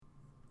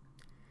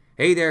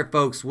Hey there,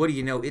 folks. What do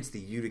you know? It's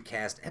the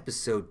Uticast,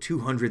 episode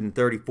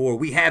 234.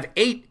 We have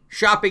 8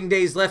 shopping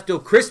days left till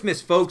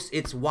Christmas, folks.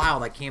 It's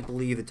wild. I can't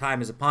believe the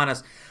time is upon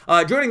us.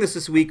 Joining us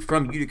this week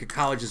from Utica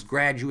College's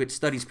Graduate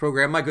Studies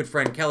program, my good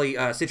friend Kelley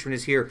Citrin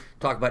is here to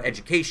talk about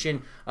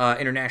education,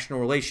 international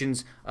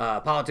relations,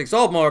 politics,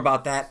 all more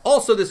about that.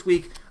 Also this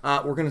week,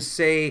 we're going to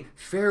say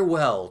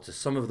farewell to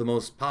some of the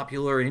most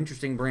popular and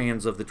interesting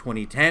brands of the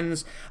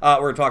 2010s. We're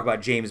going to talk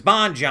about James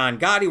Bond, John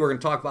Gotti. We're going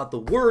to talk about the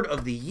word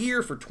of the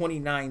year for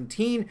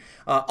 2019.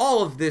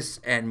 All of this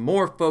and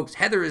more, folks.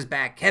 Heather is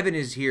back. Kevin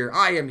is here.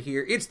 I am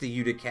here. It's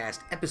the Uticast,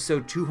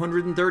 episode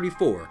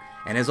 234.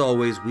 And as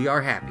always, we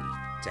are happy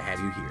to have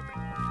you here.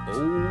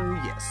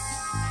 Oh, yes.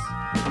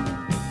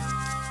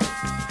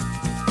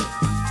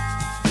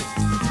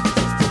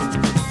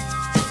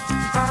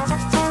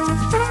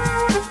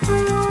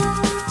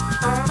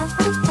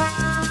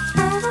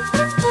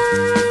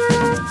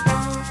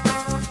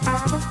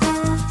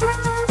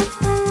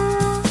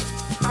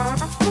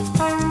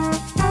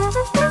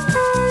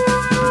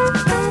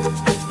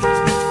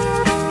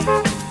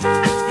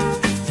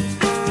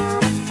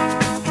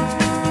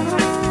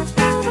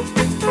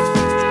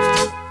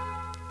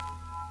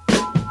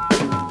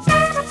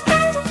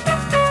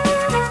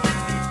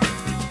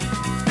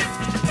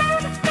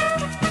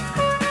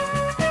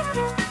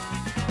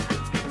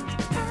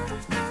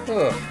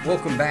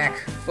 Welcome back,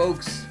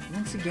 folks,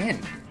 once again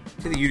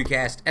to the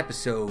Uticast,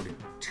 episode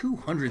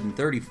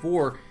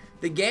 234.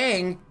 The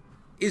gang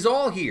is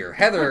all here.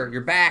 Heather,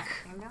 you're back.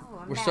 I know,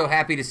 We're back. so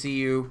happy to see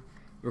you.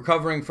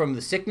 Recovering from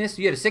the sickness.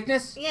 You had a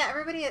sickness? Yeah,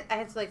 I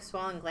had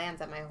swollen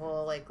glands on my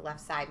whole left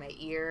side, my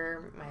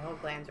ear, my whole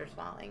glands are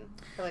swelling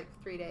for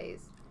 3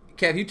 days.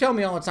 Kev, you tell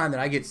me all the time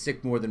that I get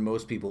sick more than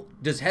most people.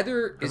 Does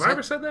Heather... Have I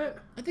ever said that?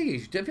 I feel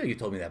like you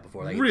told me that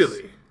before.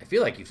 Really? I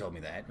feel like you've told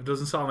me that. It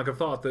doesn't sound like a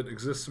thought that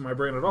exists in my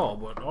brain at all,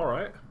 but all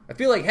right. I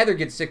feel like Heather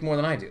gets sick more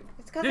than I do.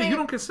 It's because Yeah, you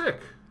don't get sick.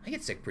 I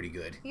get sick pretty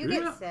good. You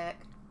get sick.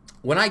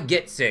 When I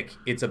get sick,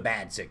 it's a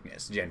bad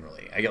sickness,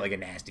 generally. I get a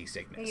nasty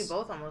sickness. You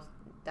both almost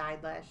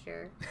died last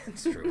year.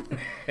 That's true.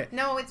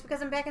 No, it's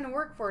because I'm back in the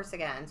workforce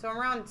again. So I'm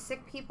around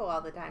sick people all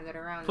the time that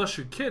are around. Plus,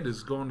 your kid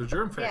is going to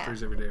germ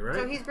factories every day, right?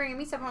 So he's bringing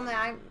me stuff home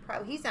that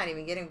he's not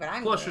even getting, but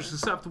I'm Plus, getting. you're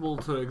susceptible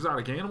to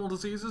exotic animal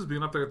diseases,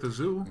 being up there at the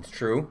zoo. It's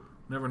true.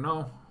 Never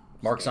know.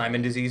 Mark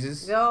Simon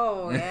diseases.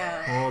 Oh,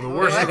 yeah. Oh, the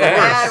worst That's of the the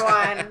worst.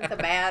 bad one. The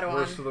bad one.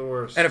 Worst of the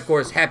worst. And of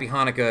course, happy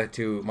Hanukkah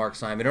to Mark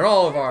Simon and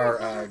all of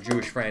our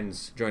Jewish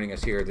friends joining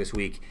us here this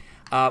week.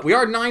 We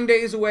are 9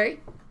 days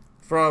away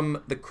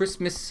from the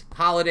Christmas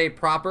holiday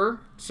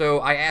proper. So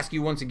I ask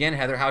you once again,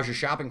 Heather, how's your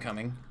shopping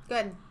coming?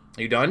 Good.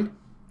 Are you done?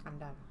 I'm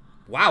done.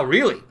 Wow,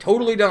 really?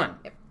 Totally done?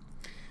 Yep.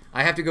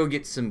 I have to go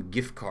get some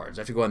gift cards.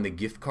 I have to go on the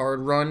gift card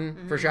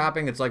run for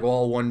shopping. It's like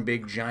all one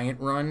big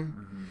giant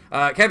run.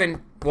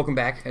 Kevin, welcome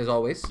back, as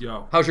always.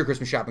 Yo. How's your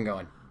Christmas shopping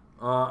going?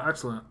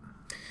 Excellent.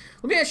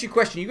 Let me ask you a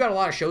question. You got a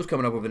lot of shows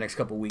coming up over the next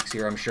couple of weeks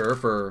here, I'm sure,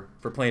 for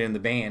playing in the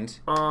band.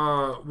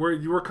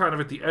 You were kind of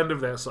at the end of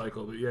that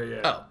cycle, but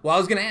yeah. Oh, well, I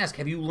was going to ask,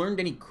 have you learned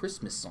any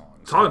Christmas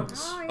songs?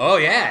 Tons. Oh,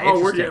 yeah.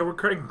 Interesting. We're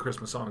cranking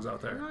Christmas songs out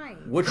there. Nice.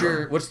 What's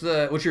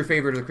your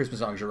favorite of the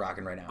Christmas songs you're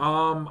rocking right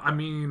now? I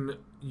mean,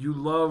 you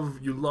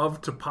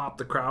love to pop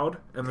the crowd,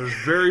 and there's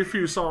very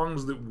few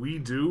songs that we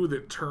do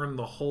that turn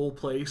the whole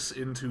place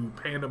into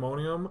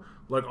pandemonium,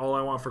 like All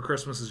I Want for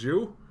Christmas Is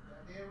You.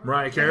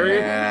 Mariah Carey,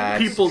 Yeah,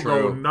 people true.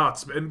 go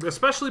nuts, and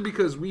especially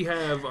because we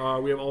have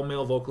all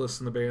male vocalists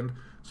in the band,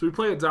 so we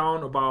play it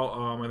down about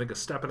I think a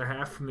step and a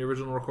half from the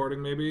original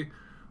recording, maybe.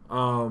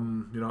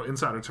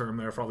 Insider term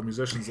there for all the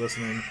musicians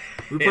listening.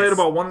 We play it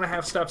about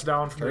 1.5 steps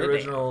down from the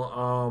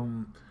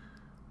original.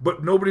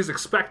 But nobody's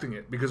expecting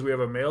it because we have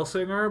a male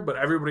singer, but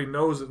everybody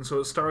knows it, and so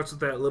it starts with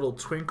that little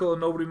twinkle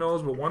and nobody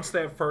knows, but once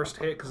that first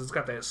hit, because it's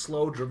got that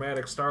slow,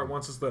 dramatic start,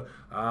 once it's the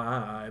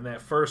and that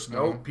first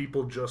note,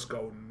 people just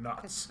go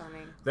nuts. That's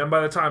funny. Then by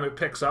the time it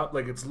picks up,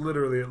 it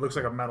looks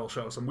like a metal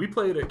show. So we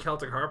played at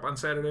Celtic Harp on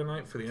Saturday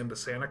night for the end of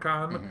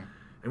SantaCon,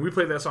 and we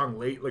played that song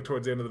late,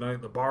 towards the end of the night.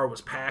 The bar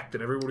was packed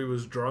and everybody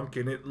was drunk,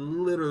 and it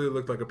literally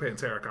looked like a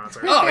Pantera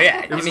concert. Oh,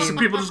 yeah. It was just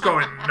people just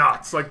going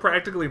nuts,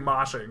 practically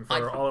moshing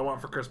for All I Want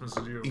for Christmas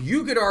Is You.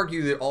 You could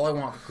argue that All I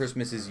Want for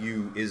Christmas Is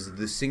You is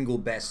the single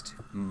best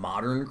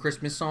modern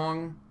Christmas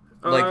song.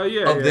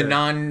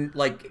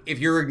 If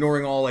you're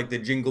ignoring all the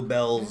Jingle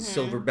Bells,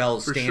 Silver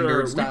Bells, For standard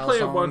sure. style We play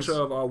songs. a bunch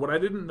of what I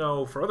didn't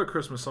know for other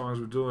Christmas songs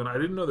we're doing. I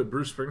didn't know that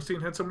Bruce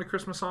Springsteen had so many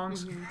Christmas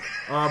songs.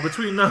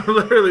 Between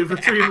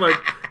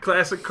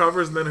classic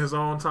covers and then his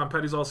own. Tom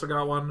Petty's also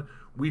got one.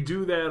 We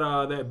do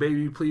that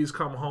Baby Please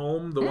Come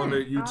Home, the one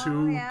that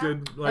U2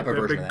 did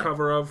that big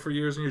cover of for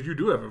years and years. You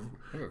do have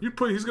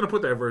he's going to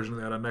put that version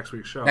of that on next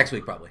week's show. Next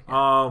week, probably.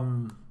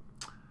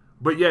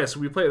 But yes,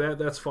 we play that.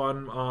 That's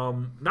fun.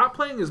 Not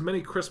playing as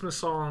many Christmas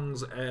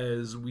songs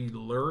as we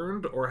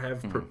learned or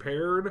have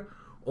prepared,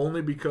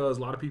 only because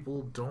a lot of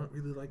people don't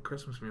really like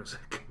Christmas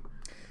music.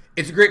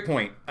 It's a great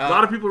point. A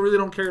lot of people really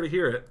don't care to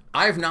hear it.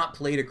 I have not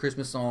played a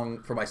Christmas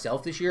song for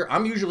myself this year.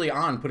 I'm usually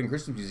on putting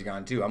Christmas music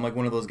on, too. I'm like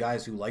one of those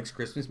guys who likes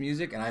Christmas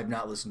music, and I have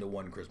not listened to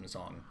one Christmas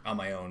song on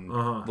my own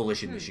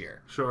volition this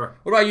year. Sure.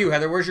 What about you,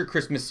 Heather? Where's your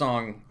Christmas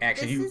song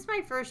action? This is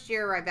my first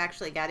year where I've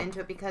actually got into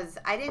it because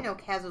I didn't know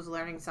Kaz was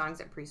learning songs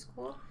at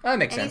preschool. That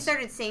makes sense. And sense. he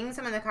started singing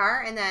some in the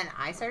car, and then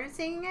I started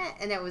singing it,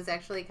 and it was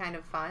actually kind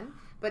of fun.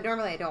 But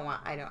normally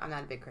I'm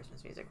not a big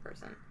Christmas music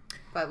person.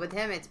 But with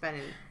him, it's been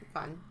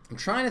fun. I'm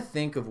trying to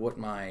think of what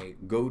my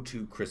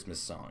go-to Christmas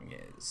song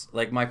is.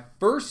 Like, I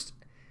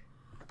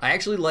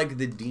actually like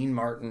the Dean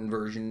Martin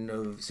version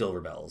of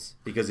Silver Bells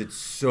because it's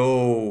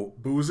so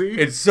boozy.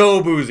 It's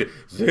so boozy.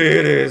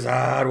 City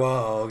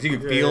sidewalks. You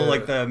can feel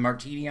like the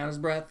martini on his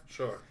breath.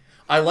 Sure.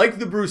 I like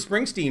the Bruce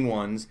Springsteen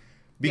ones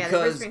because the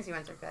Bruce Springsteen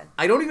ones are good.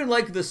 I don't even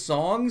like the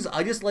songs.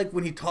 I just like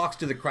when he talks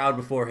to the crowd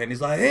beforehand.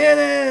 He's like, "Hey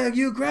there,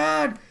 you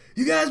crowd.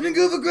 You guys been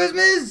good for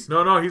Christmas?"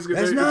 No, he's good.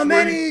 That's not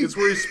many. It's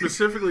where he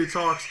specifically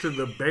talks to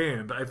the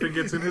band. I think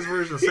it's in his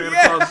version of Santa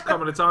Claus is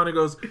coming to town. He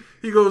goes,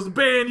 the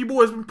band, you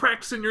boys been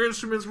practicing your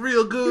instruments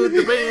real good.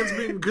 The band's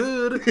been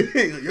good.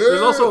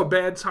 There's also a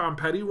bad Tom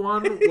Petty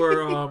one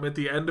where at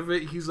the end of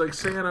it, he's like,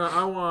 Santa,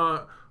 I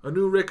want a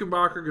new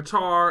Rickenbacker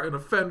guitar and a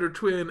Fender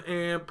Twin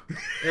amp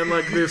and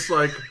like this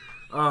like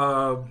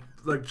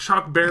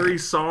Chuck Berry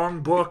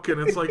song book,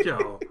 and it's like,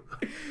 yo.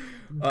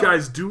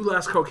 Guys, do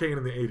less cocaine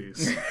in the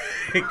 80s.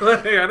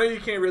 Hey, I know you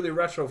can't really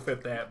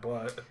retrofit that,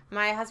 but...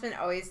 My husband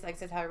always likes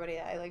to tell everybody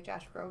that I like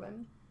Josh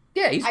Groban.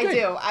 Yeah, he's good. I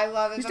do. I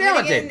love it. He's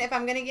talented. If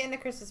I'm going to get into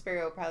Christmas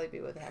spirit, it'll probably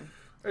be with him.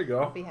 There you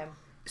go. It'll be him.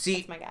 See,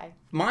 that's my guy.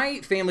 My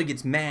family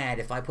gets mad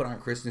if I put on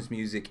Christmas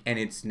music and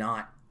it's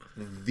not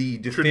the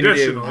definitive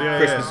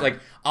Christmas. Yeah. Like,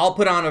 I'll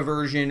put on a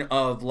version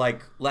of,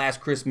 like, Last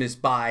Christmas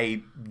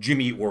by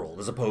Jimmy Eat World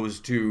as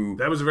opposed to...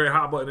 That was a very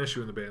hot button issue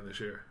in the band this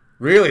year.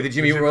 Really? The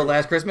Jimmy Eat World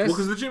Last Christmas? Well,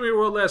 because the Jimmy Eat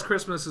World Last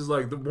Christmas is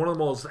like one of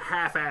the most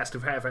half-assed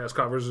of half-assed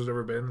covers there's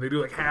ever been. They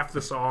do like half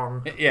the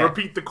song,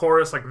 repeat the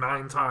chorus like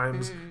 9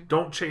 times,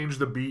 don't change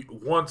the beat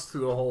once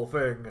through the whole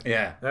thing.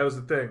 Yeah. That was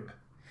the thing.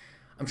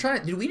 I'm trying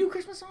to... Did we do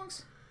Christmas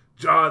songs?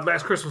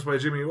 Last Christmas by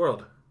Jimmy Eat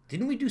World.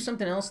 Didn't we do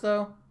something else,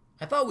 though?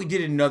 I thought we did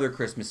another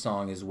Christmas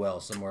song as well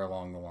somewhere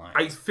along the line.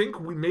 I think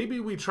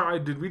we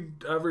tried. Did we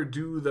ever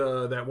do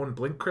that one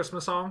Blink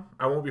Christmas song?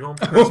 I Won't Be Home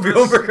for Christmas. I Won't Be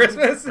Home for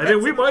Christmas? I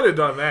think we might have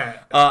done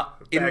that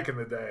back in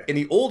the day. In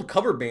the old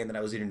cover band that I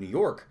was in New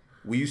York,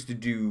 we used to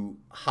do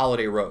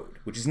Holiday Road,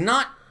 which is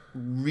not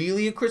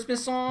really a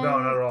Christmas song. No,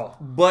 not at all.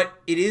 But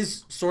it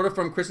is sort of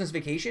from Christmas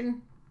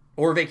Vacation.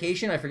 Or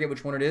Vacation, I forget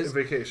which one it is.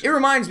 Vacation. It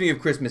reminds me of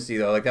Christmassy,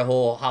 though, like that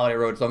whole Holiday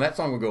Road song. That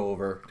song would go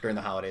over during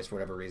the holidays for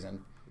whatever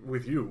reason.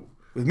 With you.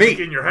 With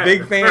me. In your head.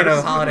 Big fan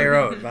of Holiday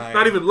Road.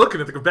 Not even looking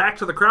at back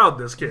to the crowd,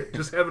 this kid.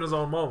 Just having his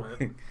own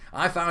moment.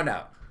 I found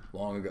out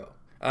long ago.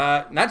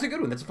 That's a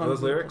good one. That's a fun one.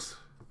 Those lyrics?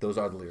 Those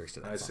are the lyrics to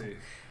that song.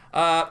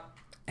 I see.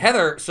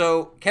 Heather,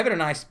 so Kevin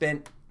and I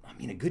spent,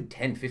 a good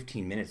 10,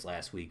 15 minutes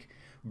last week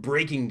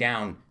breaking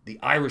down The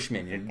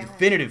Irishman in a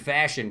definitive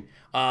fashion.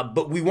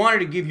 But we wanted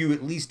to give you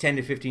at least 10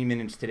 to 15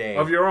 minutes today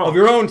of your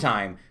own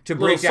time to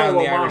break down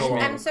The Irishman.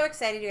 I'm so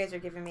excited you guys are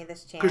giving me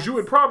this chance. Because you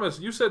had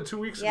promised, you said 2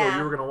 weeks ago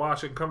you were going to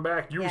watch it and come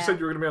back. You said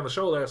you were going to be on the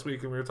show last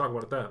week and we were talking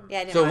about it then.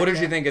 Yeah, I didn't So watch what did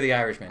it. you think of The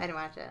Irishman? I didn't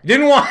watch it.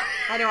 Didn't watch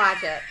I didn't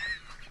watch it.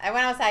 I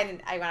went outside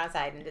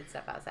and did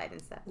stuff outside and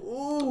stuff.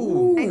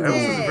 Ooh. I That was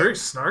did. a very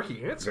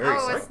snarky answer. Very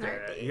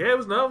snarky. Yeah, it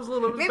was a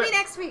little... Maybe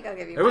next week I'll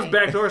give you It was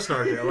backdoor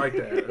snarky. I like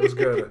that. It was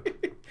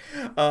good.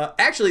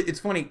 Actually, it's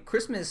funny.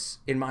 Christmas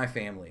in my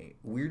family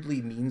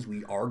weirdly means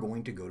we are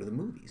going to go to the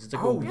movies. It's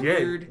like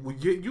weird... Well,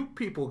 you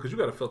people, because you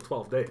got to fill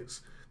 12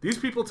 days. These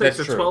people take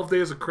the 12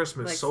 days of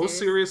Christmas so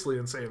seriously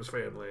in Sam's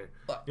family.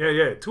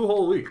 Yeah, 2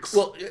 whole weeks.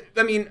 Well,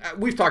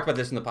 we've talked about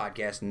this in the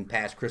podcast in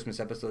past Christmas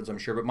episodes, I'm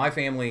sure, but my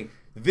family,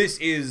 this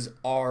is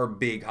our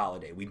big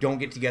holiday. We don't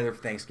get together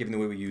for Thanksgiving the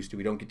way we used to.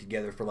 We don't get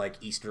together for, like,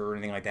 Easter or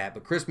anything like that,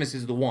 but Christmas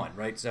is the one,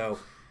 right? So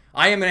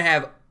I am going to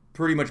have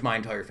pretty much my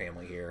entire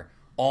family here,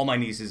 all my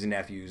nieces and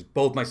nephews,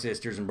 both my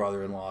sisters and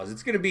brother-in-laws.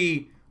 It's going to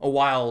be a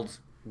wild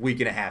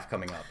week and a half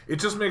coming up. It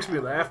just makes me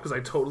laugh because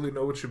I totally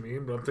know what you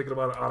mean, but I'm thinking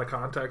about it out of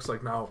context.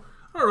 Like now,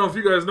 I don't know if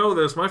you guys know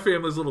this, my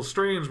family's a little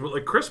strange, but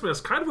like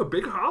Christmas, kind of a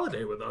big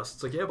holiday with us.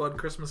 It's like, yeah, bud,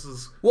 Christmas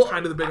is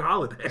kind of the big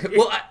holiday.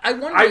 Well, I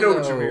wonder. I know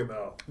what you mean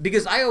though,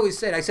 because I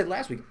said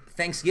last week,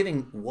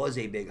 Thanksgiving was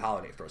a big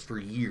holiday for us for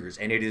years,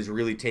 and it has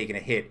really taken a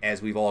hit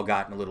as we've all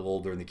gotten a little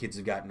older, and the kids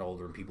have gotten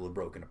older, and people have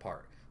broken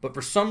apart. But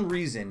for some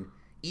reason,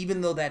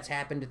 even though that's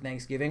happened at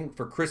Thanksgiving,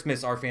 for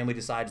Christmas, our family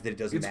decides that it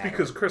doesn't matter. It's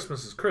because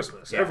Christmas is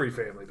Christmas. Yeah. Every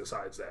family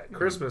decides that. Mm-hmm.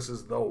 Christmas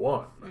is the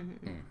one.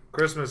 Mm-hmm.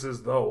 Christmas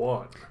is the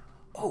one.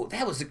 Oh,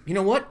 you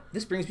know what?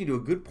 This brings me to a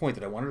good point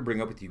that I wanted to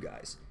bring up with you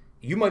guys.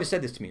 You might have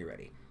said this to me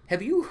already.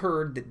 Have you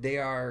heard that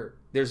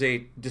there's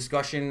a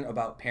discussion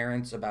about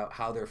parents about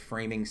how they're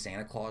framing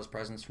Santa Claus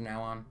presents from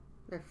now on?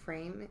 They're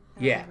framing?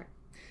 Yeah.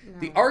 No.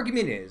 The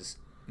argument is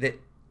that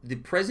the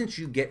presents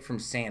you get from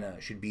Santa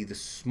should be the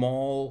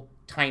small,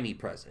 tiny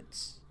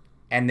presents.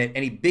 and that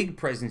any big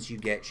presents you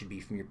get should be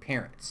from your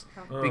parents.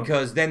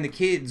 Because then the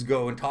kids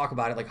go and talk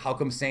about it, like, how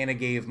come Santa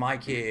gave my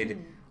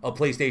kid a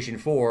PlayStation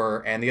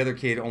 4 and the other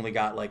kid only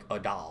got, like, a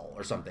doll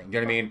or something? Do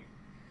you know what I mean?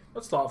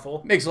 That's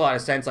thoughtful. Makes a lot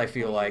of sense, I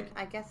feel like.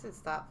 I guess it's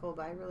thoughtful,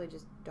 but I really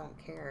just don't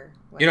care.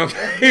 You don't,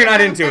 you're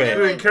not into it.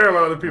 You didn't care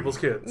about other people's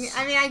kids.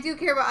 I mean, I do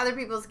care about other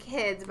people's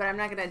kids, but I'm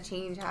not going to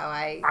change how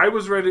I... I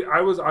was ready,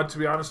 to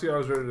be honest with you, I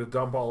was ready to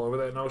dump all over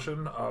that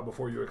notion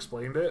before you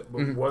explained it.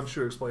 But once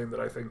you explained it,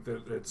 I think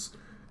that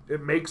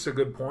it makes a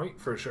good point,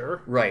 for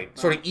sure. Right.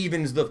 Sort of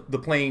evens the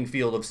playing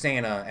field of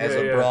Santa as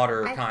a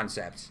broader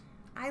concept.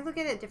 I look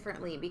at it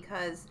differently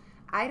because...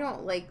 I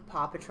don't like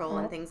Paw Patrol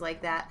and things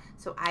like that,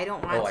 so I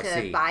don't want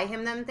to buy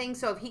him them things.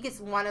 So if he gets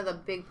one of the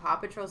big Paw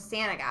Patrol,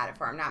 Santa got it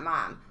for him, not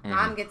Mom.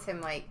 Mom gets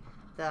him, like,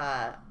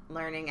 the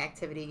learning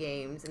activity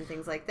games and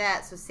things like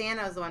that. So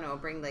Santa is the one who will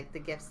bring, like, the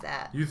gifts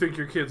that... You think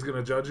your kid's going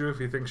to judge you if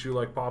he thinks you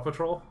like Paw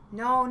Patrol?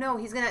 No,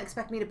 he's going to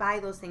expect me to buy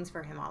those things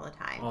for him all the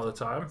time. All the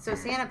time? So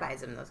Santa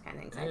buys him those kind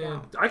of things. I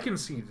don't. I can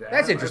see that.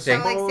 That's interesting.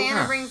 So, like,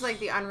 Santa brings, like,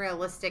 the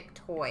unrealistic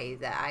toy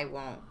that I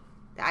won't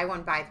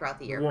buy throughout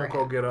the year. You won't for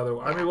go him. get other.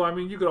 Yeah. I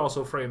mean, you could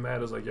also frame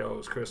that as like, yo,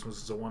 it's Christmas.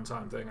 It's a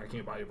one-time thing. I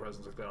can't buy you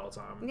presents like that all the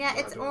time. Yeah,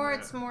 it's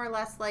more or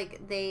less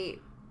like they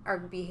are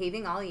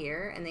behaving all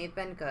year and they've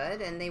been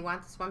good and they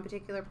want this one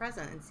particular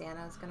present and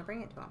Santa's going to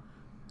bring it to them.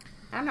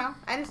 I don't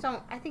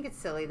know. I think it's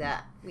silly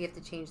that we have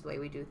to change the way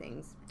we do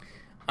things.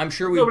 I'm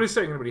sure nobody's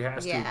saying anybody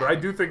has to, but I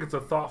do think it's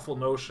a thoughtful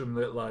notion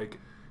that, like,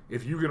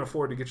 if you can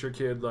afford to get your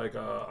kid like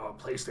a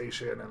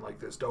PlayStation and like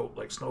this dope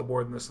like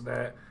snowboard and this and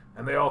that,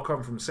 and they all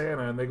come from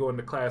Santa and they go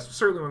into class,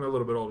 certainly when they're a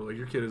little bit older, like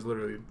your kid is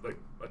literally like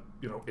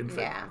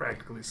infant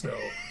practically still.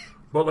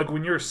 But like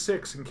when you're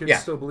 6 and kids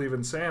still believe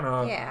in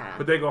Santa,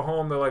 but they go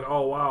home, they're like,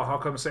 oh wow, how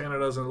come Santa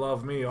doesn't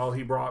love me? All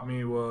he brought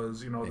me was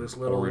this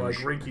little like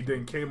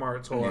rinky-dink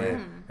Kmart toy,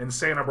 and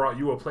Santa brought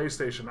you a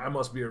PlayStation. I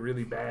must be a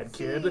really bad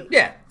kid.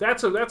 Yeah,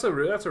 that's a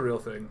real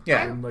thing.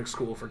 Yeah, in like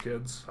school for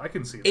kids, I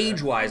can see that.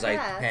 Age-wise, it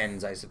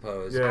depends, I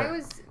suppose. Yeah. I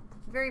was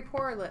very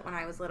poor when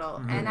I was little,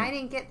 and I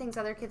didn't get things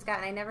other kids got,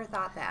 and I never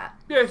thought that.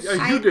 Yeah,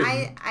 you didn't.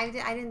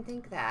 I didn't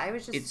think that. I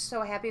was just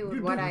so happy with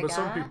what I got. But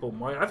some people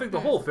might. I think the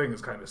whole thing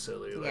is kind of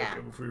silly. Like,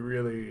 if we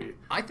really,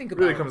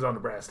 really comes down to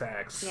brass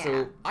tacks. Yeah.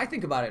 So I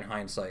think about it in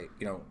hindsight.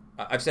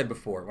 I've said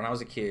before, when I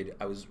was a kid,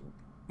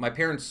 my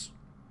parents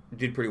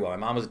did pretty well. My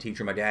mom was a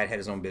teacher. My dad had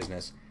his own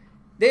business.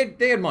 They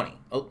had money,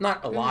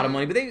 not a lot of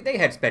money, but they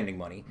had spending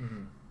money.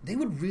 They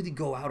would really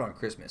go out on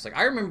Christmas. Like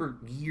I remember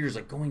years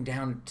like going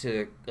down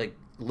to like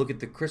look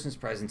at the Christmas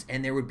presents,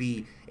 and there would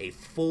be a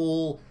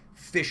full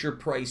Fisher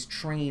Price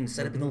train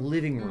set up in the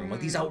living room, like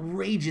these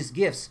outrageous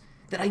gifts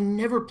that I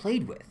never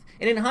played with.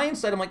 And in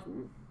hindsight, I'm like,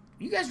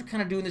 you guys are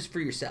kind of doing this for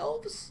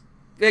yourselves?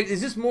 Like,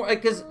 is this more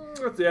like because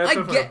I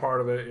get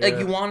part of it? Yeah. Like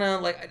you want to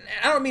like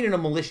I don't mean in a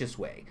malicious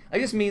way. I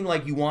just mean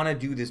like you want to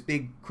do this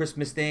big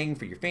Christmas thing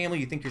for your family.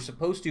 You think you're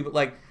supposed to, but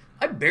like.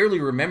 I barely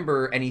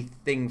remember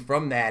anything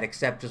from that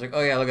except just like,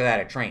 oh yeah, look at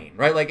that, a train,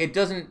 right? Like it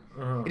didn't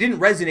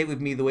resonate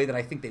with me the way that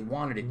I think they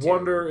wanted it to.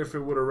 Wonder if it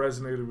would have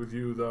resonated with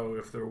you though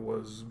if there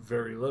was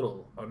very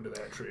little under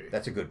that tree.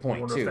 That's a good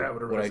point too. If that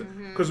would have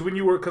resonated.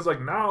 Because like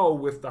now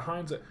with the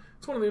hindsight,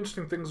 it's one of the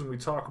interesting things when we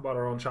talk about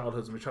our own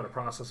childhoods and we try to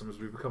process them as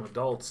we become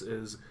adults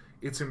is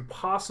it's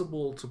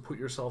impossible to put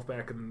yourself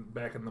back in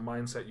the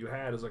mindset you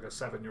had as like a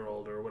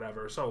 7-year-old or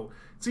whatever. So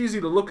it's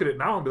easy to look at it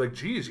now and be like,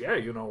 geez, yeah,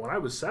 when I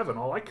was 7,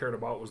 all I cared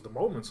about was the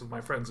moments with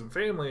my friends and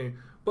family.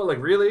 But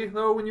like, really,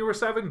 though, when you were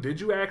 7, did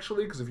you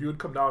actually? Because if you had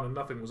come down and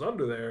nothing was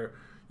under there,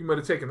 you might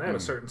have taken that a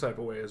certain type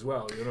of way as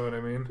well. You know what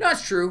I mean? No,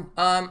 that's true.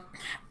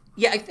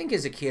 Yeah, I think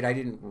as a kid, I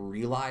didn't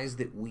realize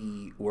that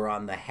we were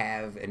on the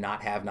have and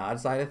not have not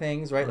side of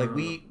things, right? Like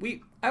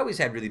I always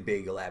had really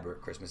big,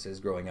 elaborate Christmases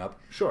growing up.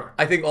 Sure.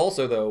 I think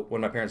also, though, when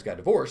my parents got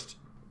divorced,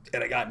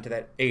 and I got into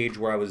that age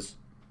where I was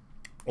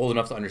old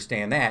enough to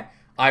understand that,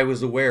 I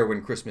was aware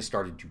when Christmas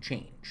started to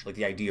change. Like,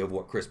 the idea of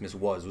what Christmas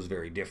was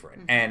very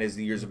different. And as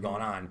the years have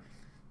gone on,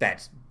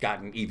 that's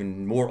gotten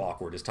even more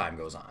awkward as time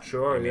goes on.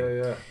 Sure, you know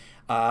what I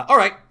mean? All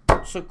right.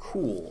 So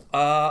cool.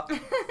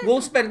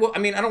 We'll spend. I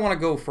mean, I don't want to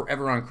go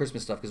forever on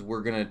Christmas stuff because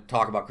we're gonna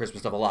talk about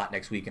Christmas stuff a lot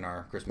next week in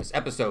our Christmas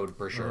episode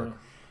for sure.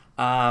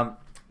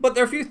 But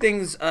there are a few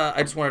things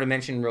I just wanted to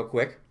mention real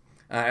quick.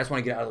 I just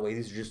want to get out of the way.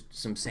 These are just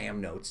some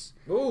Sam notes.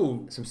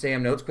 Ooh, some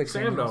Sam notes. Quick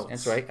Sam notes.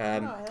 That's right. I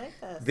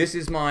like this. This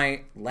is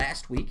my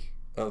last week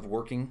of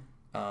working.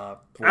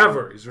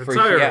 He's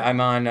retired. Yeah, I'm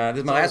on. This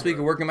is my last week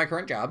of working my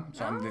current job,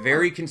 so I'm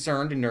very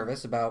concerned and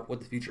nervous about what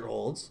the future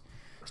holds,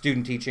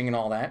 student teaching and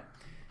all that.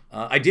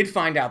 I did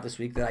find out this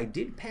week that I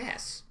did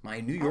pass my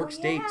New York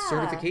State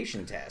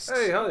certification test.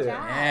 Hey, hell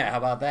yeah. Yeah, how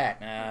about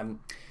that?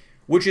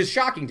 Which is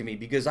shocking to me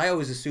because I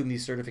always assumed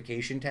these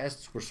certification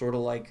tests were sort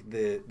of like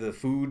the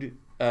food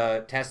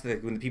test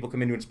that when the people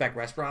come in to inspect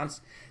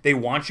restaurants, they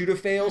want you to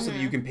fail so that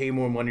you can pay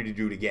more money to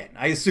do it again.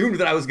 I assumed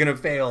that I was going to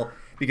fail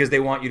because they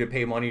want you to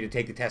pay money to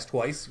take the test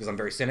twice because I'm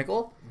very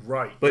cynical.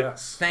 Right, But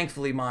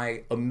thankfully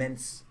my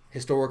immense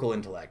historical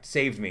intellect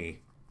saved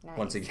me. Nice.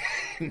 Once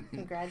again.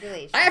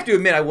 Congratulations. I have to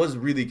admit, I was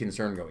really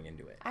concerned going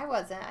into it. I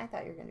wasn't. I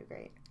thought you were going to do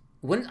great.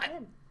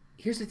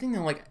 Here's the thing,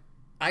 though. Like,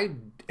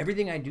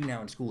 everything I do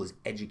now in school is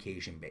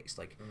education based,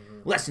 like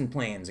lesson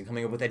plans and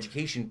coming up with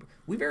education.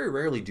 We very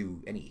rarely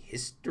do any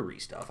history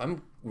stuff.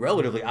 I'm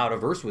relatively out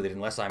of verse with it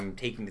unless I'm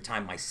taking the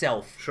time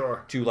myself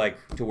to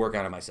work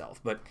on it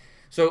myself. But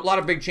so a lot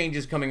of big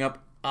changes coming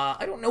up.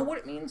 I don't know what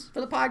it means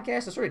for the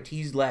podcast. I sort of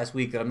teased last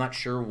week that I'm not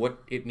sure what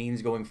it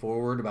means going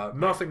forward. About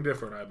nothing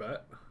different, I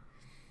bet.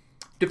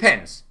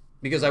 Depends,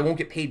 because I won't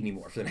get paid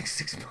anymore for the next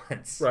 6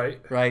 months.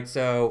 Right.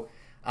 So.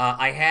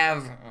 I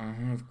have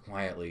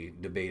quietly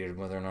debated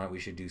whether or not we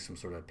should do some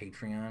sort of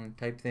Patreon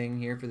type thing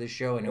here for this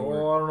show. I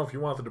don't know if you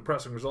want the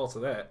depressing results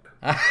of that.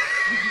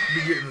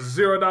 You'd be getting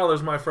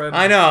 $0, my friend.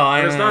 I know.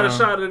 It's not a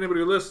shot at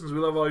anybody who listens. We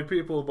love all you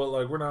people, but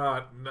like we're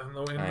not.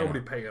 Nobody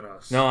paying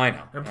us. No, I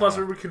know. And plus,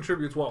 everybody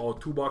contributes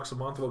 $2 a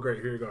month. Well,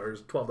 great. Here you go.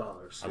 Here's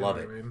 $12. I love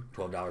it. I mean?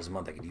 $12 a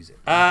month. I could use it.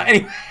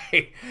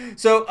 Anyway,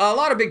 so a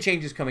lot of big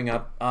changes coming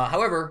up.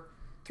 However,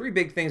 3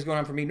 big things going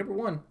on for me. Number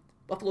 1.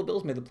 Buffalo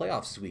Bills made the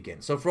playoffs this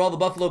weekend. So for all the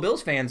Buffalo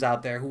Bills fans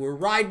out there who were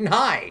riding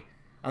high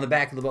on the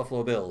back of the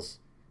Buffalo Bills,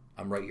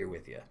 I'm right here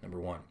with you, number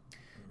 1.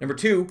 Number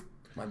 2,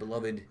 my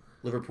beloved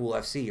Liverpool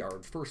FC are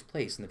in first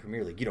place in the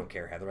Premier League. You don't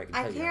care, Heather. I can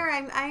tell you.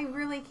 I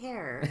really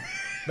care.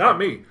 Not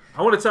me.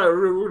 I want to tell you,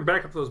 we're going to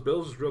back up to those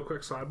Bills. Just real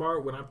quick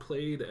sidebar. When I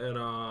played at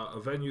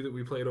a venue that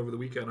we played over the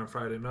weekend on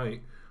Friday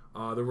night,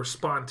 there were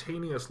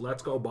spontaneous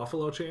 "Let's Go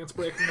Buffalo" chants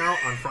breaking out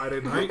on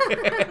Friday night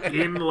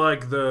in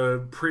like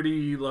the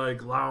pretty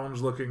like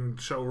lounge-looking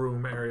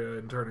showroom area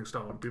in Turning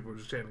Stone. People were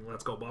just chanting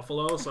 "Let's Go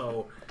Buffalo,"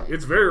 so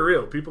it's very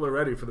real. People are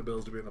ready for the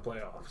Bills to be in the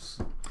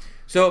playoffs.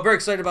 So very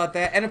excited about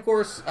that, and of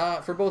course,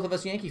 for both of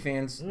us Yankee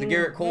fans, the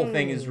Garrett Cole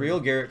thing is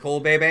real. Garrett Cole,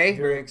 baby,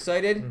 very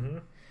excited.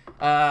 And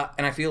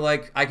I feel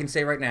like I can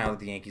say right now that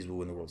the Yankees will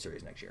win the World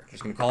Series next year. I'm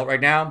just going to call it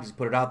right now. Just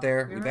put it out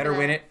there. We better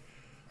win it.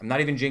 I'm not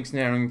even jinxing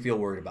it. I don't even feel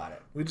worried about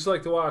it. We just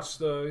like to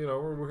watch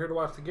we're here to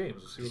watch the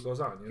games and see what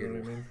goes on. You know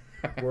what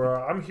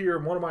I mean? I'm here.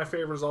 One of my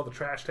favorites is all the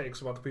trash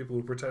takes about the people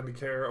who pretend to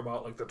care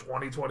about like the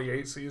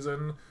 2028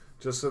 season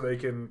just so they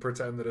can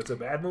pretend that it's a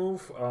bad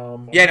move.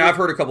 I've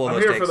heard a couple of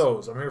those takes.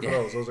 I'm here for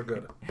those. Those are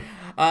good.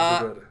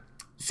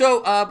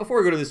 So before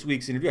we go to this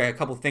week's interview, I had a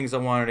couple of things I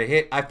wanted to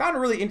hit. I found a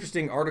really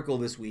interesting article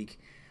this week.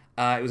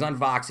 It was on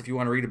Vox if you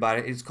want to read about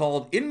it. It's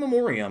called In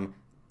Memoriam,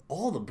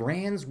 All the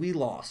Brands We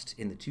Lost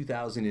in the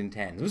 2010s.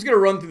 I'm just going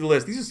to run through the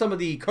list. These are some of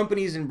the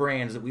companies and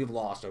brands that we've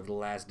lost over the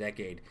last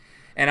decade.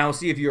 And I'll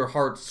see if your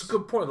heart's... That's a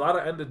good point. A lot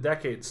of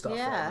end-of-decade stuff.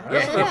 Yeah.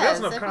 That's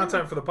enough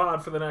content for the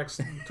pod for the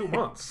next 2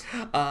 months.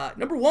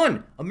 Number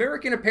 1,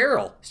 American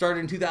Apparel. Started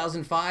in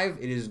 2005.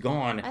 It is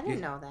gone. I didn't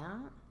know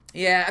that.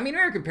 Yeah, I mean,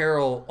 American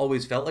Apparel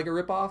always felt like a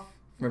ripoff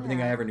from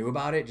everything I ever knew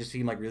about it. It just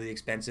seemed like really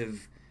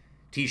expensive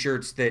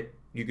T-shirts that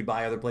you could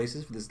buy other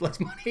places for this less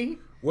money.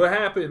 What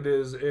happened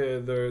is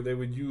they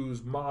would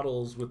use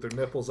models with their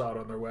nipples out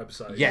on their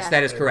website. Yes,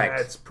 that is correct.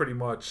 That's pretty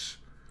much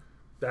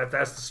that's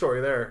the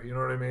story there. You know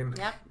what I mean?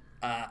 Yep.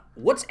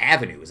 What's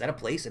Avenue? Is that a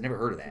place? I've never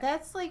heard of that.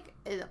 That's like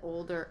an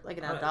older, like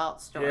an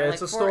adult store. Yeah,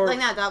 it's a store. Like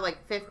not adult,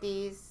 like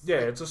 50s. Yeah,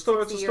 it's a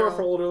store. It's a store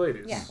for older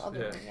ladies. Yeah, older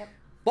women, yep.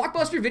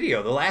 Blockbuster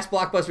Video. The last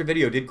Blockbuster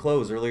Video did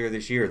close earlier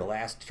this year. The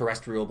last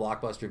terrestrial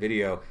Blockbuster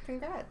Video.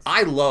 Congrats.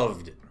 I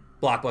loved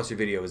Blockbuster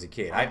Video as a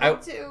kid. I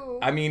too.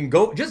 I mean,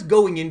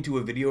 going into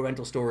a video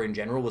rental store in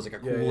general was like a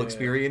cool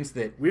experience.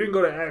 That we didn't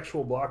go to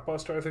actual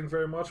Blockbuster, I think,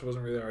 very much. It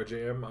wasn't really our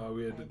jam.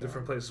 We had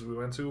different places we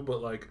went to,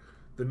 but like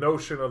the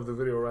notion of the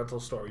video rental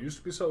store used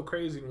to be so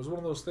crazy. And it was one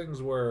of those things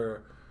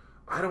where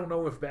I don't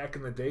know if back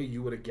in the day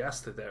you would have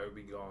guessed that would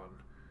be gone.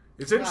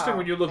 It's interesting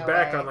when you look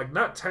back on, like,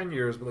 not 10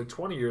 years, but like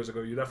 20 years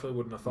ago, you definitely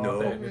wouldn't have thought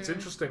that. And it's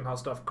interesting how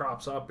stuff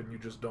crops up and you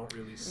just don't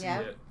really see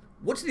it.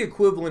 What's the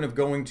equivalent of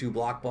going to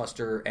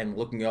Blockbuster and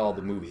looking at all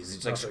the movies?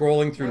 It's like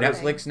scrolling through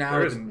Netflix now.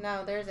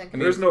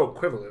 There's no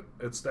equivalent.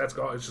 That's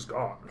gone. It's just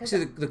gone.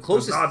 See, the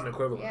closest. There's not an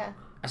equivalent. Yeah.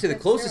 I say the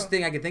closest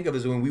thing I can think of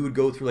is when we would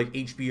go through like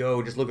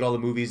HBO, just look at all the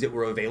movies that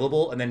were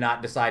available, and then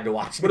not decide to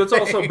watch. But it's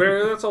also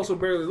barely. That's also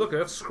barely looking.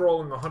 That's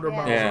scrolling 100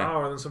 miles an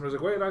hour, and then somebody's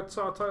like, "Wait, I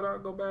saw a tight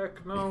out. Go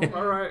back. No,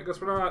 all right, guess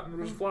we're not. And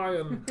we're just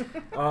flying."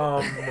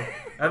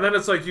 And then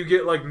it's like you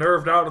get like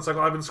nerved out. It's like,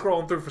 "Oh, I've been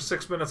scrolling through for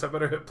 6 minutes. I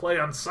better hit play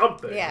on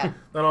something." Yeah.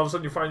 Then all of a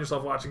sudden you find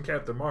yourself watching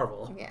Captain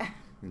Marvel. Yeah.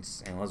 And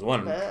that was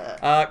one.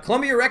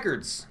 Columbia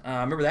Records.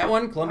 Remember that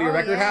one? Columbia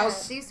Record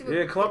House?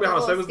 Columbia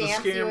House. That was the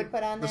scam.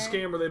 The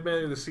scam where they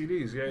made the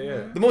CDs.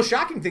 Yeah. The most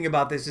shocking thing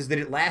about this is that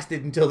it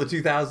lasted until the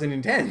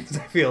 2010s,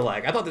 I feel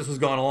like. I thought this was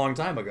gone a long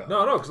time ago.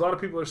 No, because a lot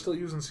of people are still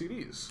using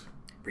CDs.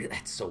 Really?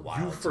 That's so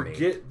wild. You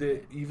forget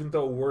that even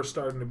though we're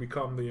starting to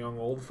become the young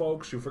old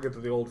folks, you forget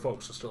that the old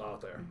folks are still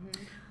out there.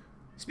 Mm-hmm.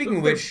 Speaking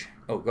of which...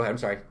 Oh, go ahead. I'm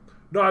sorry.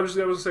 No, I was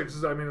saying,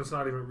 because I mean, it's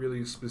not even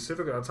really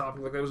specific on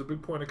topic. Like, that was a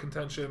big point of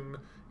contention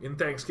in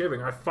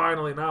Thanksgiving. I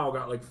finally now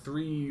got like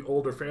 3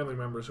 older family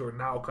members who are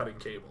now cutting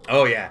cable.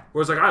 Oh, yeah.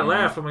 Whereas, like, I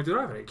laughed. I'm like, dude,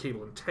 I haven't had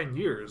cable in 10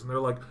 years. And they're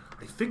like,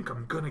 I think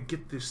I'm going to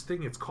get this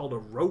thing. It's called a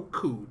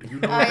Roku. Do you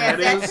know what that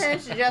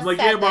is? I'm like,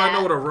 yeah, but I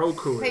know what a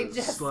Roku is.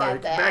 Just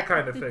like, said that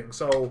kind of thing.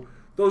 So,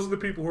 those are the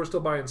people who are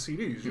still buying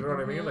CDs. You know what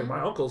I mean? Like,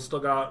 my uncle's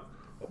still got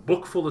a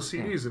book full of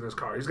CDs in his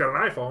car. He's got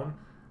an iPhone.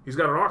 He's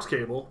got an aux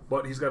cable,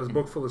 but he's got his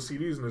book full of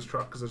CDs in his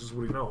truck because that's just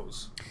what he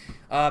knows.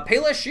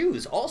 Payless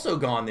shoes also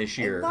gone this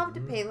year. I love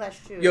to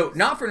Payless shoes. Yo,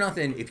 not for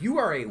nothing. If you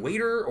are a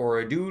waiter or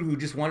a dude who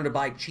just wanted to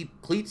buy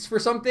cheap cleats for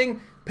something,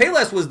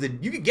 Payless was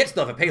you could get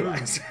stuff at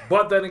Payless.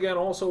 But then again,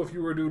 also, if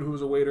you were a dude who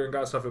was a waiter and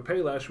got stuff at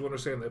Payless, you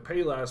understand that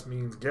Payless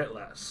means get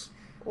less.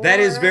 That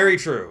is very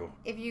true.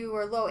 If you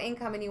were low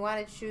income and you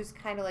wanted shoes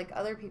kind of like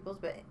other people's,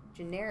 but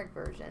generic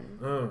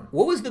version.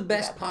 What was the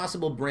best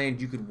possible brand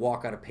you could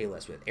walk out of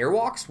Payless with?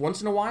 Airwalks once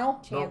in a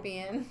while?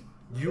 Champion.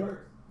 No.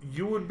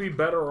 You would be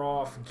better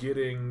off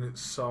getting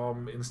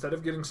instead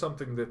of getting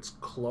something that's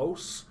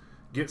close,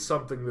 get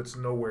something that's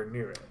nowhere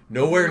near it.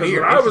 Nowhere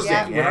near. When I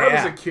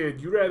was a kid,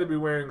 you'd rather be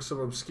wearing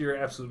some obscure,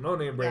 absolute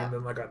no-name brand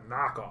than like a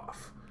knockoff.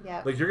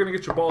 Yeah. Like, you're going to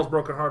get your balls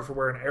broken hard for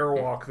wearing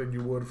Airwalk than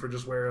you would for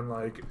just wearing,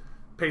 like,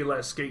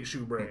 Payless skate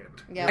shoe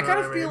brand. Yeah. I kind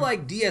of feel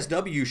like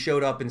DSW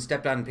showed up and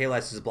stepped on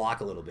Payless's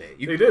block a little bit.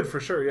 They did, for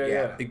sure,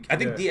 yeah. I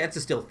think that's a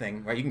still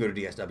thing, right? You can go to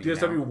DSW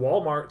DSW, now.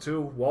 Walmart,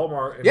 too.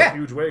 Walmart in a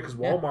huge way, because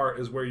Walmart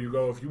is where you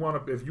go. If you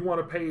want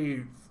to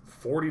pay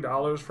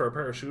 $40 for a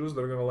pair of shoes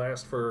that are going to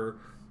last for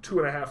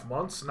 2.5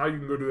 months, now you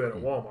can go do that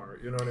at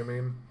Walmart. You know what I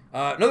mean?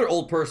 Another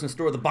old person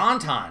store, the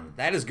Bon-Ton.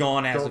 That is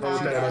gone as of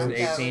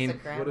 2018.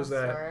 What is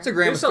that? Store. It's a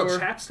grandma store.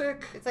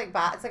 Chapstick? It's like a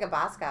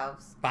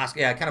Boscov's.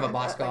 Kind of a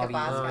Boscov. Like a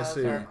Boscov's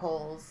or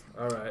Kohl's.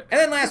 All right. And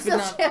then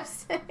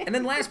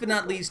last but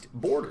not least,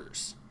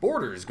 Borders.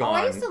 Borders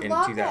gone in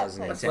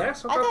 2010. That's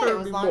last? I thought there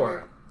would be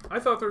more. I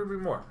thought there would be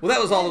more. Well,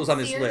 that was all that was on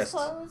this Sears list.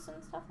 Clothes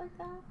and stuff like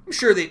that. I'm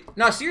sure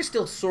Sears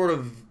still sort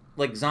of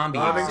like zombie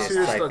exists,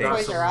 I think.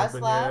 Toys R Us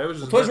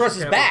left. Toys R Us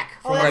is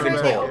back, from what I've been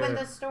told. They opened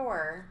the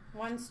store.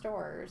 One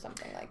store or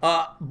something like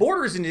that.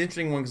 Borders is an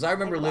interesting one because I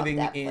remember living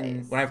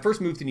when I first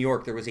moved to New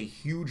York, there was a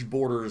huge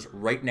Borders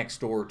right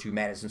next door to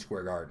Madison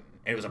Square Garden.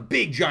 And it was a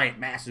big, giant,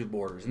 massive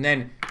Borders. And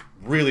then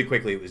really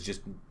quickly it was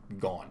just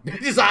gone.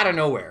 Just out of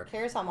nowhere.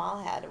 Carousel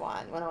Mall had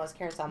one when it was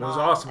Carousel Mall. It was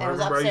awesome. I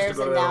remember I used to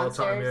go to that all the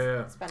time.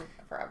 Yeah. It's been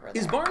forever there.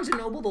 Is Barnes &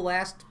 Noble the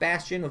last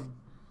bastion of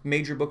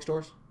major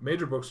bookstores?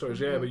 Major bookstores,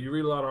 yeah. But you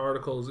read a lot of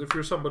articles. If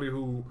you're somebody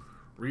who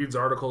reads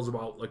articles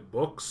about like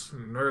books,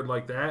 and nerd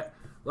like that,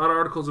 a lot of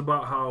articles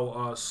about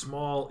how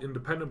small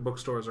independent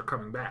bookstores are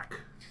coming back.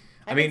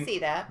 I can see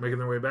that. Making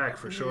their way back,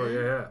 for sure,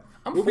 yeah.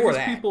 I'm for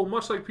that. People,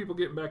 much like people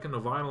getting back into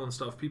vinyl and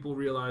stuff, people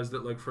realize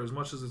that, like, for as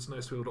much as it's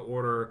nice to be able to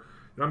order,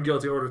 I'm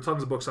guilty, I order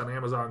tons of books on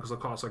Amazon because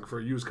it costs, like, for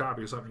a used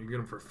copy or something, you get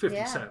them for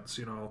 50 cents,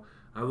 you know.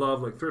 I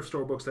love, like, thrift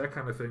store books, that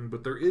kind of thing,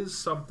 but there is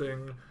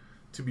something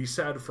to be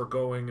said for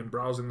going and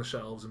browsing the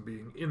shelves and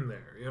being in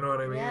there, you know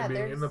what I mean? Yeah,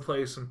 being in the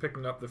place and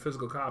picking up the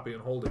physical copy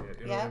and holding it,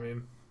 you know what I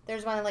mean?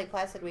 There's one in Lake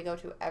Placid we go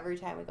to every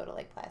time we go to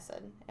Lake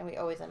Placid, and we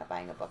always end up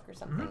buying a book or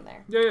something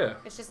there. Yeah.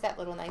 It's just that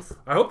little nice...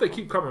 I hope they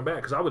keep coming back,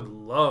 because I would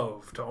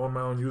love to own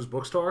my own used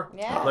bookstore.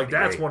 Yeah. Like,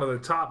 that's one of the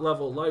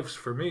top-level lives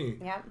for me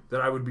Yeah.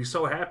 that I would be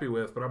so happy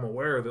with, but I'm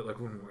aware that,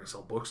 like, when I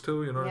sell books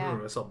to, you know what I mean?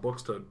 When I sell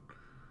books to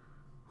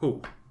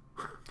who?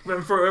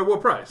 And for at what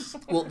price?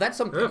 Well, that's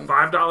something...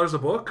 $5 a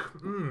book?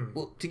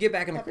 Well, to get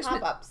back on the Christmas...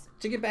 pop-ups.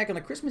 To get back on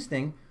the Christmas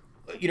thing...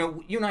 You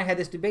know, you and I had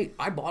this debate.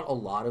 I bought a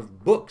lot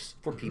of books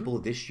for people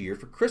this year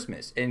for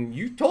Christmas. And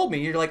you told me,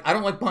 you're like, I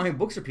don't like buying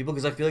books for people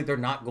because I feel like they're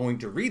not going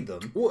to read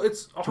them. Well,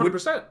 it's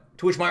 100%.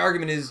 To which my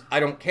argument is, I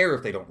don't care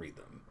if they don't read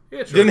them.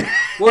 Yeah, true.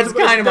 That's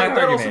kind of my argument.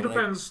 That also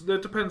depends.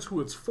 That depends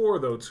who it's for,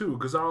 though, too.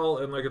 Because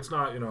it's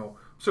not, you know,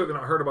 certainly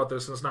not heard about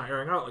this and it's not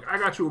airing out. Like, I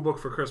got you a book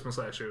for Christmas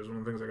last year. It was one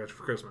of the things I got you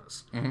for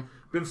Christmas.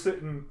 Been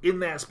sitting in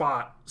that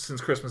spot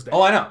since Christmas Day.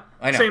 Oh, I know.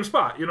 Same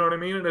spot, you know what I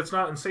mean? And it's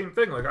not the same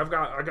thing. Like,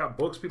 I got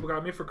books people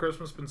got me for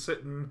Christmas, been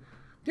sitting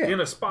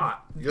in a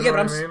spot. You know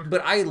what I mean?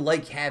 But I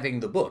like having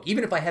the book.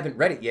 Even if I haven't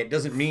read it yet,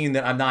 doesn't mean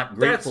that I'm not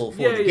grateful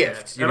for the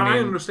gift. You know I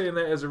understand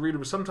that as a reader,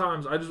 but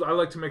sometimes I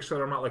like to make sure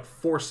that I'm not, like,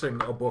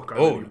 forcing a book on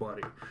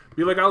anybody.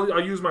 Be like,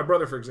 I'll use my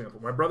brother, for example.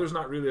 My brother's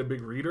not really a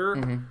big reader.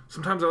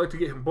 Sometimes I like to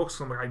get him books,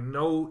 and I'm like, I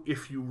know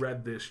if you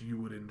read this, you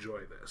would enjoy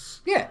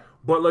this. Yeah.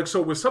 But, like,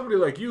 so with somebody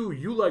like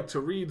you like to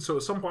read, so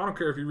at some point, I don't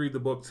care if you read the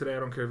book today, I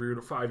don't care if you read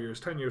it 5 years,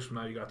 10 years from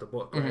now, you got the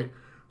book, right?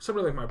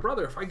 Somebody like my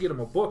brother, if I get him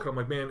a book, I'm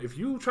like, man, if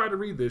you try to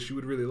read this, you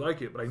would really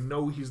like it, but I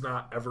know he's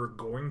not ever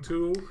going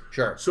to.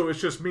 Sure. So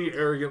it's just me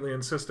arrogantly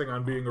insisting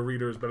on being a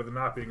reader is better than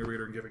not being a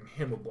reader and giving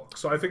him a book.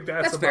 So I think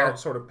that's about fair.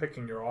 Sort of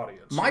picking your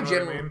audience.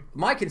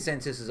 My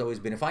consensus has always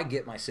been if I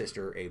get my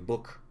sister a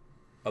book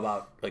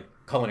about, like,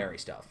 culinary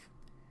stuff,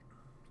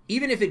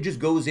 even if it just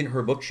goes in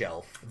her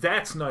bookshelf,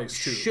 that's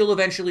nice too. She'll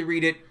evenally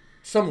read it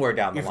somewhere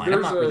down the line.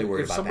 I'm not really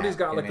worried about that. If somebody's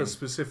got like a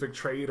specific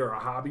trade or a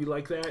hobby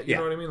like that, you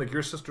know what I mean? Like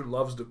your sister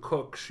loves to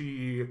cook. I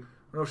don't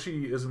know if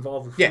she is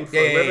involved with food for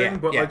a living,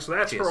 but like so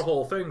that's her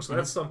whole thing. So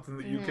that's something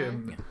that you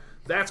can.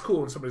 That's cool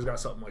when somebody's got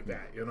something like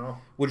that, you know.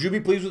 Would you be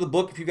pleased with a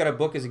book if you got a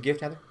book as a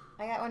gift, Heather?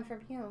 I got one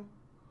from you.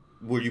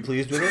 Were you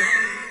pleased with it?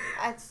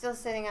 It's still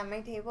sitting on my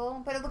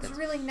table, but it looks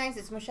really nice.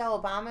 It's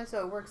Michelle Obama,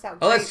 so it works out.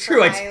 Oh, that's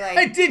true.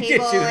 I did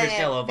get you the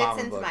Michelle Obama book. It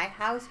fits into my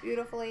house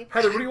beautifully.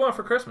 Heather, what do you want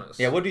for Christmas?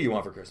 Yeah, what do you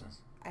want for Christmas?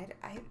 I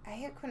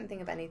couldn't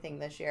think of anything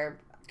this year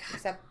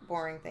except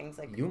boring things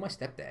like you and my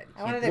stepdad.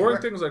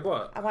 Boring things like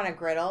what? I want a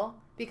griddle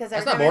Because I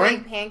was going to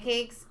make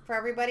pancakes for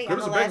everybody. I'm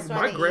the last one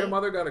my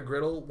grandmother got a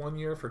griddle one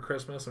year for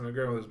Christmas, and my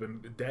grandmother's been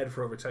dead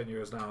for over 10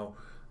 years now.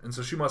 And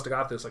so she must have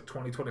got this like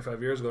 20,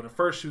 25 years ago. And at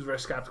first she was very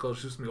skeptical.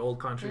 She was from the old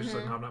country. She's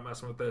like, no, I'm not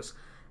messing with this.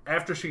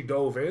 After she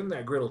dove in,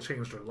 that griddle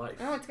changed her life.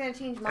 Oh, it's going to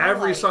change my life.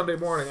 Every Sunday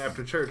morning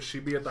after church,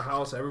 she'd be at the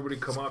house. Everybody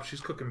come up. She's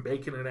cooking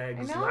bacon and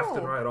eggs left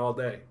and right all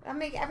day.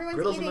 Everyone's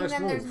Griddle's eating, nice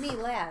then move. there's me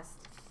last.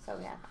 So,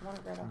 yeah, I want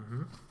a griddle.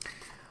 Mm-hmm.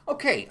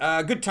 Okay,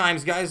 good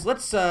times, guys.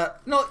 Let's,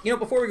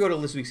 before we go to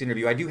this week's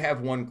interview, I do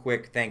have one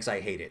quick thanks,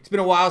 I hate it. It's been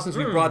a while since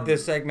we brought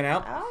this segment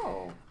out.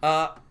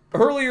 Oh.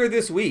 Earlier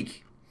this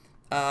week,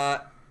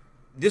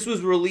 this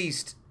was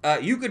released.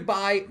 You could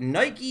buy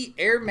Nike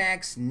Air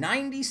Max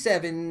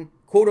 97,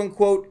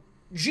 quote-unquote,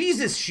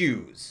 Jesus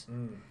shoes.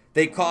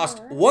 They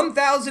cost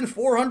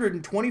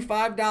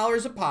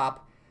 $1,425 a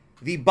pop.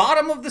 The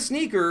bottom of the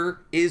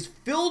sneaker is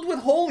filled with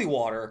holy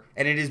water,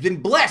 and it has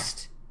been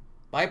blessed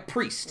by a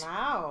priest.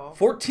 Wow.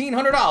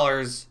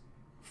 $1,400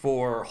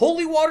 for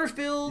holy water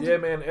filled. Yeah,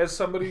 man. As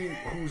somebody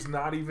who's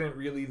not even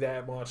really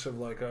that much of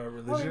like a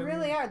religion. Well, they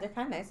really are. They're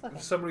kind of nice looking.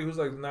 Somebody who's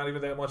like not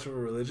even that much of a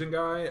religion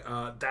guy.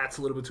 That's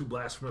a little bit too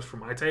blasphemous for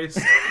my taste.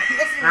 And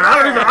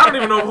I don't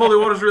even know if holy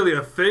water is really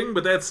a thing,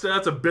 but that's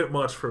a bit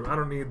much for me. I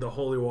don't need the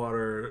holy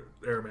water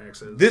Air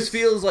Maxes. This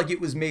feels like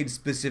it was made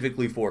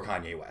specifically for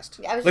Kanye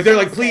West. Yeah, like they're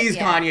like, please,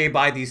 Kanye,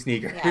 buy these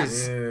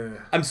sneakers. Yeah.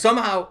 I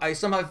somehow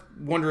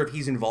wonder if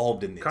he's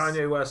involved in this.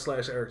 Kanye West /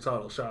 Eric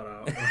Tuttle, shout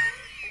out.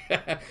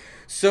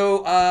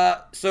 So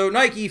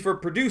Nike, for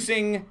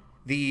producing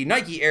the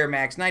Nike Air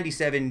Max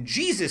 97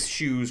 Jesus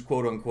shoes,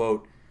 quote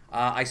unquote,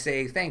 I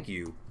say thank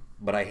you,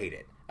 but I hate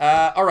it.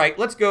 All right,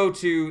 let's go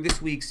to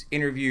this week's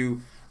interview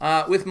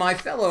with my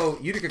fellow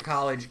Utica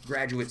College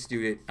graduate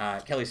student,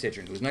 Kelley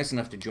Citrin, who was nice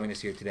enough to join us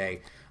here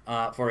today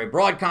for a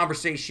broad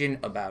conversation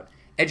about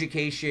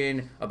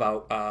education,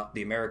 about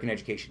the American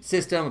education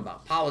system,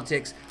 about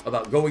politics,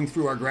 about going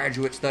through our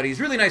graduate studies.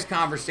 Really nice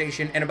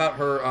conversation, and about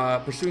her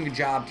pursuing a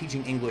job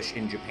teaching English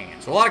in Japan.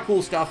 So a lot of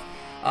cool stuff.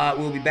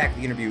 We'll be back with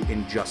the interview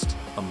in just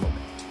a moment.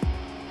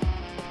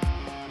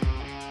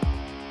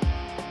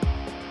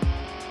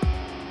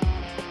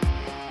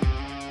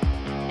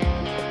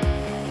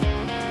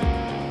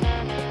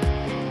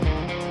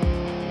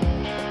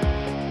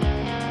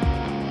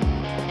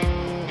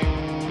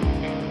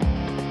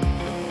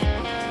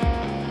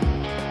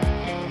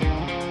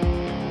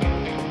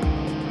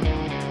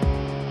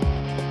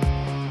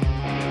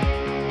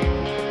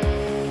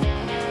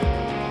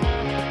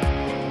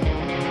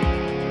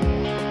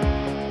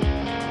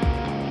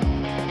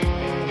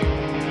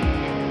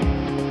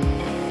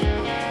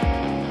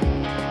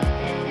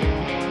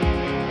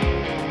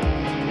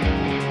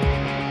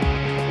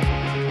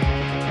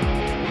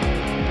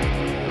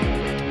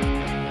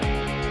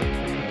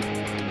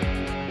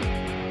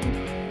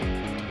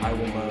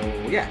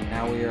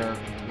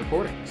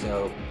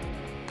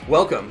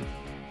 Welcome.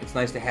 It's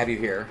nice to have you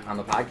here on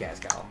the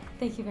podcast, Cal.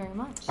 Thank you very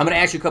much. I'm going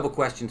to ask you a couple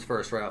questions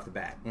first, right off the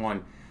bat.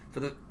 One, for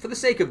the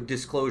sake of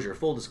disclosure,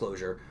 full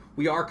disclosure,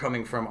 we are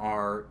coming from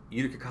our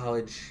Utica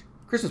College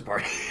Christmas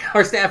party,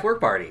 our staff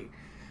work party.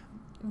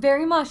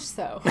 Very much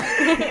so.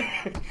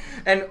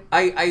 And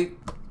I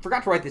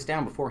forgot to write this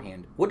down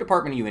beforehand. What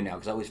department are you in now?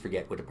 Because I always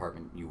forget what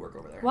department you work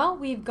over there. Well,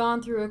 we've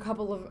gone through a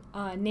couple of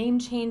name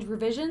change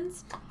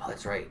revisions. Oh,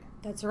 that's right.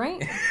 That's right.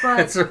 But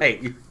that's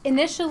right.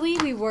 Initially,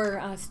 we were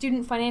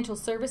Student Financial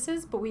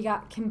Services, but we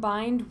got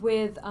combined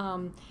with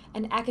an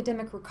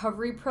academic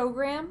recovery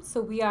program. So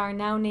we are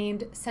now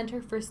named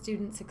Center for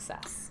Student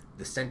Success.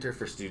 The Center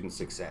for Student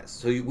Success.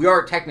 So we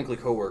are technically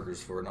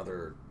co-workers for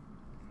another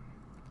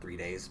 3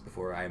 days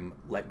before I'm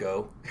let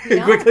go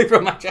quickly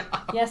from my job.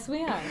 Yes,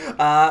 we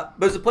are.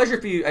 But it's a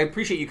pleasure for you. I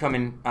appreciate you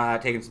coming,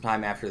 taking some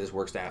time after this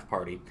work staff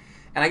party.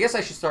 And I guess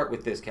I should start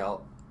with this,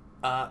 Cal.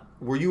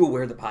 Were you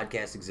aware the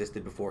podcast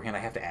existed beforehand? I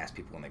have to ask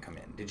people when they come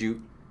in. Did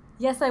you?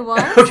 Yes, I was.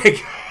 Okay.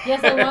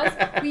 Yes, I was.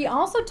 We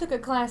also took a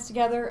class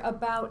together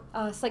about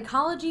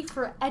psychology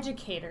for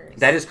educators.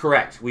 That is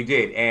correct. We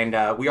did.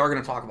 And we are going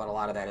to talk about a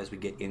lot of that as we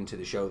get into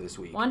the show this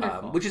week.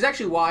 Wonderful. Which is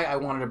actually why I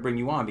wanted to bring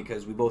you on,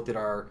 because we both did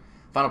our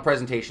final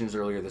presentations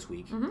earlier this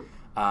week. Mm-hmm.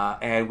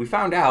 And we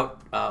found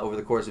out over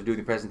the course of doing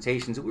the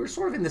presentations that we were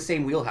sort of in the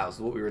same wheelhouse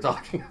of what we were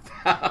talking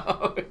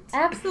about.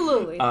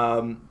 Absolutely.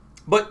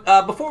 But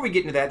before we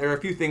get into that, there are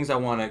a few things I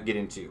want to get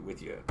into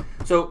with you.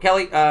 So,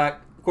 Kelley,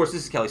 of course,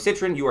 this is Kelley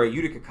Citrin. You are a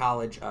Utica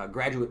College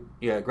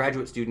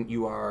graduate student.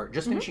 You are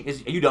just finishing.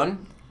 Are you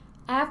done?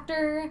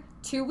 After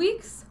 2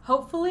 weeks,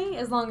 hopefully,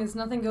 as long as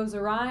nothing goes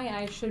awry,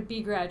 I should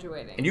be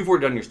graduating. And you've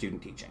already done your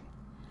student teaching.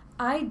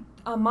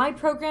 My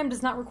program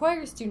does not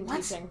require student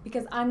teaching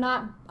because I'm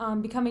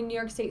not becoming New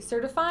York State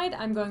certified.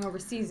 I'm going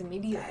overseas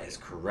immediately. That is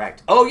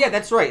correct. Oh yeah,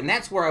 that's right, and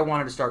that's where I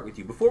wanted to start with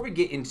you. Before we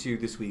get into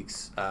this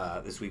week's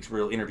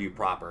real interview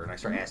proper, and I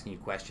start asking you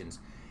questions,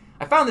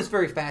 I found this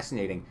very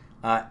fascinating.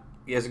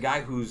 As a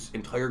guy whose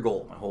entire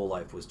goal my whole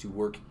life was to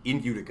work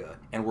in Utica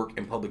and work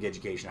in public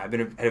education, I've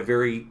been at a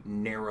very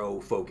narrow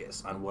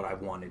focus on what I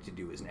wanted to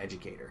do as an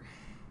educator.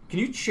 Can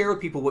you share with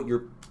people what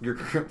your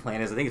current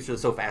plan is? I think it's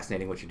just so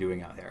fascinating what you're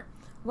doing out there.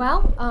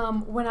 Well,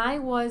 when I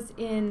was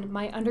in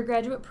my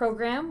undergraduate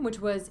program, which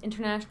was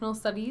International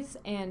Studies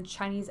and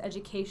Chinese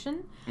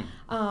Education,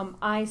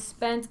 I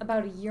spent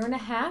about a year and a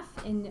half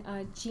in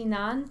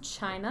Jinan,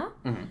 China,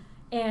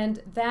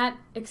 and that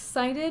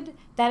excited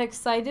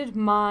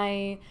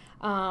my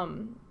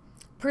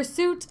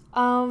pursuit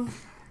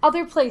of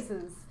other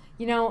places.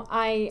 You know,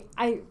 I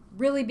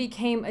really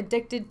became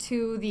addicted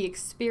to the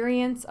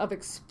experience of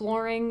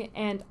exploring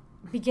and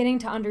beginning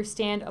to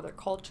understand other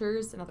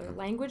cultures and other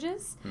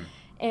languages.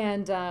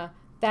 And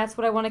that's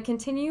what I want to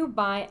continue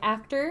by.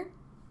 After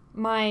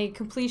my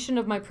completion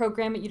of my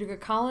program at Utica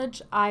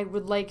College, I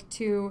would like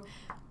to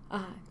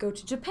go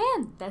to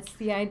Japan. That's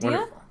the idea.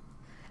 Wonderful.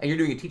 And you're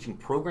doing a teaching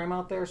program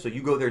out there? So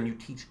you go there and you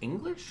teach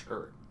English?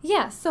 Or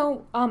Yeah,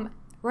 so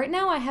right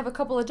now I have a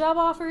couple of job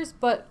offers,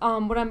 but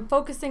what I'm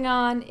focusing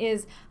on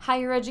is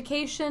higher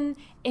education,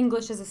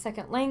 English as a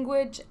second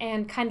language,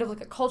 and kind of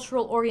like a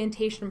cultural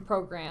orientation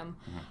program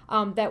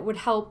that would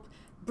help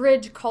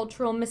bridge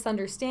cultural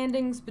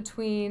misunderstandings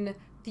between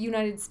the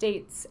United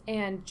States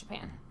and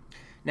Japan.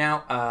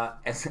 Now,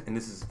 and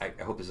this is, I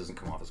hope this doesn't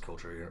come off as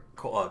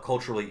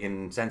culturally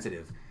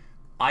insensitive.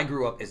 I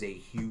grew up as a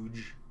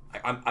huge,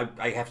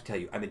 I have to tell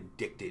you, I'm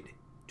addicted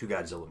to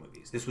Godzilla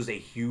movies. This was a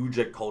huge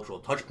cultural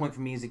touch point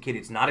for me as a kid.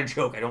 It's not a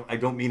joke. I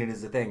don't mean it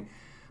as a thing.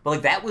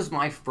 But that was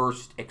my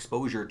first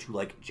exposure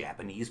to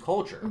Japanese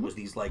culture. Was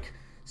these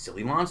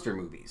silly monster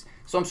movies.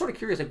 So I'm sort of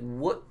curious,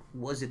 what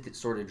was it that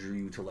sort of drew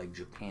you to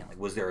Japan?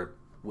 Was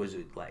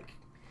it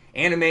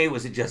anime?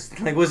 Was it just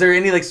was there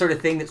any sort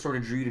of thing that sort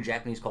of drew you to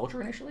Japanese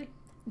culture initially?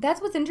 That's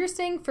what's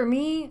interesting for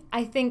me.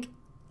 I think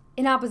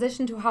in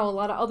opposition to how a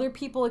lot of other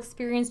people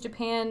experience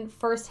Japan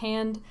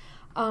firsthand,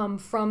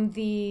 from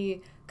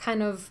the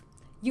kind of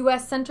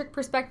U.S.-centric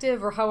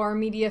perspective or how our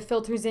media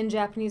filters in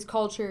Japanese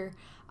culture,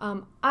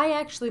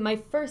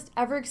 my first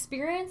ever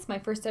experience, my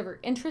first ever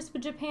interest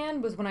with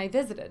Japan was when I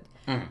visited,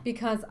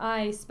 because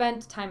I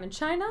spent time in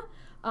China,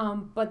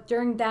 but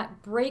during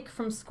that break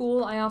from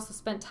school, I also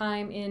spent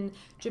time in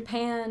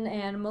Japan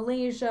and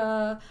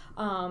Malaysia,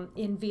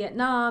 in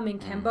Vietnam, in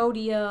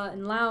Cambodia,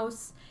 and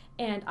Laos,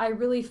 and I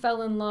really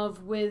fell in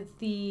love with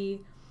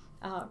the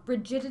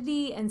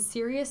rigidity and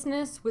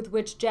seriousness with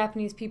which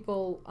Japanese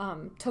people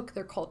took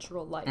their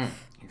cultural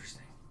life.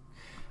 Interesting.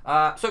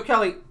 So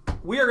Kelly,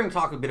 we are going to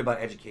talk a bit about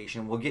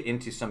education. We'll get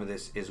into some of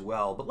this as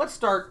well, but let's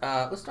start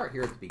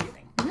here at the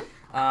beginning.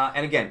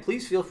 And again,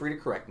 please feel free to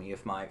correct me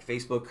if my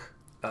Facebook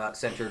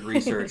centered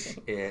research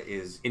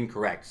is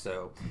incorrect.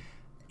 So,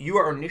 you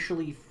are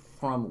initially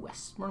from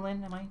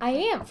Westmoreland, am I? I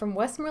am from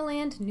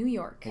Westmoreland, New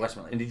York.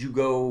 Westmoreland. And did you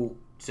go?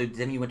 So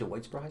then you went to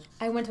Whitesboro High School?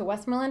 I went to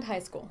Westmoreland High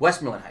School.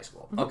 Westmoreland High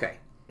School. Okay.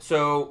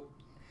 So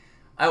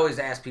I always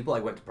ask people.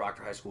 I went to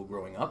Proctor High School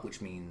growing up,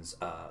 which means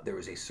there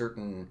was a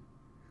certain,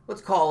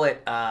 let's call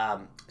it,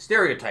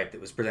 stereotype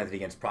that was presented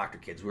against Proctor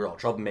kids. We were all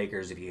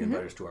troublemakers. If you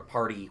invite us to our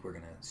party, we're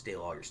going to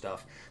steal all your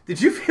stuff.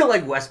 Did you feel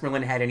like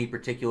Westmoreland had any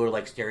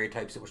particular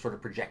stereotypes that were sort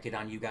of projected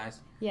on you guys?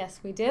 Yes,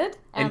 we did.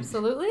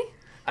 Absolutely.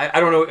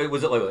 I don't know.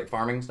 Was it like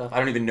farming stuff? I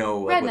don't even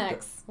know.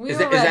 Rednecks. Is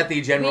that the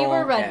general? We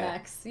were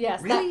rednecks. Yeah.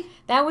 Yes. Really?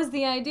 That was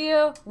the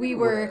idea. We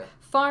were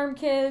farm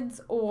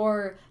kids,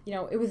 or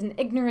it was an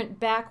ignorant,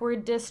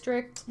 backward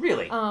district.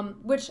 Really?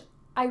 Which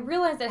I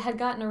realized I had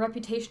gotten a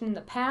reputation in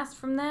the past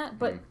from that,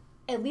 but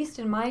at least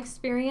in my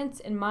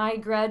experience, in my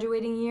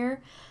graduating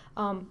year,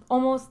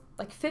 almost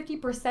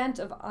 50%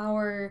 of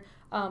our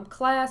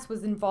class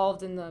was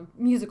involved in the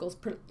musical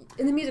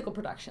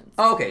productions.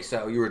 Oh, okay,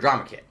 so you were a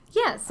drama kid.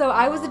 Yeah, so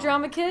I was a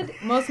drama kid.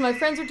 Most of my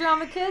friends were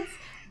drama kids.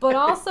 But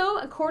also,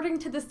 according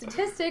to the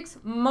statistics,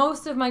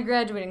 most of my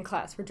graduating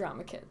class were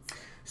drama kids.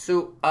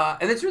 So,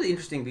 and that's really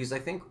interesting because I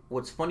think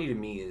what's funny to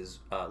me is,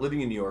 living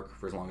in New York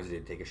for as long as I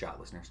did, take a shot,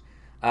 listeners.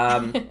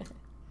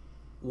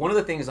 One of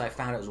the things I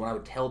found out was when I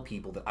would tell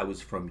people that I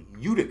was from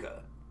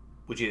Utica,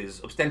 which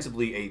is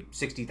ostensibly a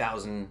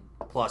 60,000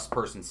 plus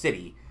person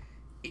city,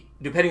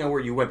 depending on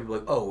where you went, people were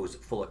like, oh, is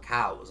it full of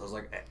cows? I was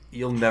like,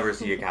 you'll never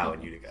see a cow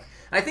in Utica.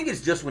 And I think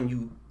it's just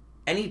when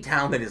any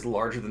town that is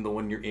larger than the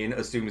one you're in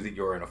assumes that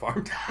you're in a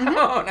farm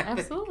town.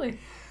 Absolutely.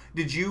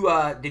 Did you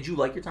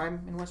like your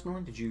time in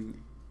Westmoreland?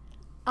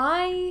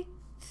 I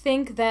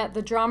think that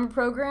the drama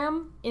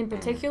program in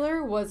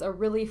particular was a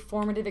really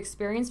formative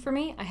experience for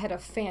me. I had a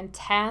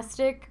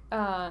fantastic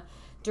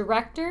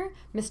director,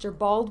 Mr.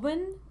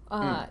 Baldwin.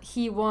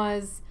 He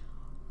was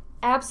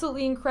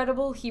absolutely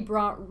incredible. He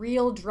brought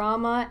real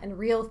drama and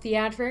real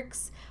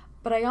theatrics,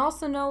 but I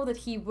also know that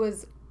he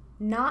was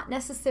not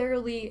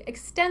necessarily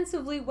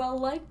extensively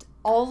well-liked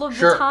all of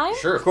the time.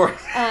 Sure, of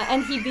course.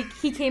 And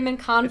he came in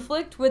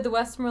conflict with the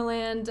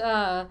Westmoreland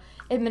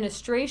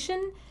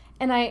administration,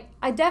 and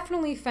I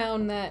definitely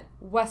found that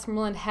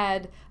Westmoreland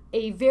had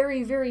a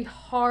very, very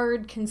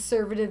hard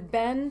conservative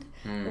bend,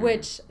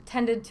 which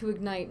tended to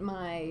ignite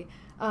my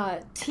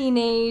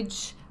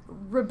teenage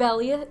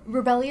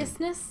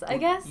rebelliousness, I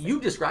guess.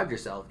 You described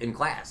yourself in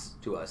class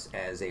to us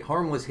as a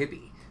harmless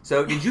hippie.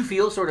 So did you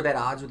feel sort of at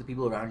odds with the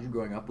people around you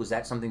growing up? Was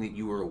that something that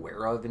you were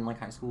aware of in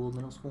high school,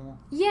 middle school?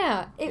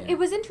 Yeah, it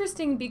was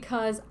interesting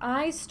because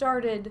I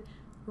started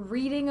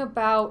reading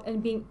about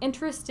and being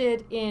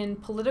interested in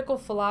political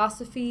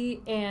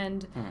philosophy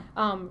and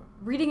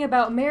reading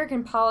about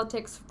American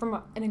politics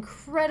from an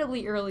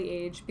incredibly early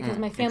age, because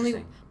my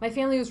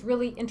family was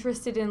really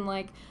interested in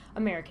like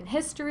American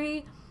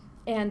history.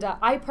 And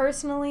I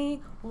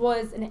personally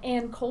was an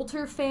Ann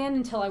Coulter fan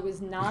until I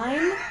was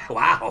 9.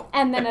 Wow.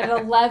 And then at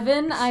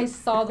 11, I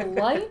saw the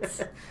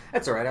light.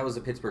 That's all right. I was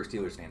a Pittsburgh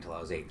Steelers fan until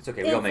I was 8. It's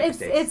okay. We all make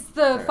mistakes. It's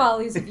the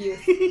follies of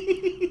youth.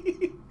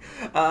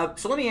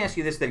 So let me ask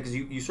you this then, because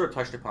you sort of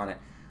touched upon it.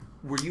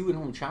 Were you an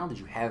only child? Did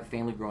you have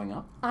family growing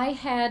up? I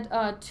had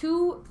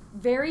 2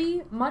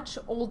 very much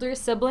older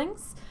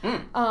siblings,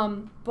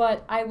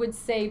 but I would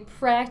say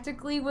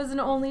practically was an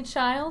only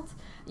child.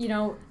 You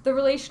know, the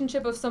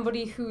relationship of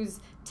somebody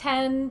who's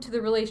 10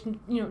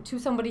 to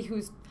somebody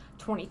who's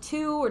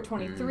 22 or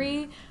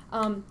 23,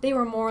 they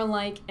were more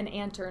like an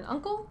aunt or an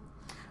uncle.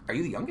 Are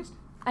you the youngest?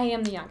 I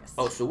am the youngest.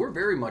 Oh, so we're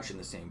very much in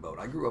the same boat.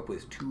 I grew up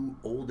with 2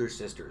 older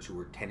sisters who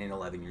were 10 and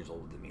 11 years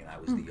older than me, and I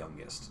was the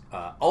youngest.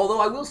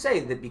 Although I will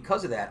say that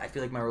because of that, I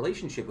feel like my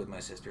relationship with my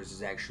sisters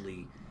has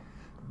actually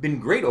been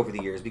great over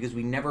the years, because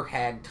we never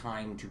had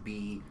time to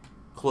be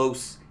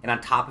close and on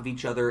top of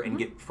each other and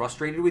get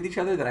frustrated with each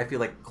other. That I feel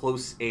like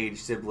close age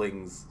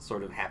siblings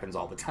sort of happens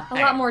all the time.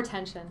 A lot more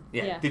tension.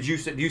 Yeah. Do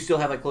you still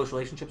have like close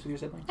relationships with your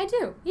siblings? I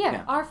do.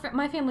 Yeah.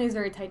 My family is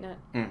very tight knit.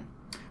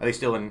 Are they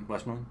still in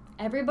Westmoreland?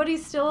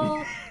 Everybody's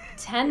still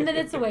 10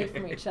 minutes away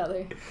from each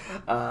other.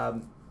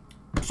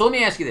 So let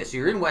me ask you this: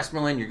 you're in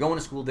Westmoreland, you're going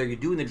to school there, you're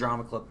doing the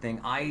drama club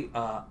thing. I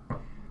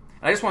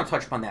just want to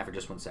touch upon that for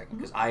just 1 second,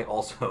 because I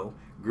also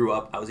grew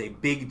up. I was a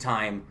big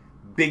time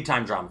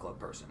drama club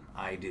person.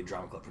 I did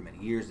drama club for many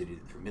years. I did it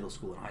through middle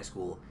school and high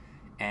school,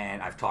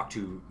 and I've talked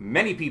to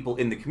many people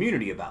in the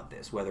community about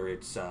this, whether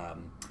it's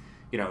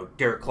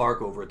Derek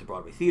Clark over at the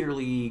Broadway Theater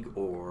League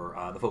or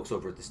the folks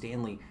over at the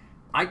Stanley.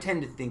 I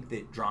tend to think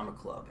that drama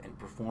club and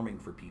performing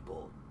for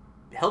people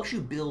helps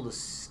you build a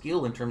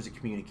skill in terms of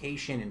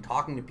communication and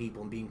talking to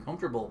people and being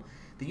comfortable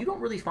that you don't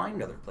really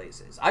find other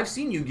places. I've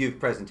seen you give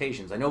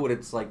presentations. I know what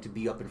it's like to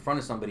be up in front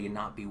of somebody and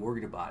not be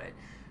worried about it.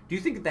 Do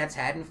you think that that's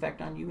had an effect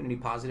on you in any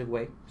positive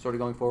way, sort of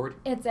going forward?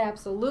 It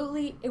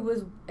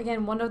was,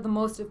 again, one of the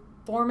most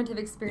formative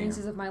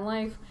experiences of my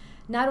life,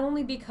 not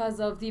only because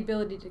of the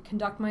ability to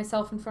conduct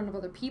myself in front of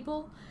other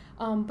people,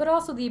 but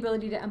also the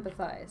ability to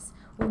empathize.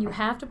 When you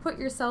have to put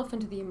yourself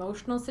into the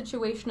emotional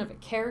situation of a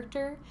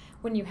character,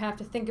 when you have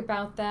to think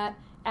about that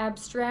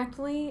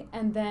abstractly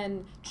and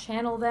then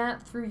channel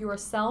that through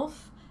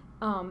yourself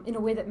in a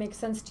way that makes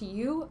sense to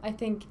you, I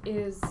think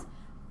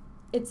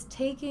it's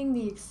taking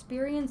the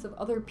experience of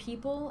other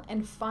people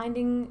and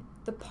finding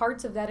the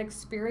parts of that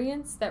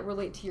experience that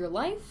relate to your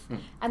life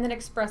and then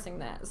expressing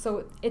that.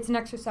 So it's an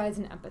exercise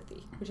in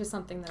empathy, which is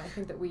something that I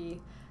think that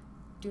we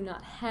do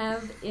not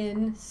have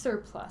in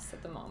surplus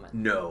at the moment.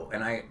 No,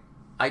 and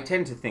I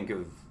tend to think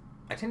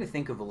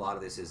of a lot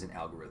of this as an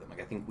algorithm. Like,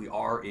 I think we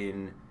are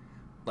in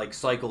like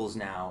cycles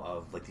now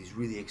of like these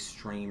really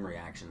extreme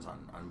reactions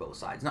on both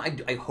sides. Now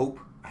I hope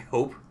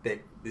that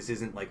this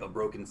isn't like a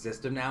broken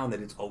system now and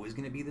that it's always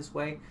going to be this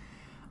way.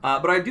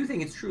 But I do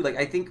think it's true. Like,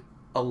 I think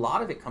a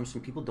lot of it comes from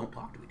people don't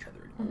talk to each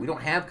other anymore. We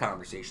don't have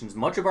conversations.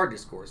 Much of our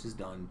discourse is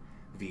done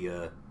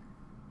via,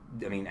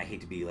 I mean, I hate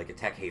to be like a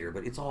tech hater,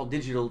 but it's all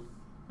digital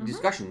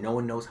discussion. No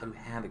one knows how to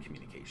have a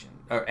communication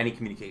or any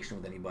communication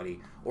with anybody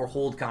or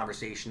hold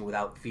conversation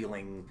without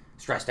feeling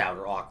stressed out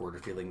or awkward or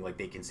feeling like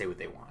they can say what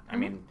they want. I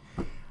mean,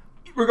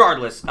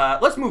 regardless,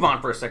 let's move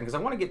on for a second because I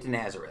want to get to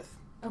Nazareth.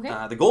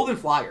 Okay. The Golden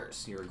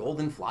Flyers. You're a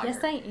Golden Flyer.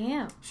 Yes, I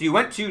am. So you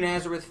went to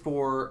Nazareth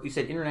for, you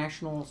said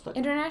international studies?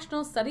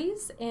 International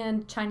studies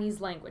and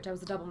Chinese language. I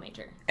was a double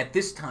major. At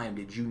this time,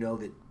 did you know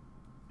that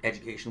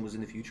education was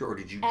in the future, or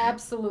did you?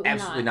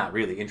 Absolutely not.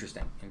 Really?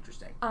 Interesting.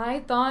 I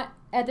thought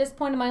at this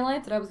point in my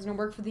life that I was going to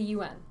work for the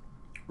UN.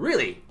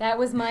 Really? That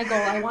was my goal.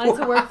 I wanted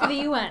to work for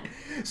the UN.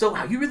 So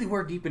you really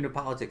were deep into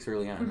politics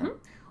early on. Huh?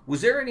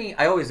 Was there any?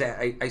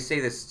 I say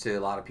this to a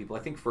lot of people. I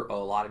think for a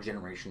lot of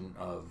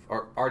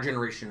our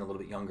generation, a little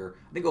bit younger,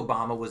 I think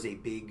Obama was a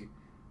big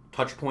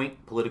touch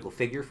point political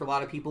figure for a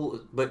lot of people.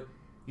 But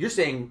you're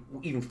saying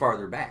even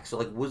farther back.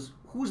 So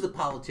who was the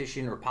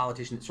politician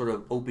that sort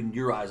of opened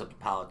your eyes up to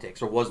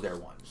politics, or was there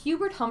one?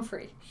 Hubert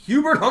Humphrey.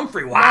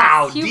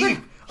 Wow, yes,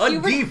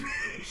 deep.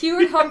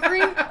 Hubert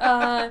Humphrey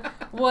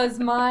was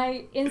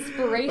my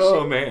inspiration.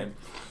 Oh man.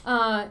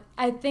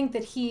 I think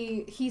that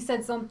he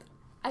said something.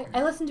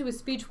 I listened to a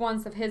speech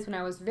once of his when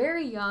I was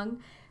very young.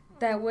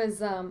 That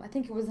was I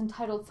think it was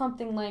entitled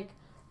something like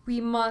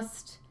we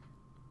must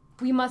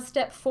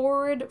step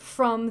forward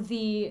from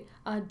the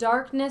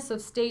darkness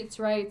of states'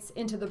 rights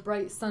into the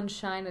bright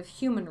sunshine of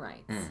human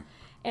rights.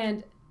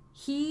 And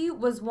he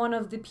was one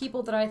of the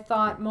people that I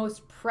thought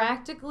most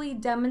practically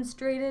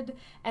demonstrated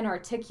and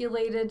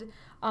articulated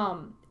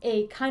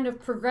a kind of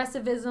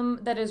progressivism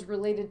that is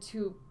related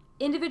to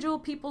individual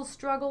people's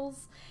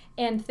struggles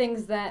and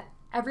things that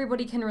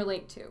everybody can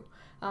relate to.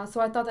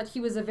 So I thought that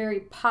he was a very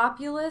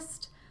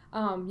populist,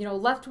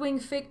 left-wing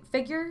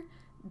figure,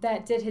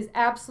 that did his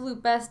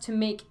absolute best to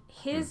make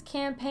his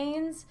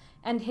campaigns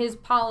and his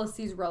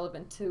policies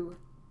relevant to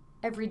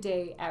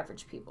everyday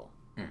average people.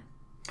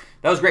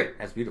 That was great.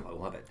 That's beautiful. I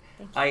love it.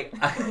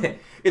 I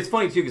it's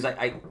funny too because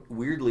I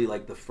weirdly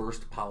like the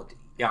first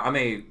I'm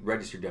a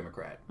registered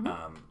Democrat,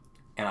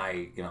 and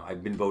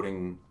I've been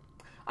voting.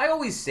 I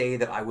always say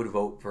that I would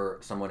vote for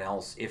someone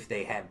else if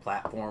they had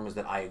platforms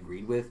that I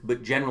agreed with,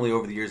 but generally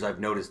over the years I've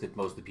noticed that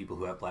most of the people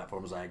who have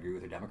platforms I agree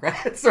with are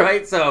Democrats,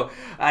 right? So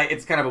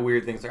it's kind of a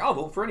weird thing. It's like I'll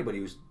vote for anybody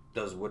who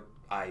does what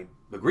I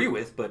agree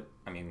with, but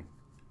I mean,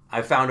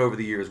 I've found over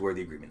the years where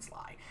the agreements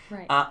lie.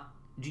 Right.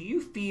 Do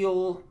you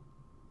feel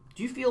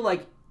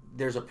like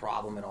there's a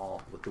problem at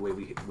all with the way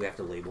we have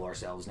to label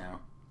ourselves now?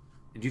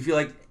 Do you feel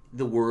like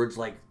the words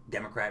like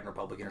Democrat and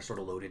Republican are sort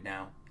of loaded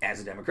now as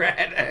a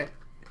Democrat?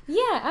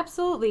 Yeah,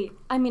 absolutely.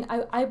 I mean,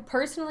 I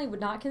personally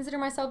would not consider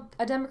myself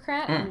a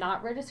Democrat. I'm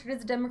not registered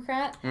as a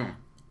Democrat.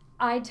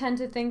 I tend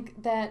to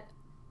think that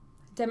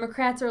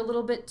Democrats are a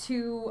little bit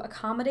too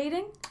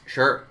accommodating.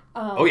 Sure.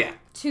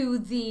 To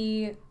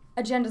the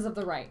agendas of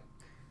the right.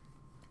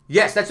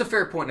 Yes, that's a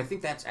fair point. I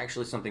think that's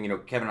actually something,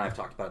 Kevin and I have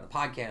talked about in the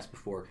podcast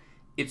before.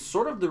 It's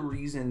sort of the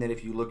reason that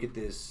if you look at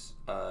this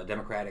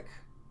Democratic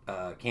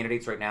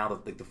candidates right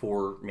now, the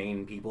four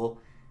main people,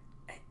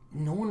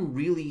 no one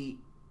really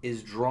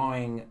is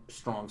drawing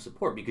strong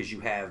support because you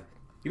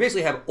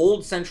basically have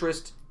old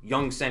centrist,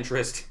 young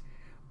centrist,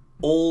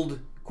 old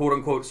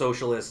quote-unquote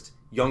socialist,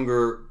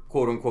 younger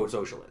quote-unquote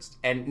socialist.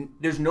 And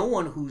there's no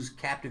one who's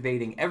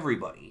captivating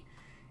everybody.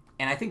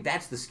 And I think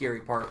that's the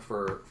scary part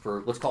for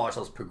let's call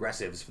ourselves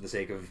progressives for the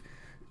sake of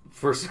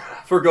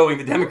forgoing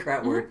the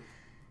Democrat word.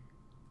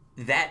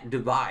 That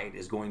divide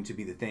is going to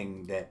be the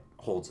thing that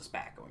holds us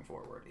back going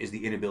forward, is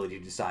the inability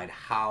to decide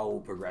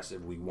how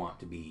progressive we want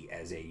to be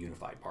as a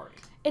unified party.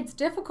 It's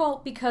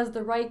difficult because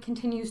the right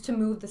continues to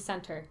move the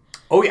center.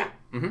 Oh, yeah.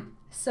 Mm-hmm.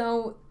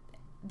 So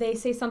they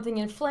say something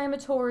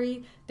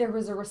inflammatory, there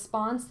was a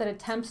response that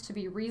attempts to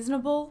be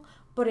reasonable,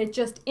 but it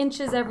just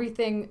inches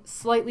everything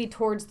slightly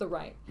towards the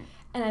right.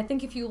 And I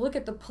think if you look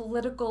at the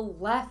political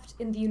left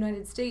in the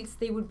United States,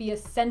 they would be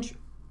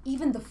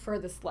even the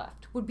furthest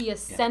left would be a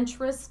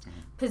centrist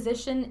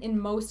position in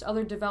most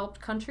other developed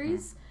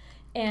countries.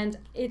 And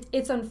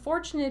it's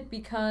unfortunate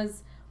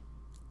because,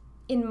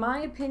 in my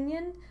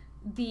opinion,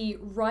 the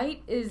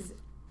right is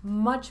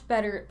much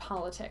better at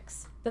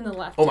politics than the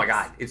left. Oh my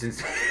God, it's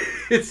insane.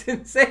 It's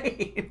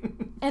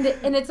insane. And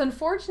it's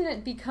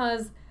unfortunate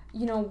because,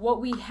 what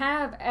we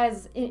have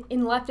as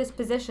in leftist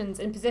positions,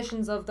 in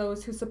positions of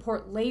those who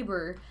support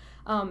labor,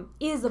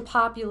 is a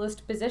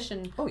populist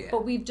position. Oh, yeah.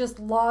 But we've just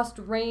lost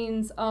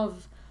reins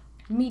of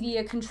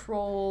media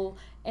control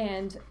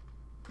and,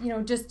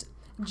 just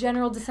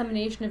general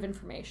dissemination of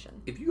information.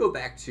 If you go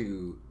back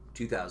to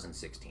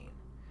 2016,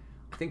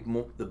 I think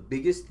the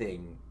biggest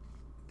thing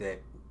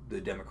that the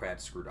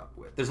Democrats screwed up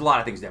with, there's a lot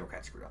of things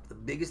Democrats screwed up. The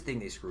biggest thing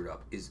they screwed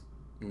up is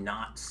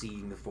not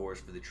seeing the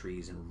forest for the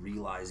trees and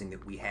realizing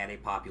that we had a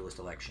populist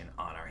election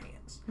on our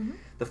hands. Mm-hmm.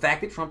 The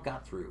fact that Trump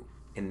got through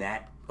in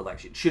that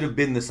election should have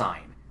been the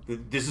sign.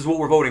 This is what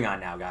we're voting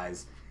on now,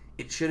 guys.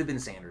 It should have been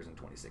Sanders in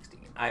 2016.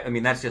 I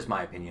mean, that's just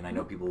my opinion. I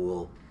know people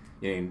will,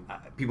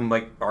 people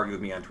might argue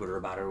with me on Twitter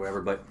about it or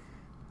whatever, but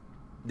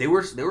they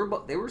were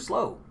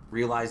slow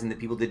realizing that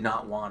people did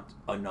not want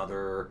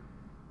another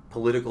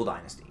political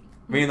dynasty.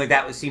 I mean,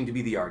 that seemed to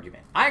be the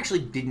argument. I actually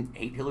didn't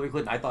hate Hillary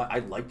Clinton. I thought I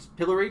liked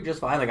Hillary just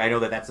fine. I know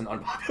that that's an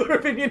unpopular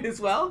opinion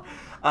as well.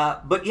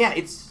 But yeah,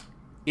 it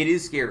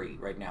is scary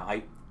right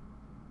now.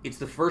 It's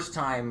the first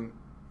time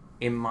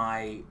in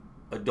my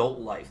adult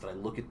life that I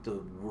look at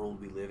the world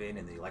we live in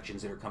and the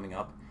elections that are coming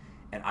up,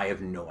 and I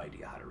have no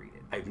idea how to read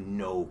it. I have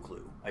no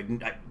clue. I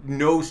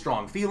no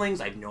strong feelings.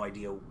 I have no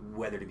idea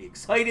whether to be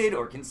excited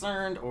or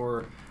concerned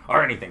or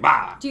anything.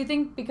 Bah! Do you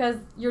think because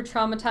you're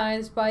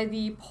traumatized by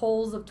the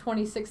polls of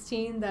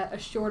 2016 that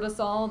assured us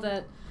all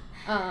that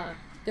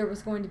there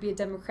was going to be a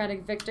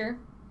Democratic victor?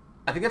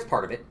 I think that's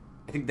part of it.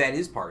 I think that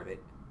is part of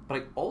it. But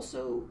I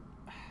also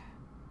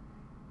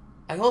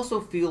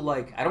feel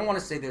like, I don't want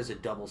to say there's a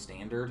double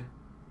standard,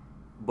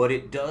 but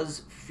it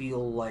does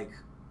feel like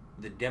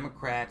the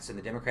Democrats and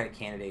the Democratic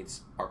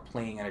candidates are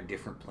playing on a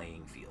different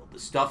playing field. The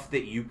stuff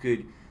that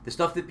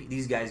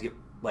these guys get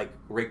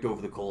raked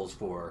over the coals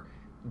for,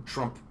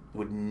 Trump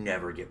would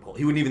never get pulled.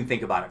 He wouldn't even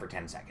think about it for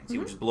 10 seconds. Mm-hmm. He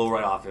would just blow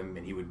right off him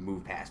and he would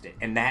move past it.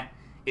 And that,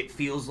 it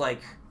feels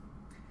like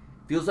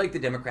the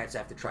Democrats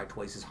have to try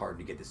twice as hard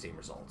to get the same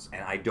results.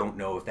 And I don't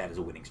know if that is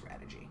a winning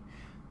strategy.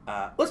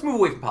 Let's move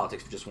away from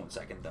politics for just 1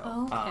 second,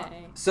 though.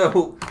 Okay.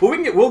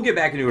 We'll get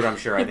back into it, I'm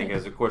sure, I think,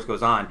 as the course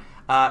goes on.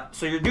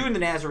 So you're doing the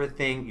Nazareth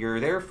thing. You're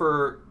there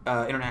for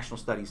international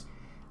studies.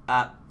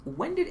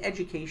 When did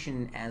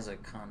education as a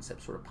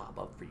concept sort of pop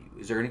up for you?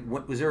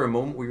 Was there a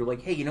moment where you're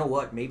like, hey, you know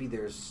what? Maybe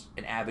there's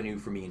an avenue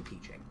for me in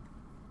teaching?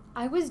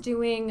 I was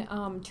doing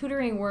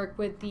tutoring work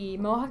with the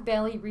Mohawk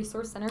Valley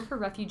Resource Center for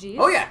Refugees.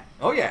 Oh,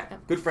 yeah.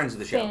 Good friends of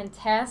the show.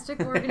 Fantastic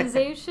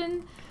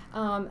organization.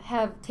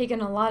 Have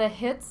taken a lot of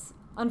hits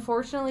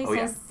unfortunately,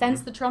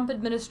 since the Trump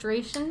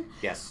administration.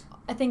 Yes.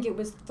 I think it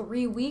was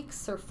 3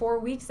 weeks or 4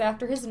 weeks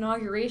after his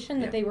inauguration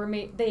that they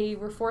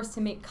were forced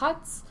to make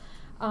cuts.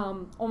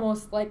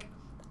 Almost like,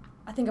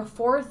 I think a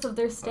fourth of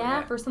their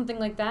staff or something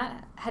like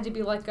that had to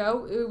be let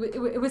go.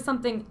 It was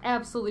something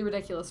absolutely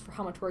ridiculous for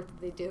how much work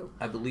that they do.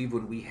 I believe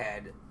when we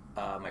had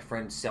my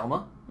friend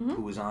Selma,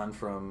 who was on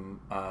from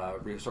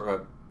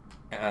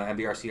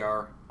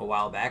MBRCR a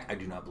while back, I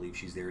do not believe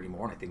she's there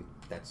anymore, and I think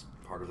that's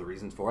part of the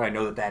reasons for it. I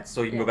know that's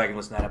so you can go back and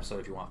listen to that episode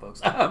if you want,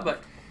 folks.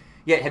 But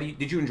yeah,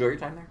 did you enjoy your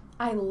time there?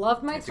 I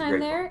loved my time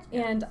there,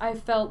 and I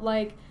felt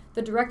like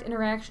the direct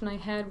interaction I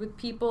had with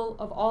people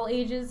of all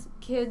ages,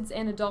 kids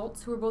and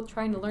adults who were both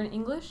trying to learn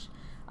English,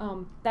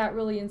 that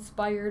really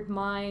inspired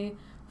my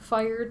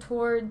fire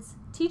towards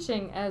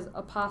teaching as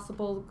a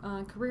possible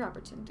career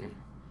opportunity.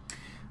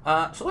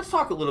 So let's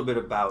talk a little bit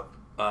about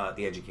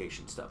the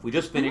education stuff. We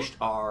just finished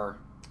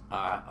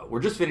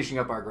we're just finishing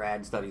up our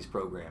grad studies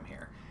program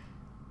here.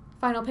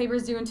 Final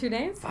papers due in 2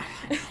 days?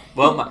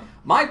 Well,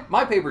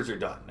 my papers are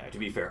done, to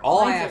be fair. All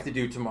I have to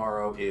do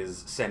tomorrow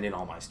is send in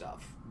all my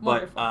stuff.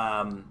 Wonderful.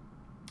 But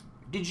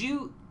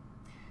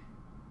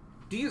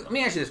let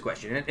me ask you this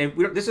question,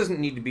 and this doesn't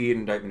need to be an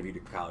indictment of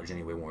Utica College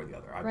any way, one or the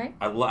other.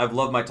 I've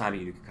loved my time at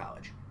Utica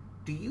College.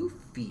 Do you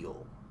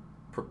feel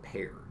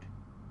prepared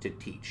to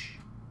teach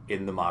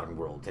in the modern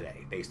world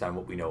today, based on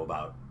what we know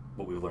about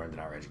what we've learned in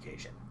our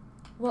education?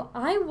 Well,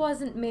 I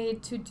wasn't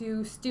made to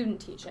do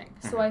student teaching,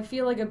 so I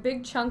feel like a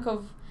big chunk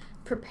of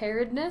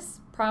preparedness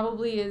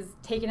probably is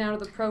taken out of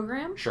the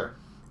program. Sure.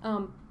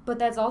 But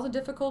that's also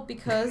difficult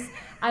because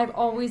I've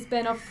always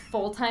been a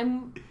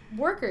full-time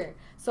worker.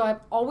 So I've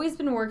always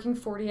been working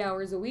 40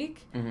 hours a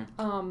week.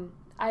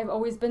 I've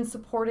always been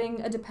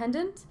supporting a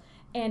dependent,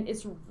 and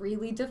it's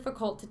really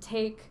difficult to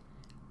take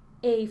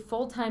a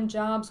full-time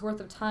job's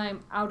worth of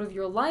time out of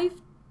your life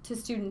to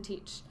student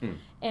teach.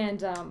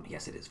 And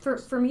yes, it is.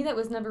 For me, that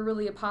was never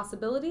really a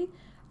possibility.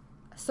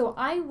 So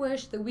I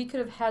wish that we could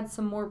have had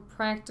some more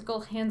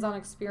practical, hands-on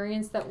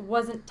experience that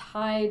wasn't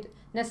tied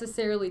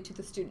necessarily to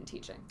the student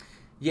teaching.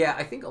 Yeah,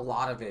 I think a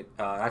lot of it,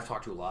 I've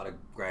talked to a lot of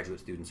graduate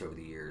students over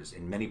the years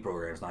in many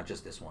programs, not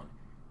just this one.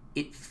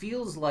 It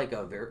feels like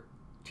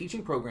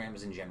teaching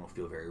programs in general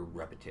feel very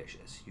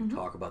repetitious. You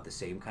talk about the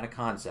same kind of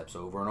concepts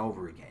over and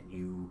over again.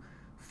 You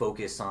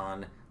focus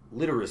on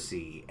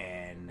literacy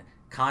and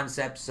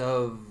concepts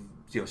of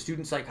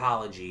student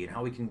psychology and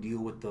how we can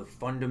deal with the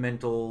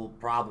fundamental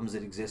problems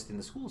that exist in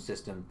the school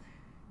system.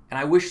 And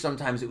I wish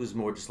sometimes it was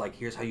more just like,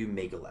 here's how you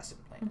make a lesson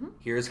plan.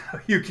 Here's how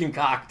you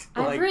concoct.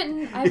 I've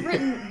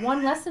written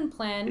one lesson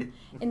plan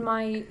in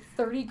my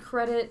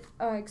 30-credit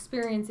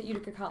experience at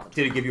Utica College.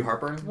 Did it give you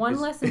heartburn? One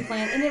lesson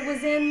plan, and it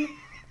was in,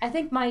 I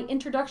think, my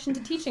Introduction to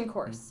Teaching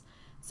course.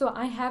 So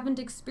I haven't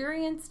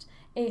experienced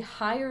a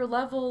higher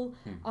level,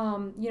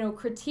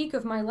 critique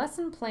of my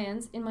lesson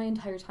plans in my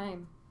entire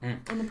time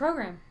in the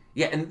program.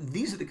 Yeah, and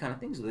these are the kind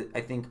of things that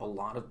I think a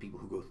lot of people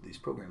who go through these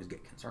programs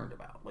get concerned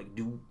about. Like,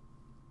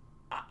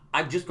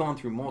 I've just gone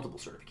through multiple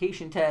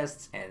certification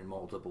tests and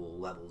multiple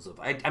levels of...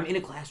 I'm in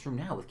a classroom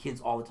now with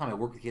kids all the time. I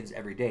work with kids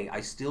every day.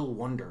 I still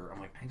wonder,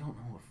 I'm like, I don't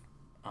know if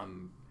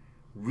I'm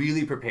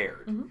really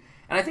prepared. And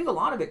I think a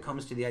lot of it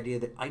comes to the idea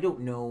that I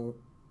don't know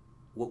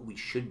what we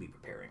should be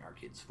preparing our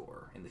kids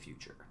for in the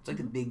future. It's like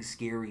the big,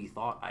 scary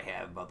thought I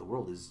have about the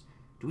world is,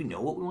 do we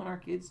know what we want our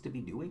kids to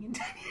be doing in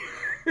 10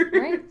 years?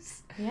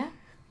 Right, yeah.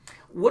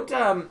 What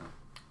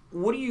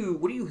do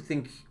you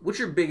think, what's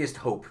your biggest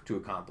hope to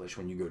accomplish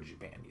when you go to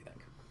Japan, do you think?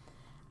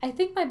 I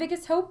think my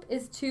biggest hope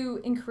is to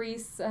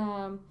increase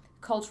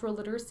cultural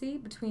literacy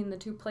between the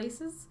two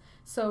places.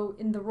 So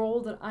in the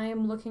role that I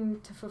am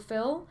looking to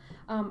fulfill,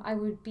 I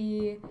would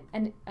be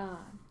an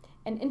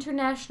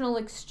international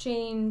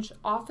exchange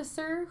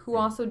officer who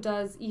also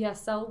does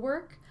ESL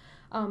work.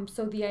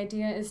 So the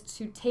idea is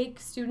to take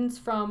students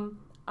from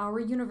our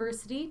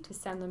university to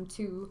send them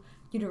to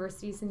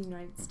universities in the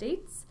United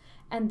States,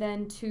 and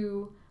then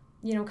to,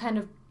 kind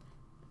of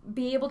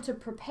be able to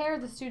prepare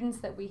the students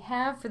that we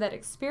have for that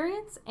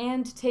experience,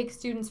 and to take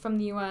students from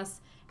the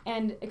U.S.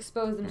 and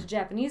expose them to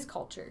Japanese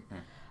culture,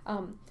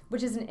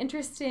 which is an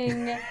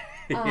interesting,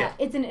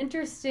 it's an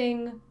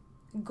interesting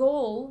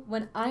goal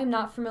when I'm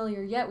not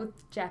familiar yet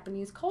with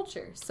Japanese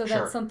culture. So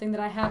that's something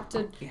that I have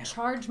to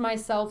charge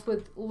myself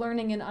with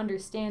learning and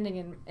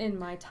understanding in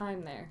my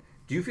time there.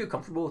 Do you feel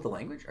comfortable with the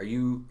language? Are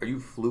you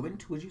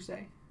fluent, would you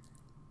say?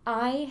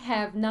 I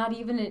have not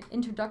even an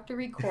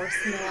introductory course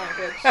in the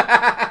language.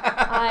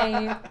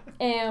 I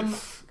am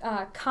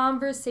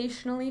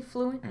conversationally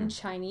fluent in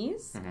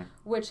Chinese,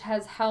 which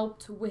has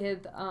helped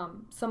with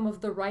some of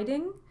the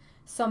writing.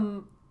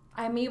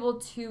 I'm able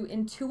to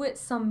intuit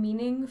some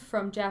meaning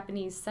from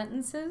Japanese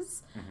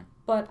sentences,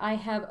 but I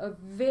have a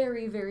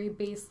very, very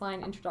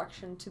baseline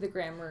introduction to the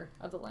grammar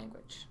of the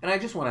language. And I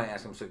just want to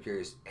ask, I'm so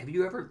curious, did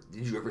you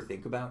ever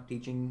think about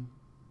teaching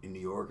in New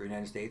York or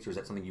United States, or is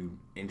that something you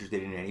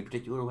interested in any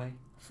particular way?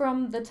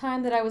 From the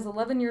time that I was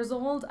 11 years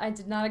old, I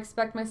did not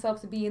expect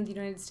myself to be in the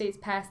United States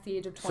past the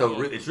age of 28.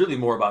 So it's really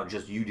more about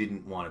just you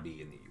didn't want to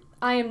be in the U.S.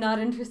 I am not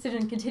interested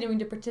in continuing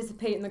to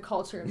participate in the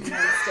culture of the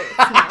United States.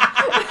 Well,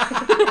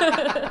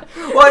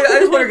 I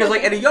just wonder, because,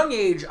 like, at a young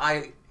age,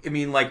 I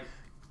mean, like,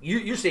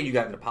 you're saying you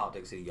got into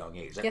politics at a young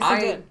age. Like, yes, I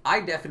did.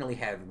 I definitely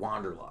had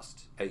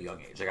wanderlust at a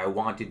young age. Like, I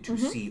wanted to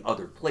see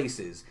other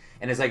places.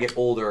 And as I get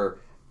older,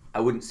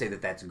 I wouldn't say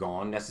that that's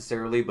gone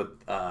necessarily, but...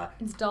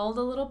 it's dulled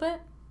a little bit?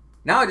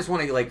 Now I just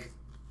want to, like,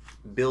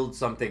 build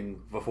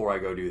something before I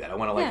go do that. I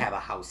want to, like, have a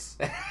house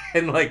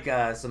and, like,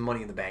 some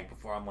money in the bank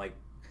before I'm, like,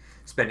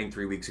 spending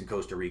 3 weeks in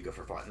Costa Rica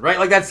for fun, right?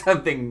 Like, that's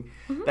something,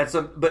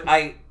 but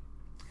I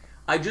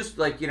just,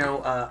 like, you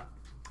know,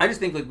 I just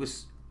think, like,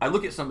 I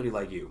look at somebody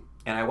like you,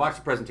 and I watch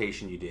the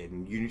presentation you did,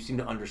 and you seem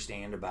to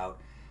understand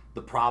about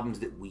the problems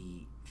that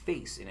we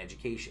face in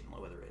education,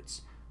 whether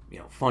it's, you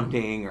know,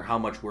 funding or how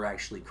much we're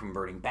actually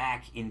converting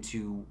back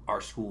into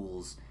our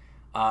schools,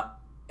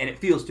 and it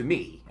feels to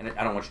me, and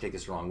I don't want you to take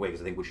this the wrong way,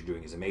 because I think what you're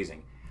doing is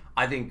amazing,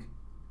 I think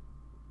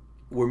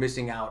we're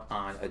missing out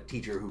on a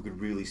teacher who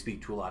could really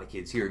speak to a lot of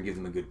kids here and give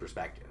them a good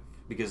perspective.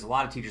 Because a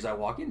lot of teachers I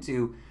walk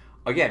into,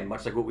 again,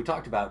 much like what we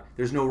talked about,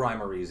 there's no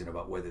rhyme or reason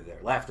about whether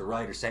they're left or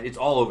right or center. It's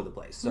all over the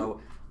place. So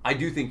I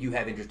do think you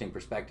have interesting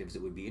perspectives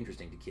that would be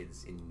interesting to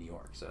kids in New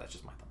York. So that's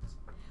just my thoughts.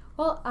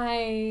 Well,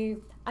 I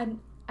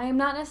am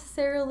not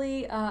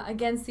necessarily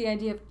against the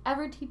idea of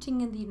ever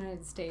teaching in the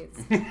United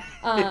States.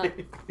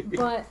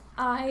 But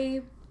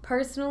I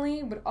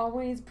personally would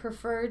always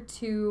prefer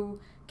to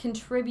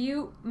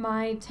contribute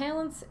my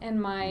talents and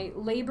my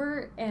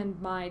labor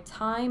and my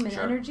time and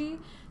energy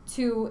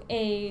to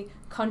a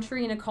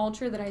country and a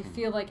culture that I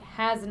feel like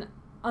has an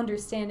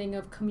understanding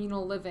of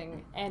communal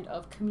living and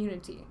of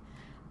community.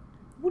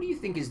 What do you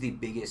think is the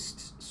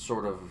biggest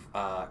sort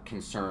of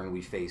concern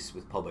we face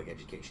with public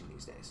education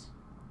these days?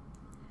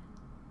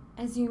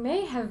 As you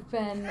may have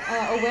been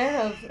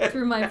aware of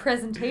through my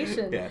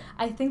presentation,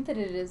 I think that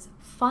it is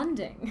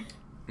funding.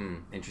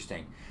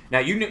 Interesting. Now,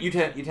 you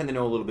tend to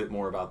know a little bit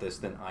more about this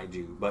than I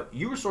do, but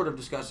you were sort of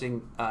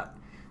discussing,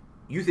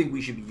 you think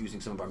we should be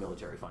using some of our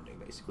military funding,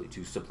 basically,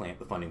 to supplant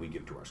the funding we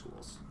give to our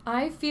schools.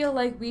 I feel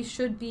like we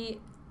should be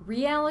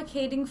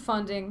reallocating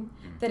funding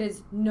that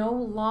is no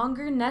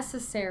longer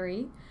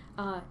necessary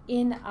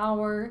in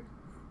our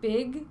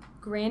big,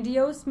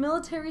 grandiose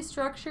military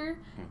structure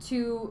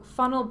to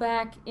funnel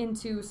back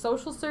into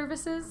social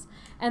services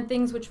and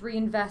things which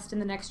reinvest in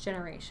the next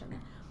generation.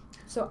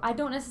 So I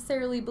don't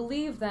necessarily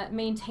believe that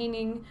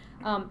maintaining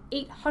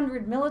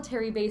 800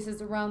 military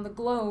bases around the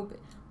globe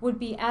would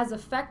be as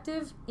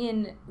effective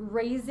in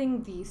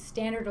raising the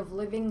standard of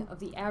living of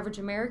the average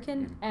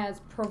American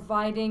as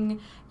providing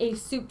a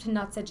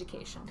soup-to-nuts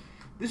education.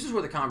 This is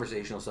where the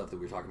conversational stuff that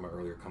we were talking about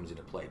earlier comes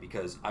into play,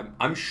 because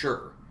I'm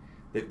sure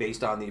that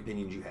based on the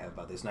opinions you have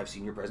about this, and I've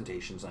seen your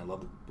presentations, and I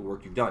love the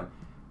work you've done,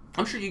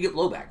 I'm sure you get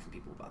blowback from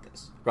people about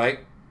this, right?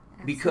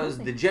 Absolutely. Because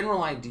the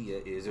general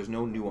idea is there's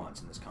no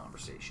nuance in this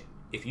conversation.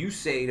 If you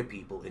say to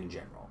people in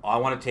general, I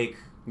want to take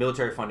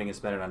military funding and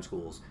spend it on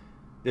schools,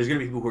 there's going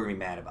to be people who are going to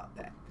be mad about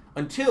that.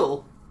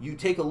 Until you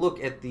take a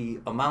look at the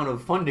amount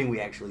of funding we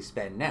actually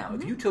spend now.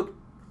 If you took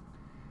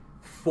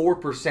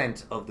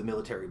 4% of the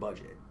military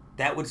budget,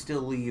 that would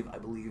still leave, I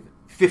believe,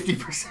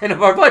 50%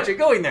 of our budget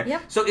going there.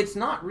 Yep. So it's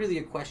not really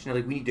a question of,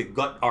 like, we need to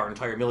gut our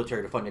entire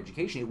military to fund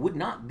education. It would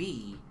not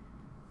be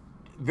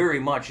very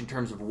much in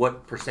terms of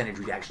what percentage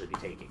we'd actually be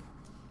taking.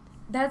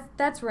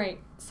 That's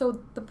right. So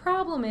the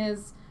problem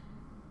is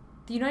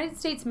the United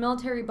States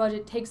military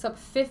budget takes up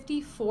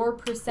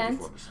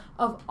 54%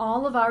 of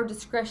all of our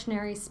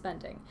discretionary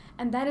spending.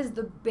 And that is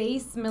the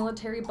base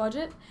military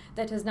budget.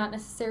 That does not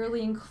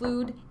necessarily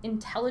include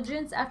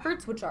intelligence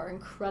efforts, which are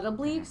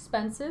incredibly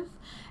expensive,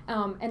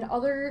 and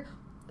other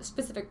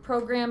specific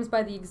programs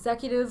by the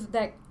executive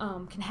that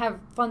can have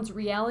funds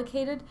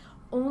reallocated.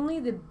 Only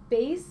the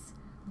base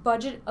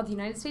budget of the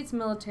United States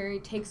military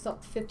takes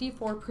up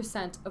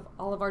 54% of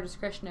all of our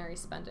discretionary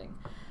spending,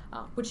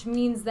 which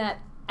means that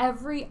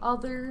every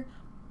other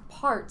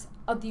part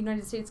of the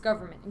United States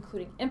government,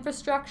 including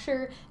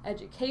infrastructure,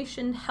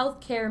 education,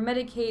 healthcare,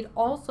 Medicaid,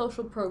 all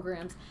social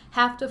programs,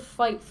 have to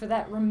fight for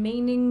that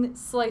remaining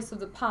slice of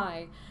the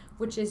pie,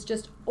 which is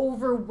just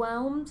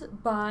overwhelmed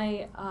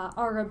by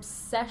our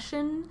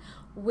obsession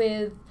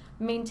with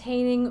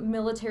maintaining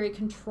military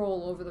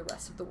control over the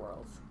rest of the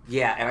world.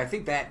 Yeah, and I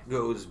think that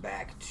goes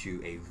back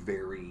to a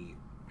very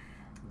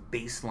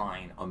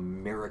baseline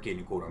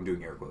American, quote, I'm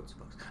doing air quotes,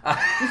 folks,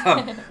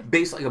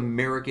 baseline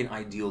American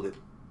ideal that,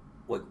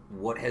 like,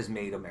 what has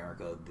made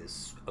America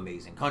this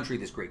amazing country,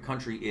 this great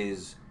country,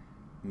 is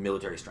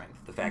military strength.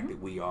 The fact that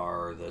we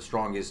are the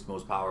strongest,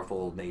 most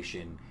powerful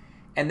nation.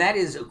 And that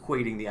is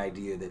equating the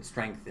idea that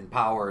strength and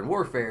power and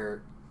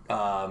warfare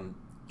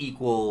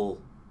equal,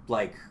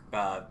 like,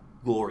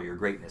 glory or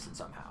greatness in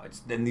somehow.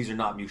 Then these are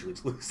not mutually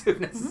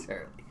exclusive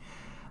necessarily.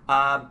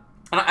 And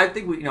I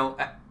think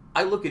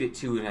I look at it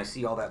too, and I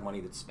see all that money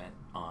that's spent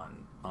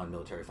on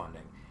military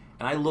funding,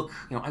 and I look,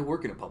 I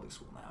work in a public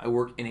school now. I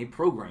work in a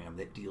program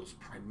that deals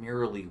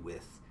primarily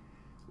with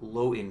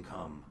low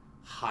income,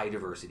 high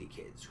diversity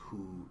kids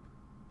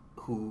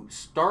who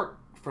start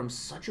from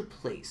such a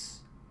place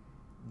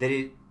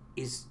that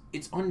it's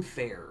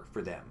unfair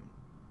for them.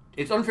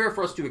 It's unfair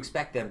for us to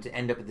expect them to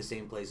end up at the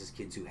same place as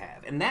kids who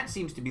have. And that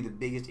seems to be the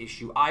biggest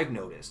issue I've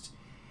noticed,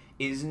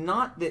 is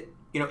not that,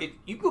 you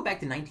can go back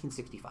to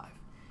 1965.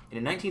 And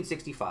in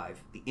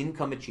 1965, the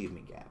income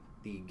achievement gap,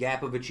 the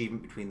gap of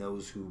achievement between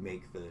those who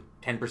make the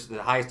 10%,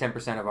 the highest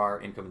 10% of our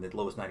income and the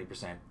lowest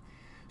 90%,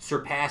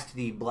 surpassed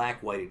the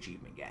black-white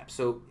achievement gap.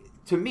 So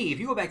to me, if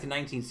you go back to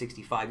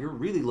 1965, you're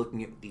really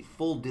looking at the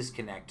full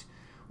disconnect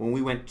when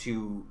we went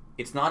to,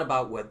 it's not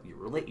about what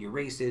your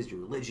race is, your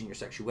religion, your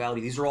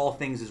sexuality. These are all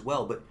things as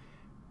well, but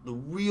the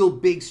real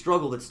big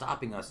struggle that's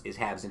stopping us is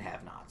haves and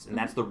have-nots, and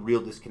that's the real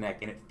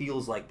disconnect. And it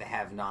feels like the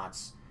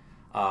have-nots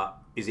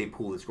is a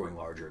pool that's growing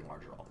larger and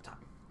larger all the time.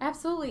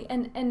 Absolutely,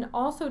 and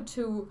also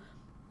to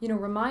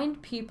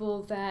remind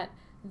people that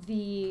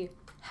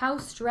how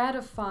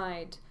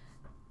stratified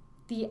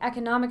the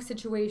economic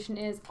situation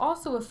is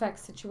also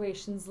affects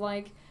situations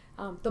like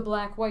the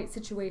black-white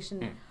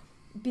situation.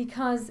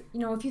 Because,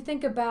 if you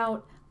think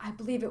about, I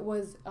believe it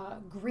was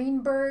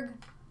Greenberg,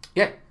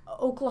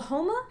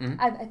 Oklahoma,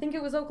 I think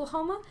it was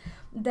Oklahoma,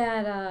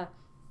 that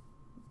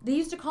they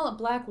used to call it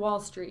Black Wall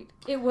Street.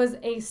 It was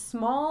a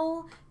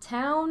small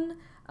town,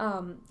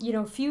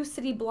 few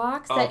city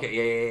blocks that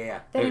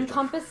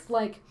encompassed,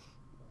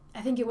 I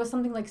think it was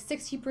something like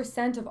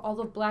 60% of all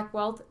of black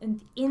wealth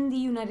in the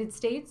United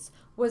States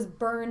was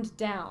burned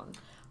down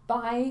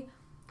by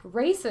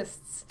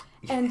racists.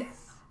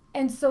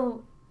 And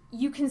so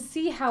you can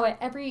see how at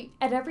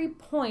every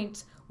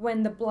point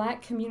when the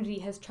black community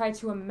has tried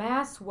to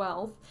amass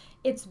wealth,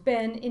 it's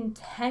been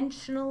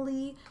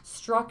intentionally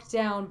struck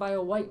down by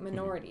a white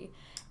minority.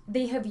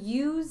 They have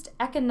used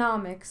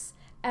economics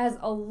as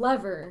a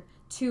lever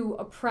to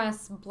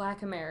oppress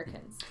black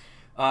Americans.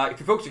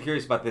 If you folks are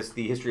curious about this,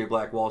 the history of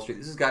Black Wall Street,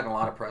 this has gotten a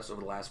lot of press over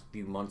the last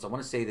few months. I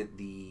want to say that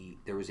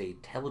there was a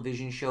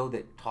television show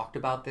that talked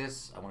about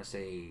this. I want to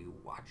say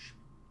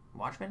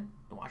Watchmen?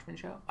 The Watchmen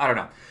show? I don't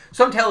know.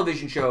 Some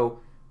television show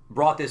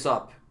brought this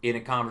up in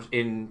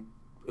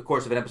the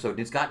course of an episode, and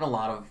it's gotten a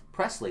lot of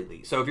press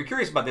lately. So if you're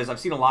curious about this, I've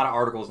seen a lot of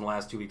articles in the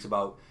last 2 weeks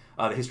about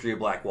the history of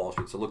Black Wall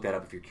Street, so look that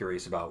up if you're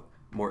curious about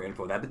more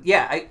info on that. But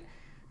yeah,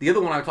 the other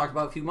one I talked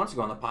about a few months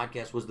ago on the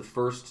podcast was the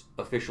first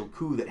official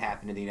coup that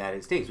happened in the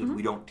United States, which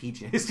we don't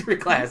teach in history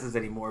classes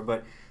anymore.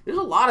 But there's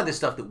a lot of this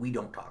stuff that we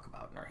don't talk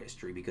about in our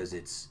history because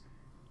it's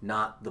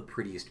not the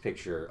prettiest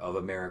picture of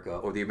America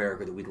or the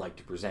America that we'd like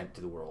to present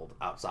to the world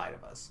outside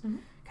of us.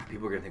 God,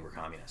 people are going to think we're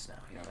communists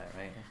now. You know that,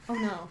 right? Oh,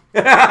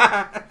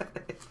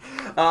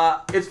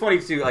 no. It's funny,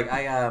 too.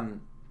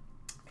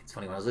 It's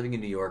funny. When I was living in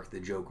New York, the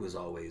joke was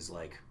always,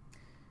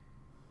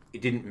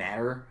 it didn't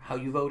matter how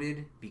you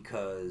voted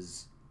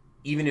because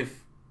even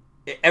if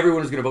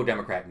everyone is going to vote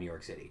Democrat in New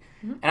York City.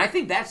 And I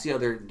think that's the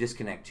other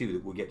disconnect, too,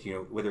 that we'll get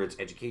to, whether it's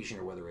education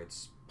or whether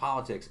it's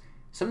politics.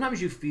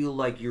 Sometimes you feel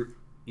like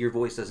your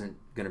voice isn't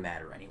going to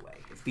matter anyway.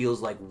 It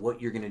feels like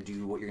what you're going to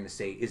do, what you're going to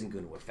say isn't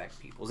going to affect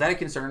people. Is that a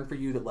concern for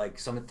you that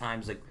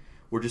sometimes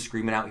we're just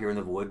screaming out here in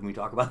the void when we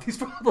talk about these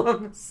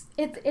problems?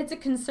 It's a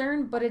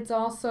concern, but it's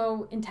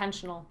also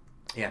intentional.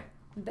 Yeah.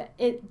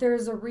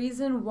 There's a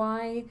reason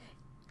why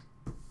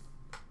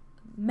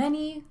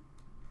many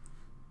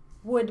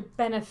would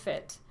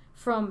benefit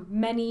from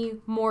many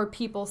more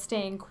people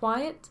staying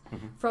quiet,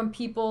 from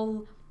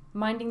people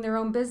minding their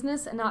own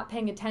business and not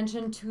paying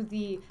attention to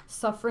the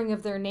suffering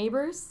of their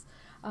neighbors.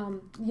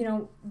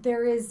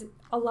 There is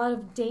a lot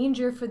of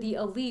danger for the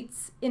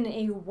elites in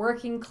a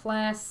working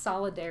class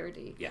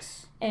solidarity.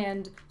 Yes.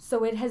 And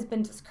so it has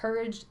been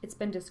discouraged. It's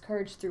been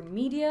discouraged through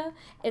media.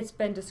 It's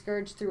been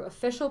discouraged through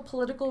official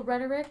political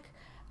rhetoric.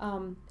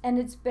 And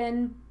it's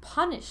been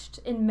punished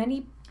in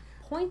many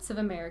points of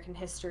American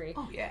history.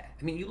 Oh, yeah.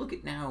 I mean, you look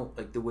at now,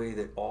 the way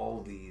that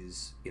all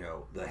these,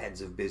 the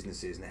heads of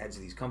businesses and the heads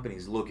of these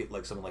companies look at,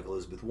 someone like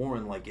Elizabeth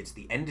Warren, it's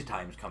the end of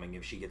times coming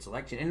if she gets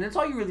elected. And that's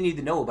all you really need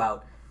to know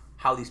about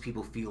how these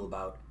people feel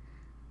about,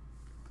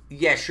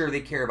 yeah, sure, they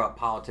care about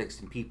politics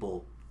and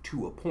people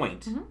to a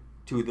point.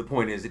 To the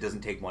point is it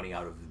doesn't take money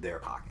out of their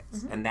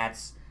pockets. And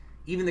that's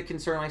even the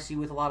concern I see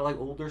with a lot of,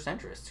 older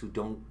centrists who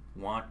don't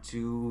want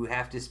to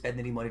have to spend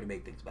any money to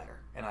make things better.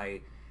 And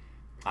I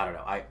don't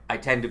know. I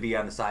tend to be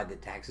on the side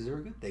that taxes are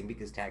a good thing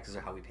because taxes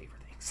are how we pay for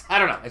things. I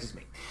don't know. That's just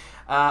me.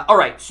 All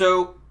right.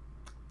 So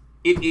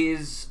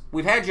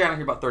we've had you on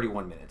here about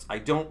 31 minutes. I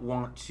don't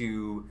want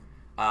to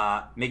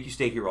make you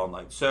stay here all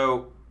night.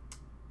 So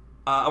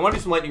I want to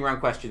do some lightning round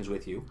questions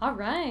with you. All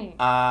right.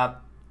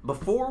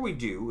 Before we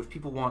do, if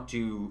people want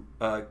to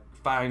get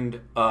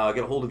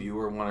a hold of you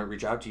or want to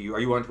reach out to you, are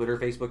you on Twitter,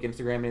 Facebook,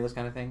 Instagram, any of those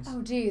kind of things?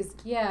 Oh, geez.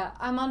 Yeah,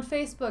 I'm on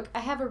Facebook. I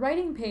have a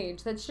writing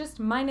page that's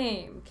just my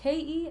name,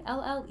 Kelley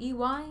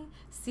Citrin,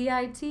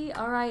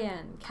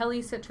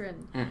 Kelley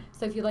Citrin.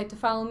 So if you'd like to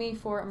follow me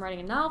I'm writing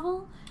a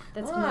novel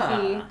that's going to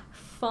be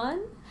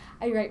fun.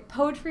 I write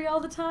poetry all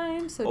the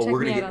time, so check me out on there.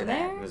 We're going to get to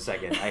that in a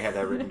second. I have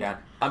that written down.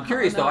 I'm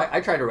curious, though. I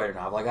tried to write a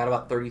novel. I got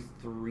about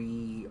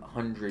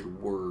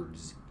 3,300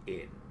 words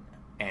in.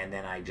 And and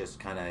then I just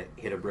kind of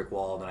hit a brick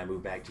wall, and then I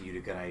moved back to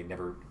Utica, and I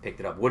never picked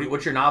it up.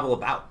 What's your novel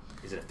about?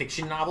 Is it a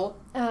fiction novel?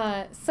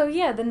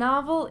 The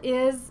novel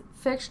is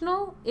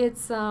fictional.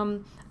 It's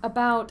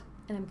about,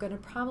 and I'm going to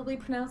probably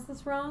pronounce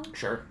this wrong.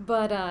 Sure.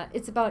 But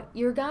it's about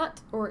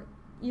ergot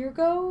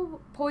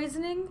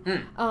poisoning,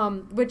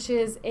 which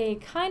is a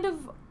kind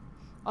of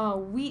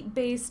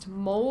wheat-based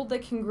mold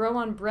that can grow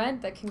on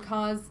bread that can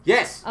cause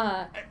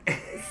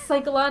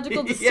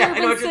psychological disturbances I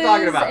know what you're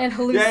talking about. and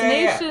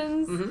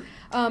hallucinations. Yeah.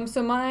 Mm-hmm.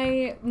 So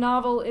my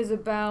novel is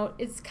about,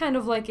 it's kind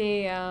of like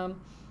a,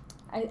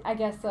 I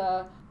guess,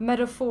 a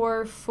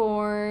metaphor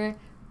for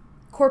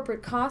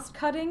corporate cost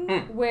cutting,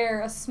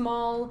 where a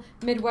small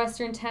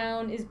Midwestern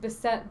town is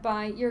beset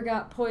by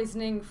ergot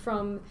poisoning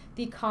from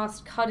the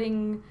cost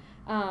cutting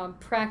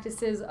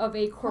practices of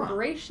a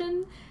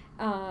corporation.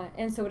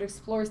 And so it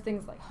explores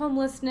things like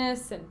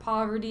homelessness and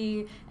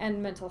poverty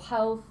and mental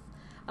health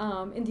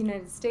in the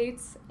United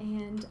States,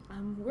 and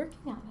I'm working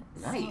on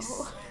it. Nice.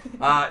 So.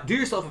 Do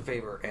yourself a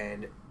favor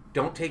and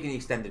don't take any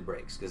extended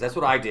breaks, because that's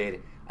what I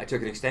did. I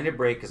took an extended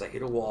break because I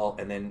hit a wall,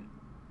 and then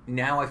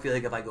now I feel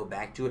like if I go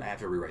back to it, I have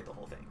to rewrite the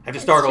whole thing. I have to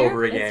start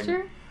over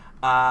again.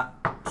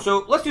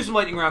 So let's do some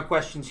lightning round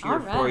questions here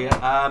for you.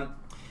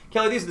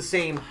 Kelly, these are the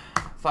same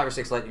 5 or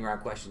 6 lightning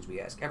round questions we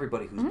ask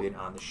everybody who's been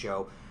on the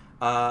show.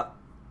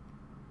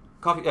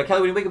 Coffee, Kelly,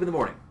 when you wake up in the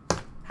morning,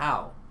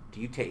 how do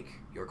you take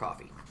your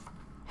coffee?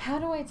 How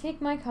do I take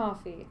my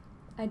coffee?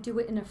 I do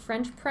it in a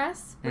French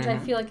press, which I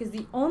feel like is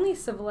the only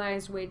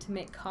civilized way to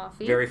make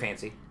coffee. Very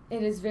fancy.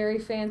 It is very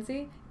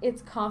fancy.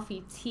 It's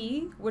coffee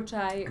tea, which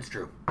I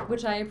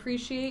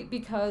appreciate,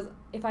 because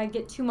if I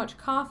get too much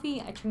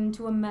coffee, I turn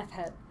into a meth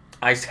head.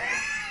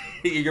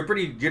 You're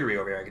pretty jittery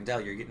over here. I can tell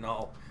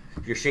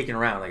you're shaking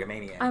around like a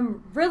maniac.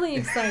 I'm really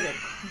excited.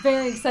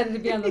 Very excited to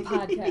be on the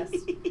podcast.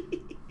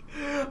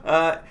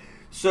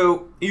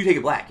 So you take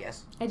it black,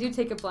 yes? I do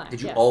take it black.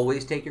 Did you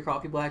always take your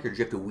coffee black, or did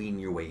you have to wean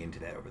your way into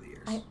that over the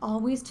years? I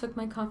always took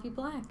my coffee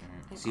black.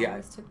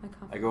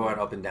 I go on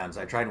up and down,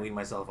 so I try and wean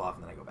myself off,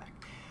 and then I go back.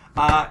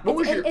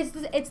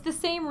 It's the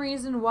same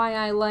reason why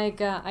I like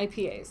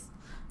IPAs.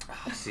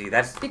 See,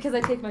 that's because I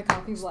take my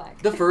coffee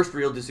black. The first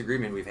real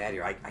disagreement we've had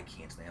here. I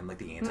can't stand. I'm like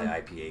the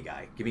anti-IPA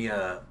guy. Give me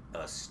a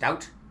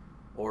stout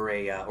or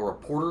a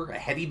porter, a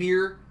heavy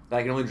beer that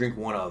I can only drink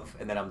one of,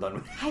 and then I'm done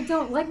with it. I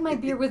don't like my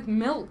beer with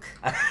milk.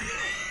 I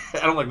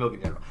don't like milk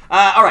in general.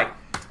 All right.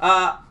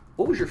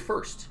 What was your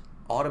first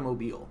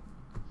automobile?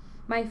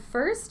 My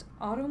first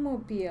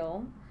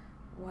automobile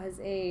was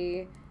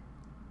a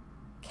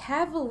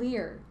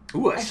Cavalier.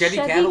 Ooh, a Chevy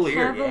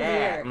Cavalier.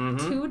 Yeah.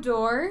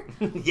 2-door.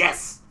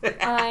 Yes.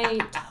 I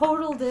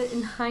totaled it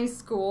in high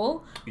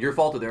school. Your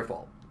fault or their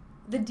fault?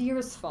 The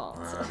deer's fault.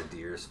 The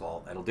deer's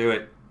fault. That'll do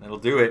it.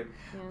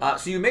 Yeah.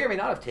 So you may or may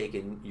not have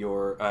taken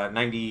your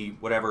 90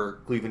 whatever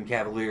Cleveland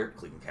Cavalier,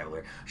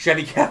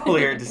 Chevy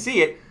Cavalier to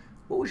see it.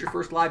 What was your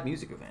first live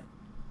music event?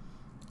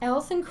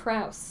 Allison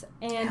Krauss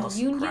and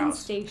Union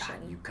Station.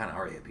 God, you kind of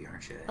are hippie,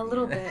 aren't you? A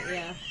little bit,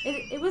 yeah.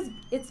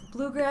 It's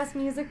bluegrass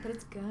music, but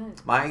it's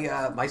good. My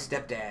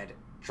stepdad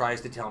tries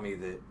to tell me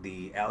that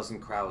the Allison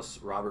Krauss,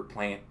 Robert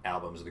Plant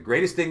albums are the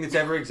greatest thing that's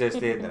ever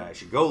existed, that I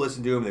should go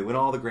listen to them. They win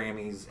all the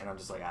Grammys, and I'm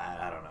just like,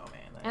 I don't know, man.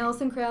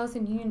 Allison Krauss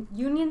and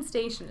Union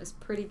Station is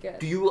pretty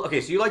good. So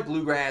you like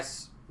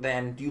bluegrass,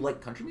 then do you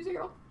like country music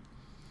at all?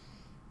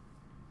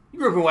 You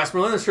grew up in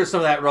Westmoreland, I'm sure some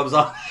of that rubs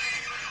off.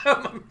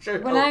 I'm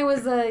sure. When I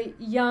was a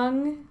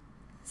young,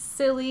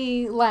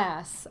 silly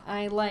lass,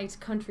 I liked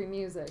country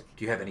music.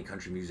 Do you have any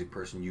country music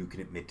person you can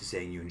admit to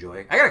saying you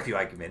enjoy? I got a few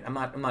I can admit. I'm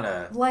not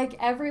a... Like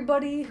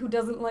everybody who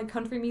doesn't like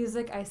country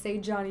music, I say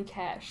Johnny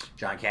Cash.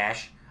 John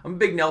Cash. I'm a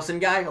big Nelson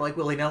guy. I like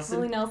Willie Nelson.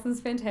 Willie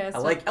Nelson's fantastic.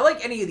 I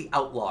like any of the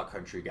outlaw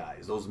country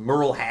guys. Those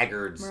Merle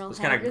Haggards. Those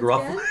kind of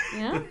gruff.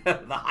 Yeah.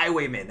 The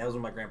Highwaymen. That was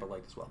what my grandpa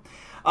liked as well.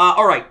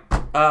 All right.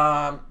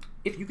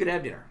 If you could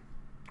have dinner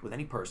with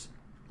any person,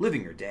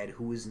 living or dead,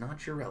 who is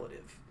not your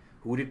relative,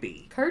 who would it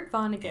be? Kurt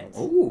Vonnegut.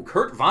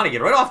 Kurt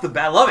Vonnegut. Right off the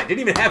bat. Love it. Didn't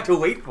even have to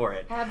wait for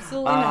it.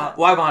 Absolutely not.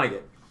 Why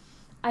Vonnegut?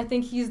 I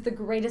think he's the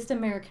greatest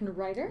American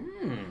writer.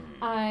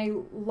 I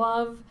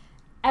love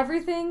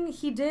everything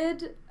he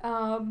did.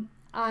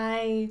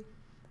 I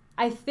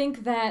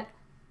think that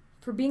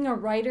for being a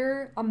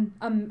writer,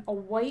 a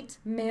white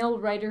male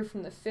writer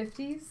from the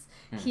 50s,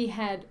 he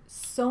had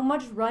so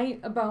much right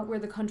about where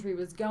the country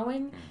was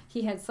going.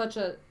 He had such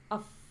a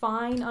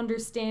fine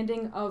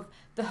understanding of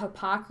the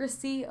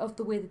hypocrisy of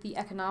the way that the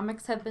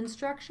economics have been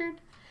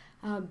structured,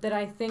 that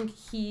I think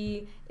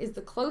he is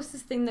the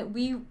closest thing that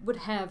we would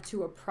have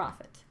to a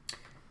prophet.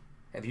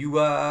 Have you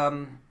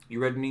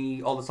read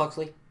any Aldous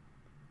Huxley?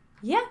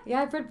 Yeah,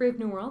 I've read Brave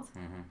New World.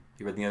 Mm-hmm.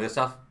 You read any other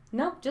stuff?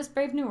 Nope, just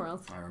Brave New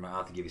World. I remember. I'll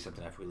have to give you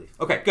something after we leave.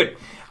 Okay, good.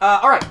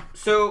 All right,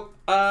 so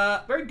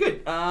very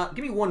good.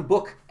 Give me one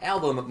book,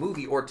 album,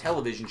 movie, or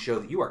television show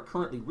that you are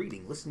currently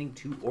reading, listening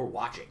to, or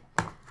watching.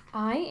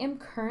 I am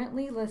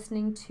currently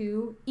listening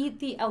to Eat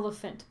the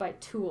Elephant by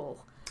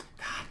Tool.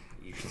 God,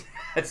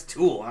 that's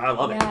Tool. I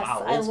love it.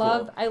 Wow, old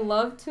school. I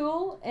love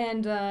Tool,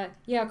 and a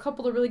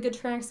couple of really good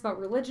tracks about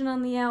religion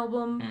on the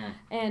album,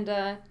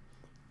 and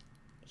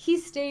he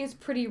stays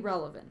pretty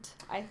relevant,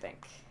 I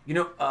think. You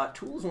know,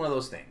 Tool is one of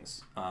those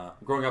things.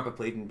 Growing up, I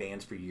played in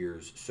bands for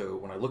years, so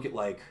when I look at,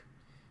 like,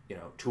 you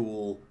know,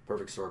 Tool,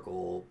 Perfect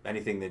Circle,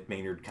 anything that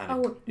Maynard kind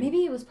of... Oh,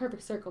 maybe it was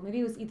Perfect Circle.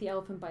 Maybe it was Eat the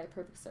Elephant by a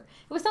Perfect Circle.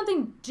 It was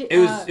something it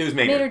was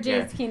Maynard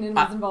James Keenan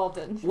was involved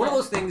in. One of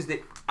those things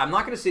that I'm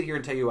not going to sit here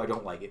and tell you I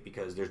don't like it,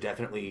 because there's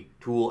definitely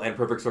Tool and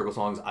Perfect Circle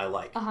songs I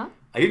like. Uh-huh.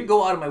 I didn't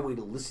go out of my way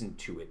to listen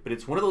to it, but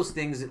it's one of those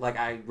things that, like,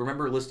 I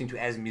remember listening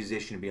to as a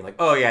musician and being like,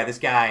 oh yeah, this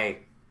guy's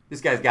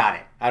got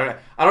it. I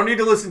don't need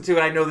to listen to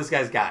it. I know this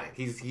guy's got it.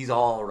 He's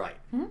all right.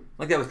 Mm-hmm.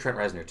 Like that with Trent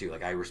Reznor too.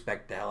 Like, I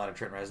respect the hell out of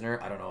Trent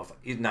Reznor. I don't know if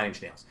he's 9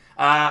 Inch Nails.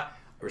 I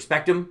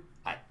respect him.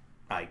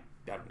 I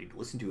don't need to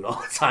listen to it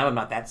all the time. I'm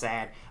not that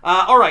sad.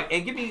 All right,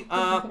 and give me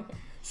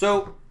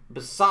so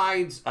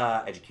besides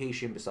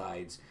education,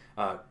 besides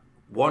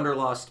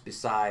wanderlust,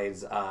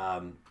 besides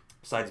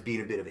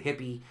being a bit of a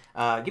hippie,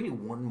 give me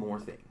one more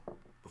thing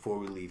before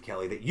we leave,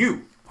 Kelly, that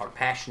you are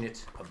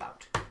passionate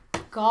about.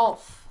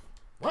 Golf.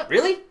 What,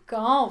 really?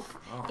 Golf.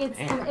 Oh, it's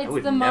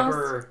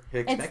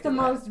the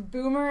most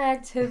boomer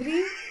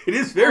activity. It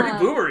is very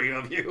boomery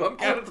of you. I'm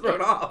kind of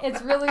thrown off.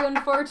 It's really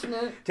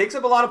unfortunate. Takes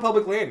up a lot of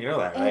public land, you know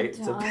that, right? It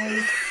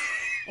does.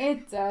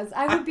 It does.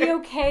 I would be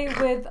okay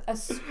with a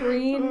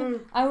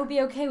screen. I would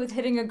be okay with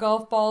hitting a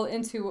golf ball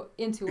into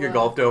a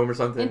golf dome or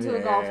something. Into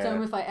a golf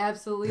dome if I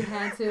absolutely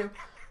had to.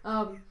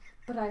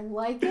 But I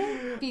like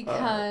it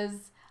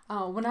because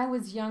when I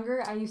was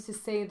younger, I used to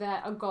say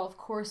that a golf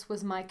course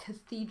was my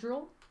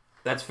cathedral.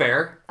 That's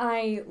fair.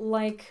 I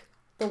like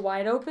the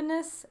wide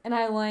openness, and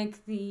I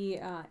like the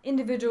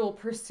individual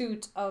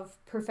pursuit of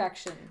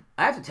perfection.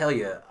 I have to tell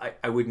you,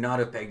 I would not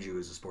have pegged you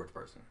as a sports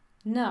person.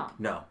 No,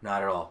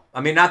 not at all.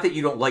 I mean, not that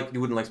you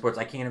wouldn't like sports.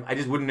 I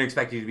just wouldn't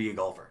expect you to be a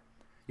golfer.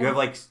 You have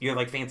like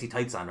fancy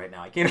tights on right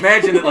now. I can't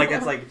imagine that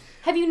that's like.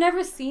 Have you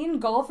never seen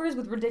golfers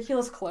with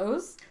ridiculous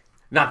clothes?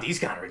 Not these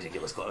kind of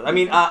ridiculous clothes. I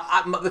mean,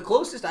 the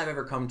closest I've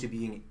ever come to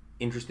being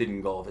interested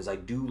in golf is I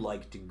do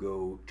like to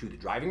go to the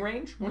driving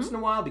range once in a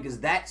while, because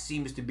that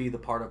seems to be the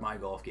part of my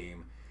golf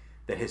game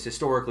that has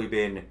historically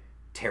been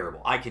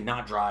terrible. I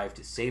cannot drive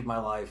to save my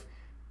life.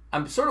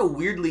 I'm sort of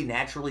weirdly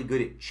naturally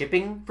good at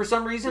chipping for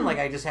some reason. Like,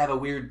 I just have a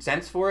weird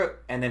sense for it.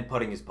 And then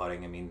putting is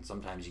putting. I mean,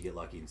 sometimes you get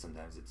lucky and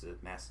sometimes it's a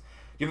mess.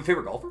 Do you have a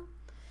favorite golfer?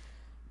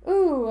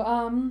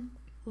 Ooh,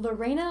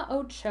 Lorena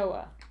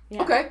Ochoa.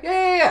 Yeah. Okay.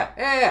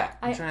 Yeah.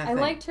 I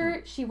liked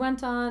her. She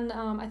went on,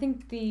 I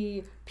think,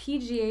 the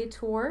PGA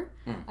Tour,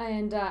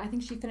 and I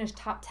think she finished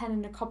top 10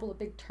 in a couple of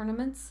big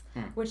tournaments,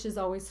 which is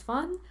always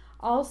fun.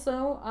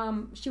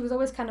 Also, she was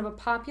always kind of a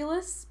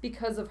populist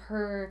because of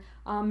her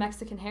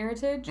Mexican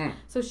heritage,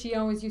 so she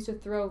always used to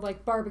throw,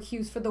 like,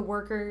 barbecues for the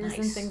workers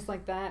and things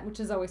like that, which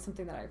is always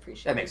something that I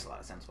appreciate. That makes a lot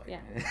of sense. Yeah.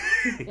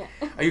 Yeah.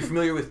 Are you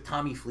familiar with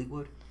Tommy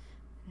Fleetwood?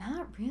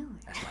 Not really.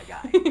 That's my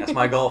guy. That's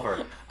my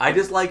golfer. I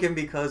just like him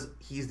because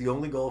he's the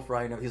only golfer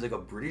I know. He's like a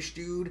British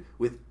dude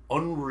with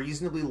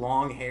unreasonably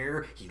long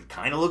hair. He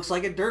kind of looks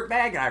like a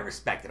dirtbag, and I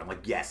respect it. I'm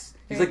like, yes.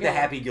 He's like the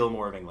Happy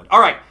Gilmore of England.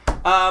 All right.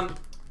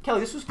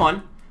 Kelly, this was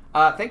fun.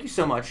 Thank you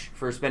so much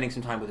for spending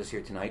some time with us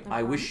here tonight.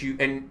 I wish you...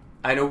 And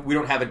I know we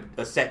don't have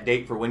a set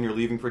date for when you're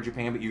leaving for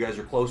Japan, but you guys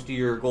are close to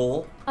your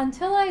goal.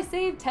 Until I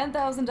save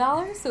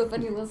 $10,000, so if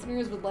any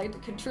listeners would like to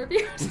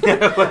contribute...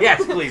 Well,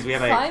 yes, please.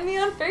 Find me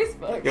on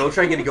Facebook. Yeah, we'll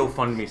try and get a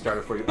GoFundMe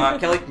started for you.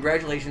 Kelly,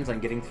 congratulations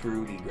on getting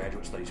through the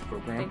Graduate Studies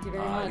program. Thank you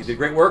very much. You did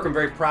great work. I'm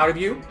very proud of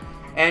you.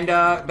 And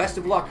best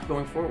of luck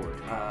going forward.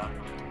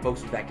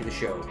 Folks, back to the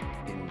show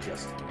in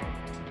just a minute.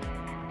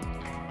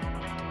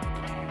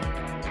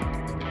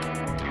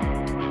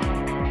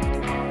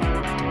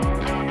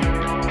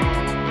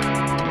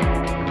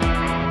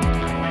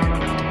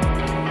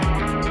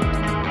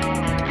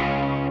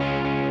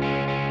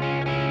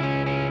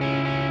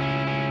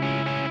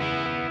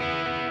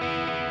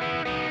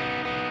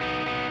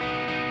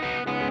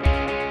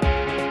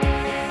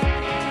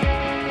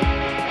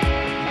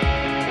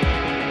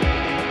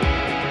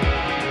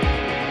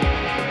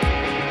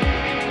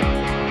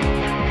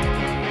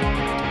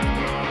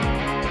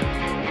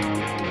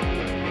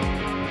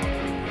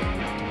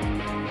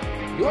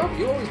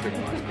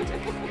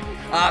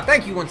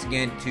 Thank you once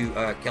again to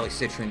Kelley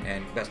Citrin,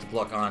 and best of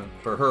luck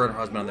for her and her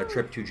husband on their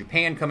trip to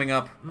Japan coming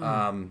up.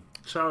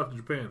 Shout out to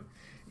Japan.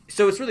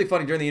 So it's really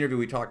funny. During the interview,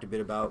 we talked a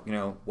bit about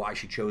why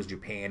she chose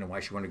Japan and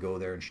why she wanted to go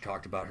there, and she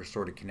talked about her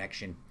sort of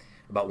connection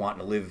about wanting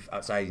to live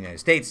outside the United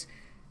States.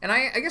 And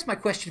I guess my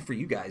question for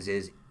you guys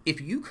is, if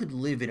you could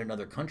live in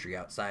another country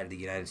outside of the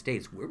United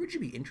States, where would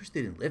you be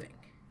interested in living?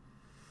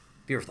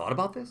 Have you ever thought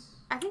about this?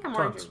 I think I'm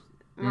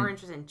more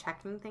interested in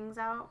checking things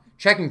out.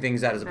 Checking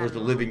things out as opposed to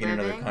living in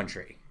another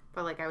country.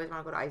 But, like, I always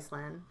want to go to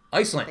Iceland.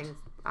 Iceland.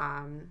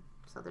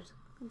 So there's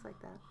things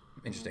like that.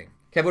 Interesting.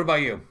 Kev, what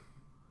about you?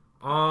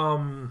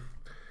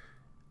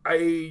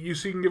 You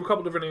can give a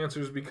couple different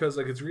answers because,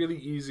 like, it's really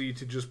easy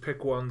to just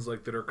pick ones,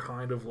 like, that are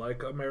kind of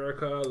like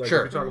America. Like,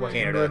 sure. if you talk about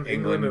Canada,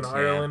 England and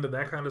Ireland and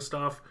that kind of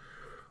stuff.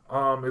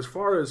 As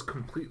far as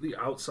completely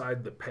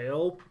outside the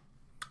pale,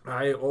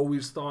 I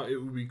always thought it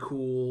would be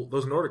cool.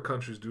 Those Nordic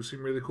countries do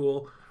seem really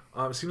cool.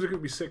 It seems like it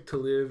would be sick to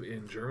live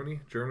in Germany.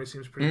 Germany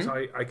seems pretty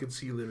tight. I could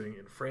see living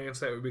in France.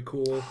 That would be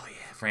cool. Oh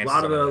yeah, France. A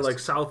lot of the like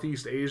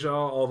Southeast Asia.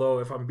 Although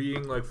if I'm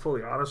being like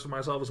fully honest with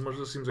myself, as much as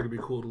it seems like it'd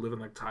be cool to live in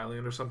like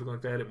Thailand or something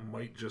like that, it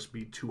might just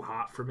be too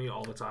hot for me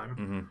all the time.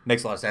 Mm-hmm.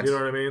 Makes a lot of sense. You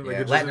know what I mean? Like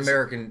yeah. Latin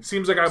American.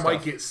 Seems like I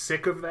might get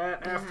sick of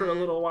that after a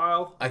little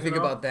while. I think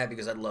about that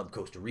because I love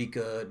Costa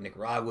Rica,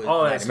 Nicaragua,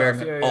 all Latin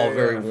America, all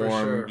very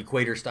warm, sure.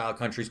 equator style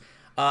countries.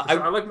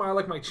 I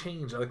like my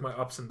change. I like my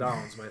ups and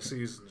downs, my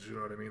seasons. You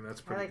know what I mean?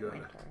 That's pretty good.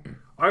 Winter.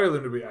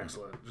 Ireland would be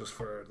excellent, just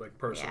for like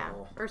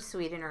personal. Yeah, or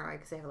Sweden, or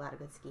because they have a lot of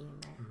good skiing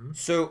there. Mm-hmm.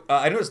 So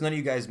I noticed none of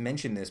you guys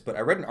mentioned this, but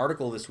I read an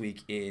article this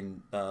week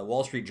in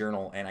Wall Street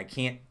Journal, and I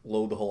can't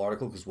load the whole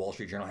article because Wall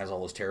Street Journal has all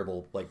those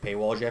terrible like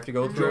paywalls you have to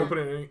go Did through. you open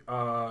an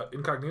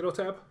incognito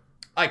tab?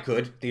 I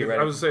could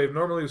theoretically. I would say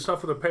normally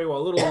stuff with a paywall. A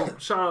little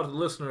shout out to the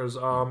listeners.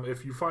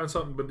 If you find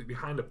something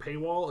behind a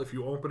paywall, if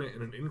you open it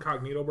in an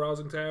incognito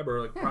browsing tab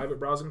or like private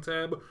browsing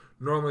tab,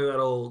 normally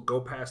that'll go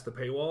past the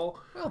paywall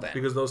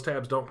because those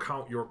tabs don't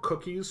count your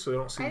cookies, so they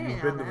don't see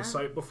you've been to the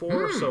site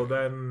before. So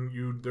then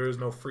there is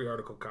no free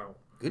article count.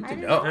 Good to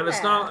know. And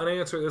it's not an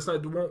answer.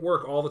 It won't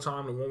work all the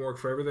time. It won't work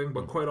for everything,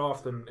 but quite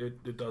often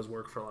it does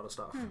work for a lot of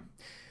stuff.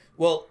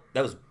 Well,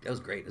 that was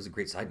great. That was a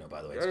great side note,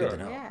 by the way. It's good to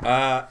know.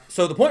 Yeah.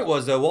 So the point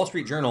was, Wall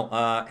Street Journal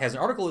has an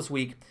article this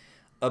week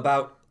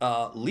about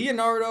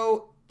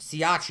Leonardo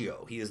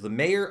Ciaccio. He is the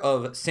mayor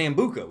of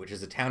Sambuca, which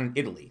is a town in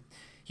Italy.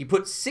 He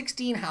put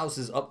 16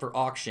 houses up for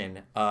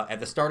auction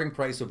at the starting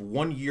price of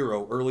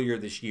 €1 earlier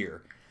this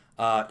year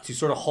to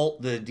sort of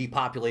halt the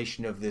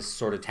depopulation of this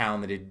sort of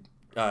town that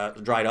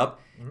had dried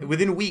up. Mm-hmm.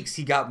 Within weeks,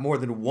 he got more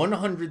than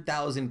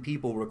 100,000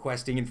 people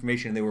requesting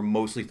information, and they were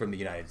mostly from the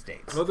United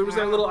States. Well, there was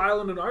that little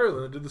island in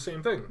Ireland that did the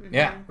same thing.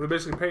 Yeah. They're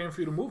basically paying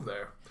for you to move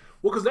there.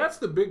 Well, because that's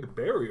the big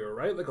barrier,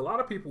 right? Like, a lot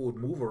of people would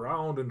move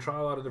around and try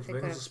a lot of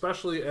different things,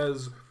 especially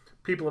as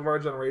people of our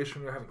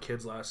generation are having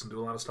kids less and do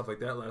a lot of stuff like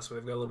that less, so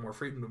they've got a little more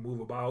freedom to move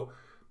about.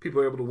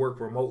 People are able to work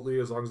remotely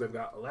as long as they've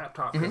got a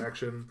laptop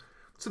connection.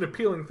 It's an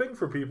appealing thing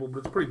for people, but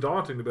it's pretty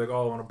daunting to be like,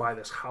 oh, I want to buy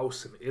this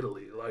house in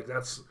Italy. Like,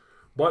 that's...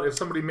 But if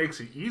somebody makes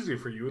it easy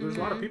for you, there's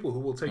a lot of people who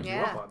will take you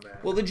up on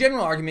that. Well, the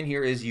general argument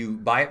here is you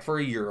buy it for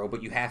 €1,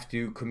 but you have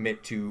to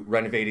commit to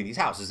renovating these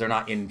houses. They're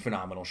not in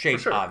phenomenal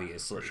shape,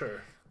 obviously. For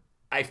sure.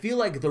 I feel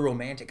like the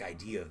romantic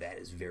idea of that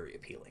is very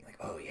appealing. Like,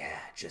 oh yeah,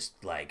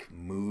 just like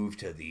move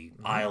to the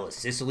Isle of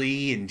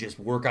Sicily and just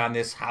work on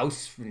this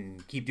house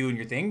and keep doing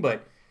your thing.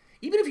 But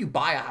even if you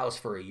buy a house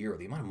for $1,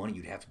 the amount of money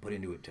you'd have to put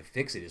into it to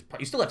fix it is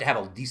you still have to have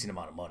a decent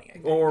amount of money. I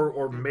think.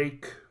 Or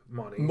make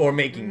money. Or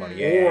making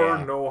money,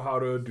 or know how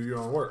to do your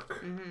own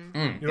work.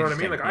 You know what I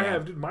mean? Like, I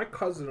have, dude, my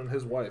cousin and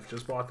his wife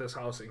just bought this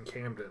house in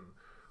Camden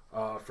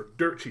for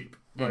dirt cheap.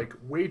 Like,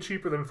 way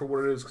cheaper than for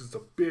what it is, because it's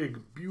a big,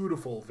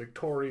 beautiful,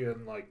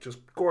 Victorian, like, just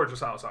gorgeous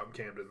house out in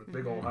Camden. A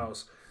big old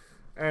house.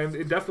 And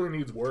it definitely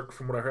needs work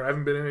from what I heard. I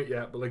haven't been in it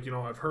yet, but, like, you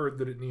know, I've heard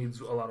that it needs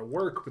a lot of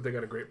work, but they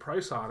got a great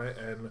price on it,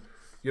 and...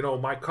 You know,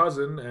 my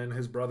cousin and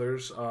his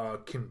brothers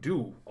can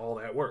do all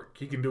that work.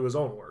 He can do his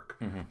own work.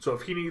 So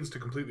if he needs to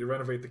completely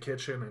renovate the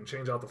kitchen and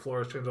change out the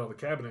floors, change out the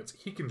cabinets,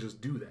 he can just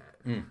do that.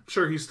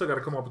 Sure, he's still got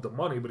to come up with the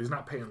money, but he's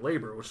not paying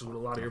labor, which is what a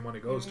lot of your money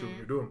goes to when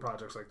you're doing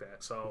projects like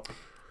that. So,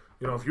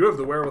 you know, if you have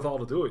the wherewithal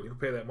to do it, you can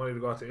pay that money to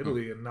go out to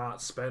Italy and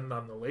not spend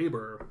on the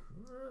labor.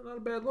 Not a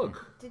bad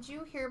look. Did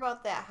you hear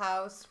about that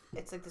house?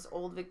 It's like this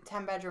old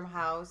 10-bedroom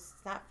house.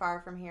 It's not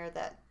far from here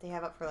that they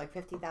have up for like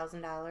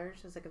 $50,000.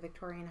 It's like a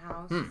Victorian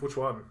house. Which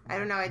one? I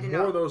don't know. I didn't know.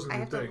 More know. of those than I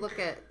you have think. to look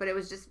at, but it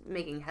was just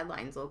making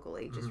headlines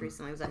locally. Just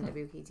recently, it was on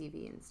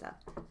WKTV and stuff.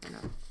 I know.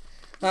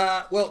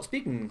 Well,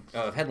 speaking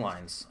of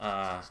headlines,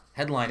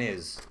 headline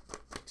is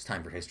it's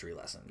time for history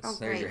lessons. Oh,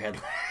 There's great. your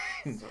headline.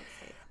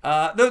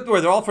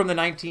 They're all from the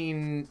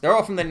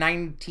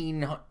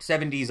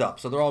 1970s up,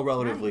 so they're all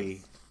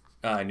relatively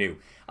new.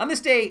 On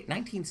this day,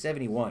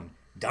 1971,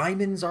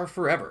 Diamonds Are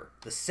Forever,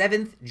 the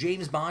 7th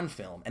James Bond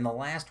film and the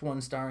last one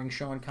starring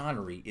Sean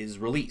Connery, is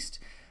released.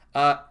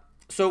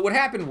 So what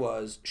happened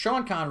was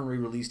Sean Connery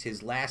released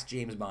his last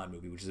James Bond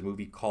movie, which is a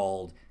movie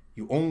called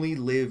You Only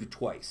Live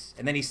Twice.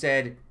 And then he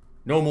said,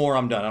 no more,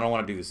 I'm done. I don't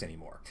want to do this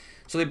anymore.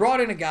 So they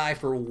brought in a guy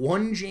for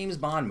one James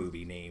Bond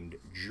movie named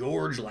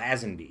George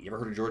Lazenby. You ever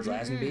heard of George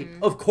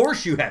Lazenby? Of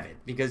course you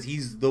haven't, because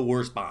he's the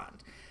worst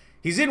Bond.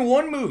 He's in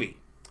one movie,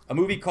 a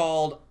movie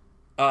called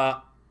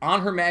On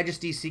Her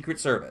Majesty's Secret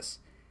Service.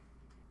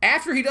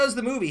 After he does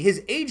the movie,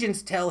 his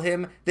agents tell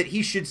him that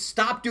he should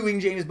stop doing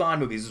James Bond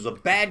movies. This was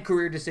a bad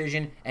career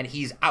decision, and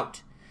he's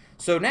out.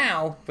 So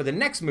now, for the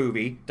next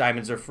movie,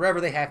 Diamonds Are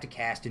Forever, they have to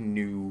cast a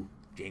new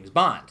James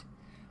Bond.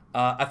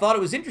 I thought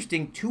it was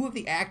interesting, two of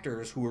the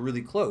actors who were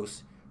really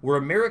close were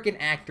American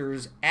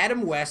actors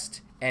Adam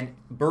West and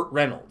Burt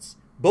Reynolds,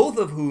 both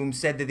of whom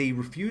said that they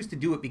refused to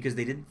do it because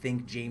they didn't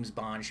think James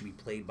Bond should be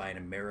played by an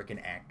American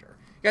actor.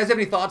 You guys have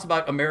any thoughts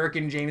about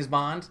American James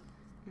Bond?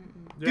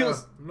 Yeah,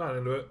 I'm not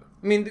into it.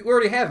 I mean, we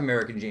already have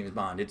American James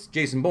Bond. It's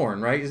Jason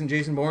Bourne, right? Isn't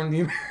Jason Bourne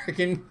the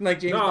American, like,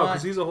 James Bond? No,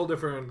 because he had a whole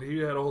different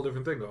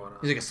thing going on.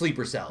 He's like a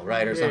sleeper cell,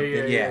 right, or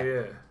something?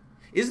 Yeah.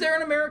 Is there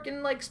an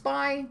American, like,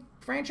 spy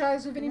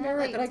franchise of any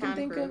merit that I can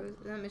think of?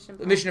 Mission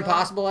Impossible,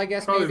 Impossible, I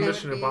guess. Probably maybe?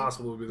 Mission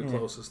Impossible would be the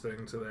closest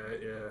thing to that.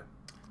 Yeah.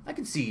 I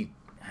could see.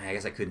 I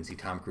guess I couldn't see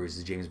Tom Cruise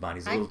as James Bond.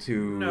 He's a little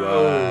too.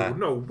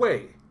 No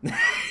way.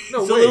 He's a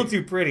little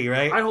too pretty,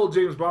 right? I hold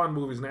James Bond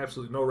movies in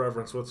absolutely no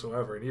reverence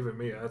whatsoever, and even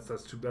me,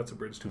 that's a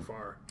bridge too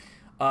far.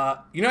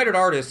 United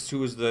Artists, who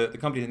was the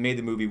company that made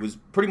the movie, was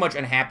pretty much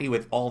unhappy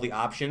with all the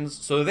options.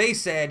 So they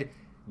said,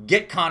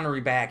 get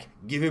Connery back,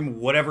 give him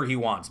whatever he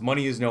wants.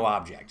 Money is no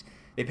object.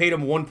 They paid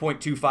him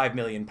 £1.25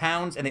 million,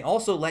 and they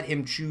also let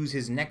him choose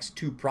his next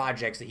 2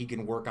 projects that he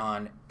can work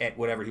on at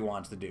whatever he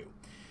wants to do.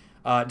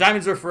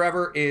 Diamonds Are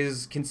Forever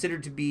is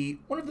considered to be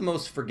one of the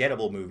most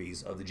forgettable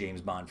movies of the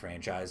James Bond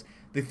franchise.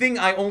 The thing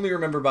I only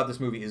remember about this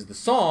movie is the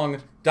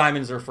song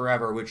Diamonds Are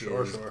Forever, which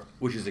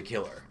is a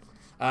killer.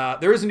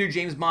 There is a new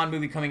James Bond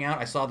movie coming out.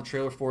 I saw the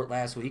trailer for it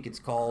last week. It's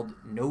called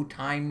No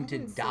Time to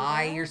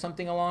Die or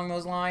something along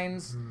those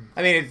lines.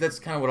 I mean, that's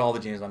kind of what all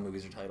the James Bond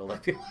movies are titled, I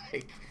feel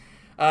like.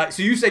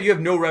 So you said you have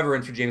no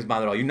reverence for James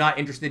Bond at all. You're not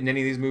interested in any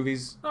of these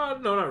movies? No,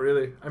 not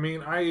really. I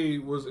mean, I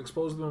was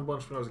exposed to them a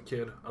bunch when I was a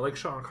kid. I like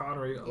Sean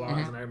Connery a lot.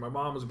 And my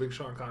mom was a big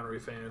Sean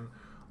Connery fan.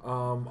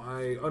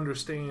 I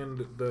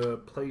understand the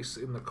place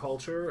in the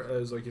culture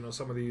as, like,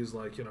 some of these,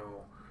 like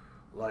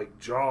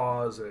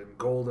Jaws and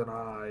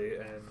GoldenEye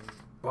and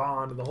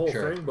Bond and the whole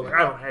thing, but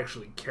I don't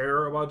actually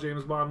care about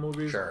James Bond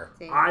movies. Sure.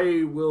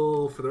 I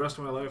will, for the rest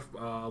of my life,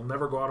 I'll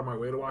never go out of my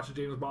way to watch a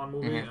James Bond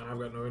movie, and I've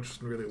got no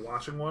interest in really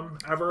watching one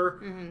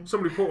ever.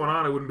 Somebody put one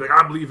on, I wouldn't be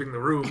like, I'm leaving the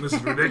room, this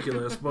is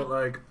ridiculous, but,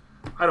 like,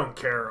 I don't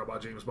care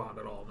about James Bond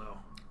at all, no.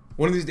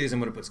 One of these days I'm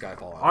going to put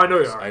Skyfall on. I know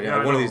you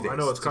are. One of these days. I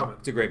know it's coming.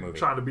 It's a great movie. I'm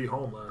trying to be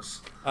homeless.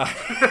 No,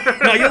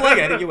 you'll like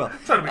it. I think you will. I'm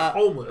trying to be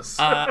homeless.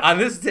 On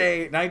this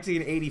day,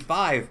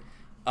 1985,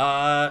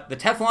 the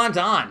Teflon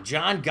Don,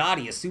 John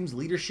Gotti, assumes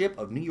leadership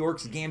of New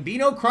York's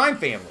Gambino crime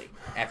family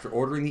after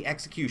ordering the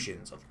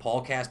executions of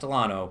Paul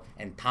Castellano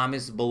and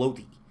Thomas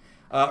Bellotti.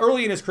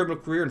 Early in his criminal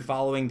career and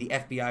following the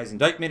FBI's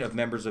indictment of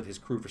members of his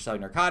crew for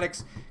selling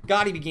narcotics,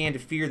 Gotti began to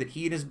fear that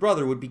he and his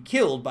brother would be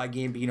killed by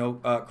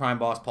Gambino crime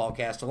boss Paul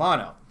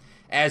Castellano.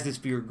 As this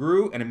fear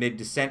grew and amid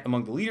dissent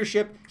among the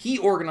leadership, he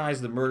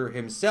organized the murder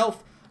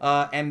himself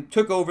and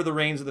took over the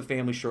reins of the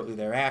family shortly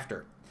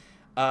thereafter.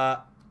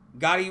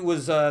 Gotti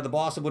was the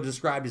boss of what is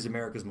described as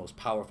America's most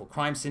powerful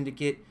crime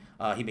syndicate.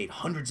 He made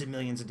hundreds of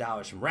millions of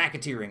dollars from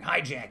racketeering,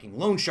 hijacking,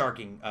 loan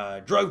sharking,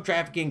 drug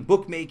trafficking,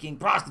 bookmaking,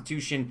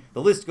 prostitution.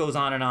 The list goes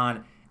on and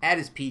on. At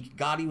his peak,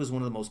 Gotti was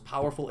one of the most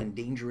powerful and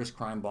dangerous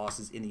crime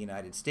bosses in the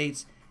United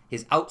States.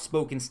 His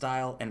outspoken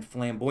style and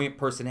flamboyant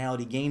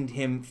personality gained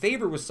him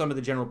favor with some of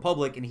the general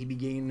public, and he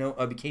became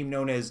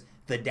known as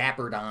the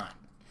Dapper Don.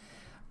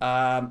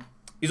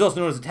 He's also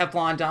known as the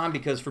Teflon Don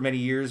because for many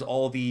years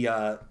all the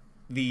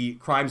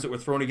crimes that were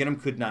thrown against him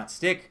could not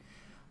stick.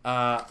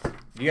 Do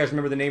you guys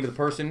remember the name of the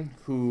person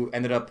who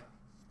ended up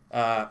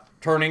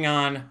turning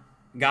on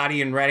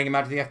Gotti and ratting him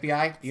out to the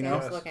FBI? Do you know?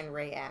 He's looking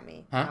right at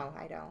me. Huh? No,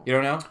 I don't. You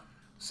don't know?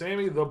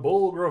 Sammy the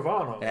Bull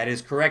Gravano. That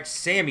is correct.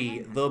 Sammy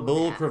the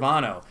Bull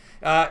Gravano.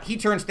 He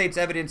turned state's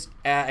evidence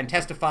and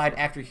testified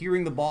after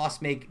hearing the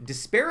boss make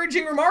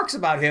disparaging remarks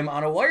about him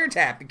on a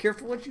wiretap. Be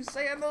careful what you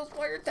say on those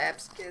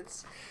wiretaps,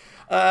 kids.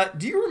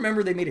 Do you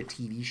remember they made a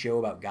TV show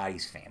about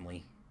Gotti's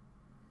family?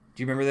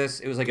 Do you remember this?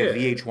 It was like a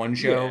VH1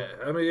 show. Yeah,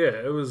 I mean,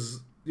 it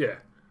was. It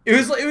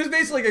was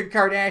basically like a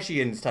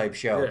Kardashians type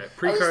show. Yeah,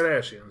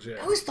 pre-Kardashians.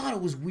 I always thought it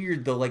was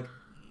weird though. Like,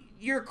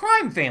 you're a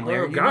crime family.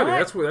 Well, Gotti,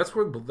 that's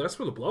where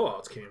the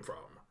blowouts came from.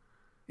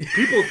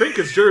 People think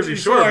it's Jersey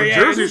Shore. But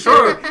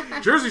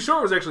Jersey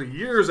Shore was actually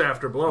years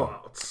after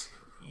blowouts.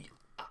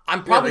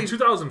 I'm probably in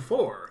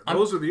 2004.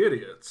 Those are the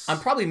idiots. I'm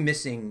probably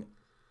missing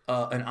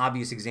an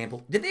obvious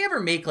example. Did they ever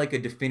make like a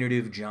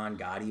definitive John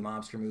Gotti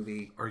mobster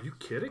movie? Are you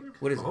kidding?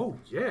 What is it? Oh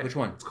yeah. Which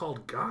one? It's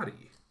called Gotti.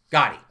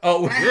 Gotti.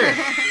 Oh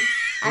yeah.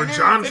 We're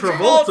John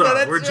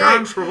Travolta. We're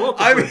John Travolta.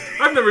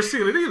 I've never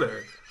seen it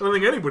either. I don't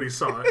think anybody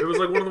saw it. It was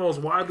like one of the most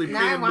widely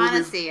panned movies. I want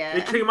to see it.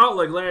 It came out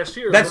like last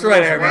year. That's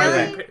right. I remember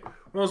that. One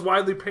of the most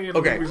widely panned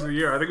movies of the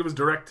year. I think it was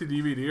direct to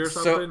DVD or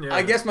something. So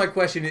I guess my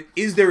question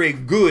is there a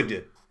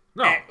good?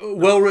 No.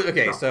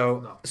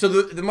 So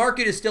the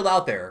market is still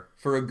out there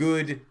for a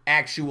good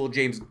actual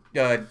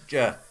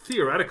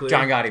theoretically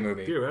John Gotti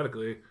movie.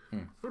 Theoretically,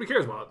 nobody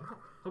cares about it.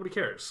 Nobody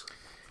cares.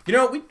 You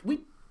know,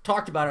 we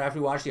talked about it after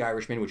we watched The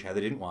Irishman, which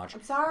Heather didn't watch.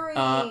 I'm sorry.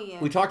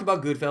 We talked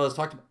about Goodfellas.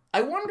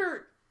 I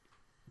wonder,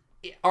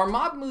 are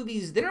mob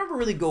movies? They never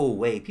really go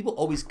away. People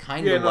always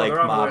kind of like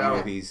mob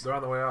movies. They're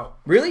on the way out.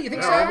 Really? You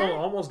think so?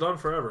 Almost done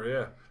forever.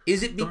 Yeah.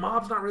 Is it the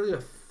mob's not really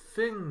a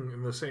thing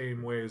in the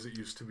same way as it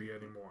used to be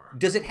anymore?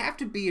 Does it have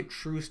to be a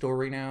true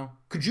story now?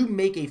 Could you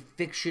make a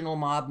fictional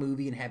mob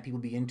movie and have people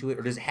be into it,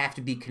 or does it have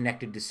to be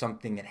connected to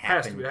something that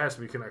happened? It has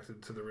to be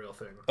connected to the real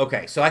thing.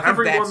 Okay, so I think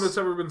everyone that's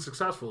ever been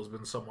successful has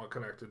been somewhat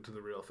connected to the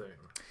real thing.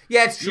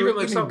 Yeah, it's true. Even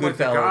like something like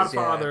The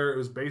Godfather, it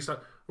was based on.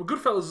 Well,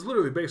 Goodfellas is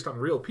literally based on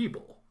real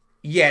people.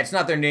 Yeah, it's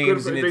not their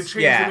names. They changed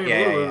the name a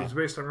little bit. It's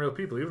based on real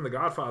people. Even The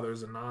Godfather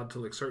is a nod to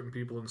like certain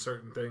people and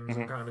certain things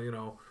and kind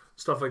of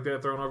stuff like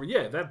that thrown over.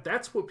 Yeah,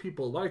 that's what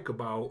people like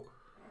about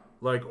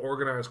like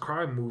organized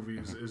crime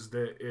movies is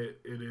that it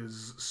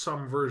is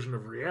some version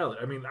of reality.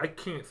 I mean, I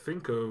can't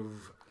think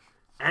of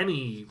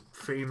any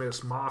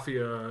famous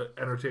mafia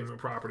entertainment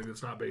property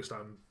that's not based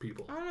on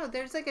people. I don't know.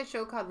 There's like a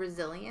show called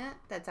Resilient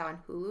that's on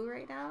Hulu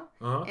right now,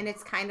 and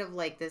it's kind of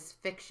like this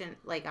fictional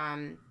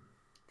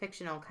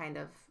kind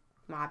of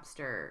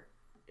mobster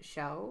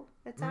show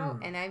that's out.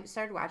 And I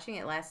started watching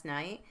it last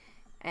night.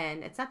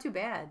 And it's not too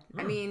bad.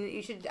 I mean,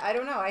 you should. I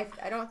don't know. I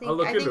don't think.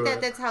 I think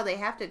that's how they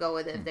have to go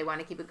with it if they want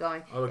to keep it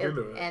going. I'll look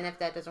into it. And if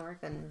that doesn't work,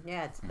 then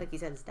yeah, it's like you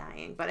said, it's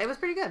dying. But it was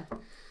pretty good.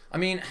 I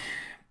mean,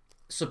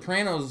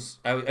 Sopranos.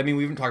 I mean,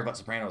 we haven't talked about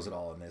Sopranos at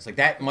all in this. Like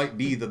that might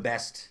be the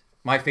best,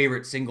 my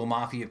favorite single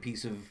mafia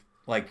piece of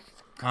like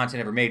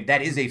content ever made.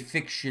 That is a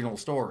fictional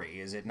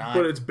story, is it not?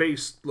 But it's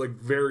based like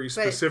very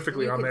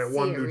specifically on that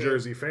one New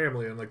Jersey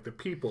family and like the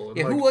people. And,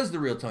 yeah, like, who was the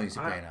real Tony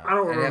Soprano? I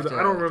don't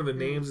remember the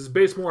names. It's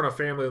based more on a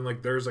family, and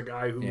like there's a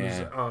guy who's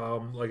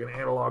like an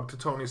analog to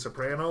Tony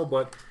Soprano,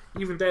 but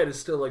even that is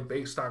still like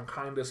based on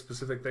kind of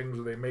specific things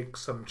where they make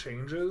some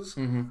changes.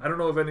 I don't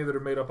know if any that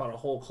are made up out of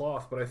whole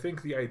cloth, but I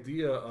think the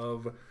idea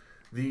of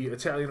the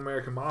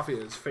Italian-American mafia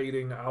is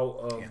fading out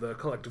of the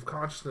collective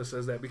consciousness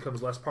as that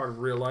becomes less part of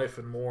real life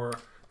and more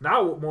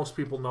now what most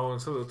people know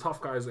instead of the tough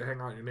guys that hang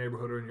out in your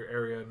neighborhood or in your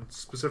area, and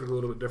specifically a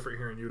little bit different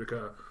here in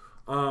Utica.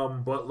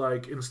 But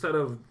like instead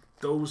of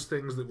those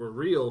things that were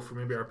real for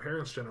maybe our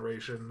parents'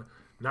 generation,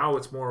 now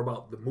it's more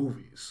about the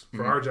movies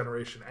for our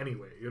generation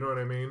anyway. You know what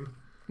I mean?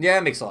 Yeah,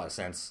 it makes a lot of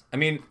sense. I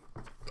mean,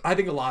 I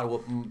think a lot of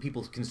what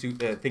people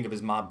think of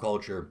as mob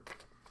culture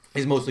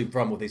is mostly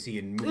from what they see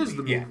in movies. Is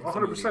the movie,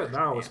 100%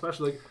 now,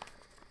 especially.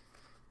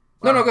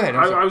 No, go ahead.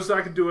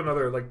 I could do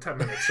another 10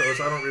 minutes, so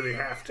I don't really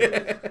have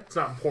to. It's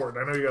not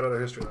important. I know you got other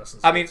history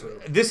lessons. I mean,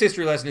 this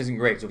history lesson isn't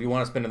great, so if you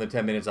want to spend another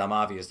 10 minutes on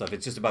mafia stuff,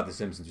 it's just about The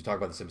Simpsons. We talk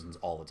about The Simpsons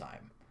all the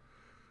time.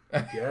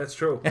 Yeah, it's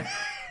true.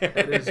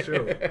 It is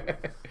true.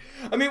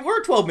 I mean,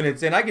 we're 12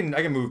 minutes in. I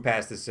can move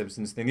past this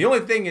Simpsons thing. The only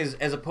thing is,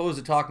 as opposed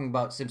to talking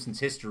about Simpsons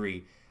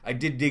history, I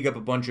did dig up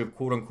a bunch of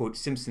quote-unquote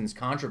Simpsons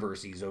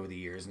controversies over the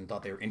years and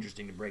thought they were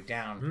interesting to break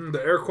down.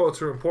 The air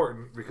quotes are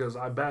important because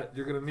I bet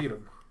you're going to need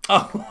them.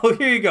 Oh, well,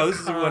 here you go. This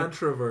is one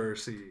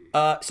controversy.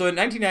 So in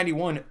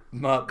 1991,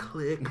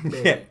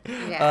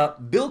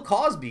 Bill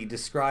Cosby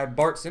described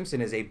Bart Simpson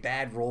as a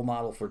bad role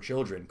model for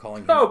children,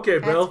 calling him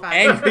Bill.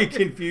 angry,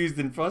 confused,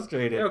 and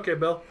frustrated. Okay,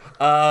 Bill.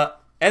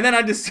 And then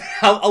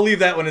I'll leave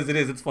that one as it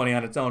is. It's funny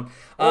on its own.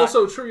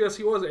 Also true, yes,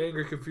 he was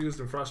angry, confused,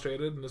 and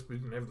frustrated, and just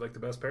didn't have the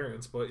best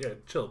parents. But yeah,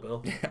 chill,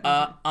 Bill.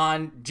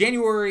 On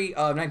January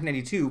of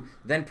 1992,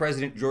 then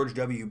President George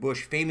W.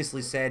 Bush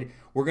famously said,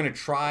 we're going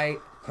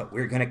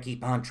to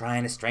keep on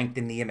trying to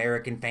strengthen the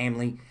American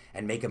family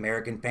and make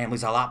American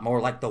families a lot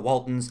more like the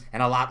Waltons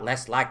and a lot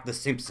less like the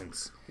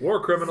Simpsons. War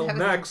criminal,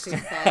 next.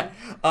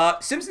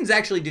 Simpsons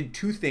actually did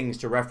two things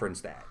to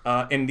reference that.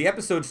 In the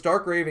episode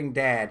Stark Raving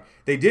Dad,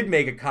 they did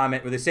make a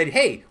comment where they said,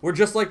 hey, we're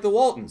just like the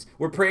Waltons.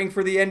 We're praying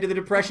for the end of the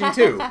Depression,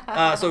 too.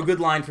 So good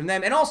line from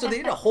them. And also, they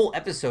did a whole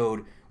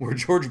episode where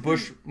George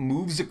Bush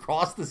moves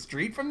across the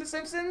street from The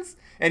Simpsons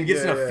and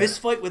gets in a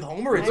fist fight with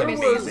Homer. It's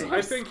amazing.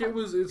 I think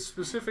it's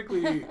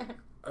specifically...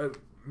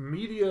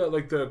 media,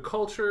 like the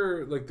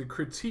culture, like the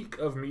critique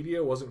of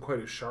media wasn't quite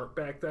as sharp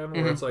back then,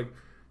 where it's like,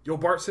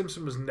 Bart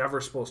Simpson was never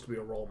supposed to be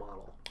a role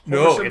model.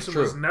 Homer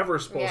Simpson was never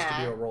supposed to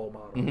be a role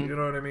model. You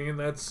know what I mean?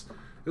 It's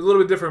a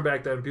little bit different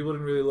back then. People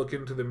didn't really look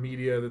into the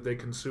media that they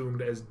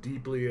consumed as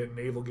deeply and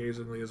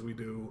navel-gazingly as we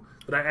do.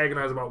 That I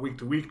agonize about week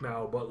to week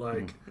now, but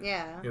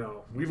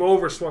we've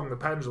overswung the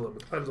pendulum.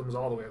 The pendulum's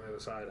all the way on the other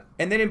side.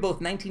 And then in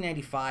both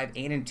 1995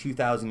 and in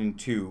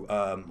 2002,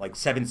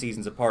 7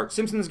 seasons apart,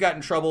 Simpsons got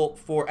in trouble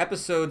for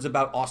episodes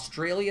about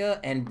Australia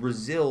and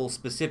Brazil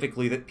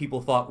specifically that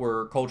people thought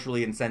were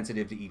culturally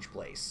insensitive to each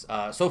place.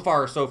 So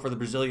far, for the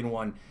Brazilian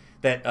one,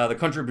 that the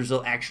country of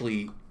Brazil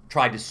actually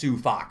tried to sue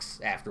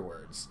Fox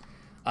afterwards.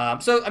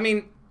 It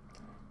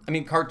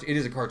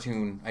is a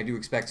cartoon. I do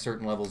expect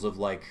certain levels of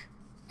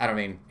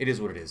it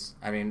is what it is.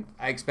 I mean,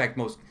 I expect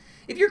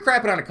if you're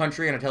crapping on a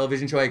country on a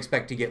television show, I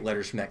expect to get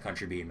letters from that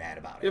country being mad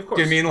about it. Of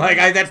course. Do you know what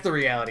I mean? That's the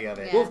reality of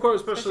it. Yeah. Well, of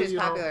course, especially as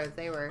popular as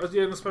they were.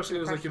 Yeah, and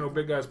especially as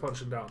big guys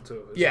punching down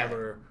too. It's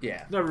never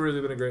really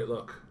been a great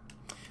look.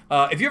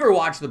 If you ever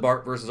watch the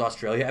Bart versus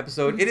Australia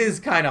episode, it is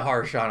kind of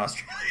harsh on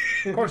Australia.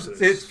 Of course it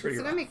is. It's pretty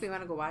It's going to make me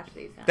want to go watch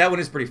these now. That one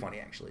is pretty funny,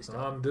 actually.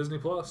 On Disney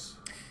Plus.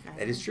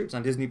 That is true. It's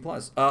on Disney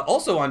Plus.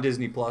 Also on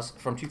Disney Plus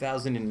from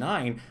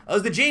 2009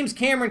 was the James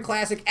Cameron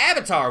classic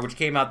Avatar, which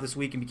came out this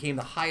week and became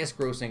the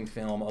highest-grossing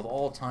film of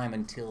all time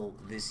until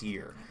this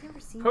year. I've never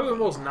seen Probably the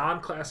most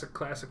non-classic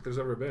there's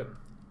ever been.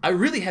 I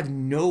really have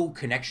no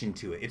connection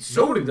to it. It's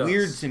so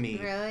weird to me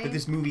that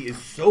this movie is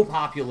so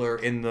popular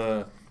in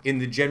the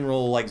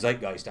general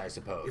zeitgeist, I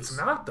suppose. It's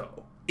not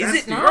though. Is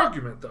that's it the not?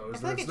 argument though.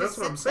 That's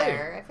what I'm saying.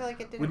 There. I feel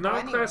like it didn't with go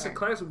non-classic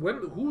classic.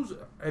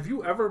 Have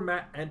you ever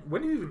met? And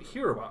when do you even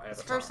hear about Avatar?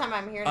 It's the first time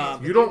I'm hearing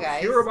this. You don't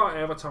hear about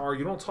Avatar.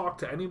 You don't talk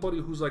to anybody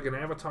who's like an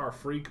Avatar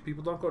freak.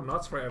 People don't go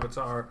nuts for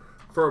Avatar.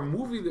 For a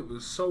movie that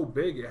was so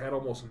big, it had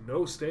almost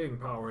no staying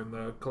power in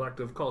the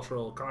collective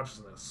cultural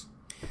consciousness.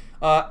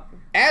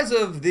 As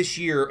of this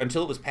year,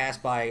 until it was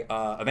passed by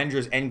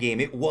Avengers Endgame,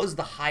 it was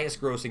the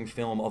highest-grossing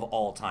film of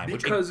all time.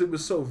 Because it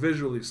was so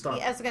visually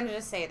stunning. Yeah, I was going to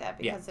just say that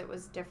because it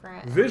was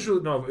different.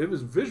 It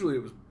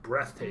was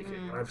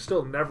breathtaking. I've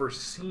still never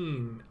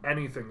seen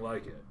anything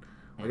like it.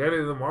 Like any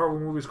of the Marvel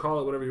movies, call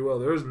it whatever you will,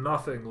 there's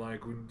nothing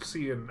like we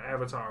see in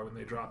Avatar when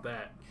they drop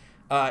that.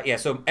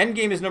 So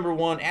Endgame is number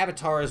 1,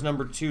 Avatar is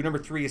number 2, number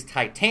 3 is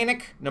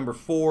Titanic, number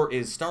 4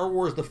 is Star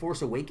Wars: The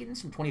Force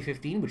Awakens from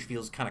 2015, which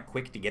feels kind of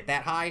quick to get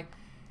that high.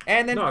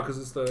 And then no, because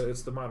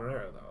it's the modern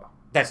era though.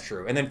 That's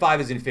true. And then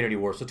 5 is Infinity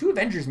War. So 2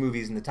 Avengers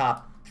movies in the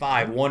top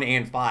 5, 1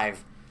 and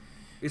 5.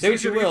 It's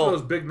easier to get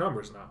those big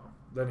numbers now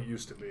than it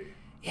used to be.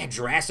 Yeah,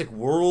 Jurassic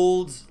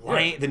World,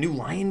 the new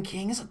Lion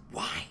King. It's like,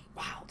 why?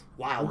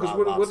 Wild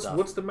stuff.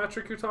 What's the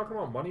metric you're talking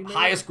about? Money made?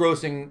 Highest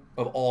grossing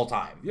of all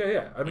time.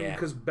 Yeah. I mean,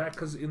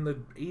 because in the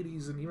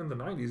 80s and even the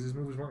 90s, these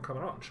movies weren't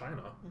coming out in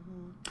China.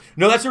 Mm-hmm.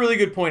 No, that's a really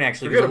good point,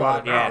 actually. Forget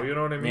about it now, you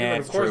know what I mean? Yeah,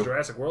 of course, true.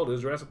 Jurassic World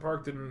is. Jurassic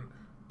Park didn't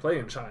play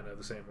in China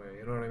the same way,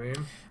 you know what I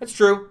mean? That's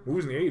true.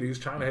 Movies in the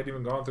 80s, China hadn't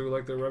even gone through,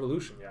 like, their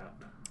revolution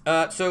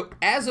yet. So,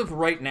 as of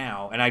right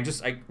now,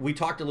 and we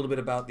talked a little bit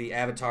about the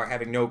Avatar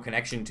having no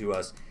connection to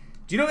us.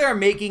 Do you know they are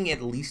making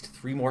at least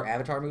 3 more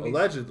Avatar movies?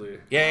 Allegedly.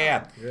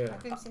 Yeah.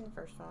 I've seen the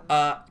first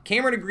one.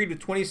 Cameron agreed with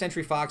 20th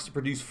Century Fox to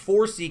produce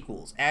 4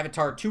 sequels.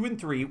 Avatar 2 and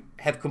 3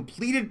 have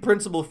completed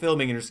principal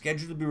filming and are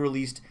scheduled to be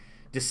released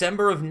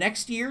December of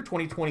next year,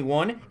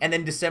 2021, and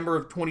then December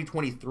of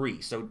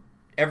 2023. So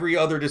every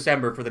other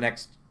December for the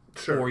next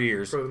 4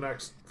 years. For the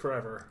next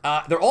forever.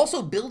 They're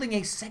also building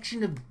a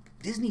section of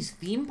Disney's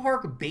theme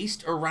park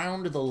based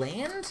around the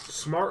land.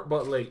 Smart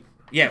but late.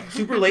 Yeah,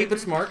 super late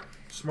but smart.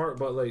 Smart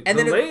but late. And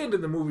the land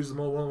in the movie is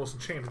one of the most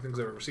enchanting things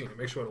I've ever seen. It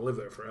makes you want to live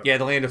there forever. Yeah,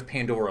 the land of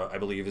Pandora, I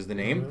believe, is the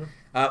name.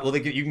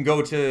 Mm-hmm. You can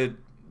go to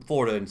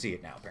Florida and see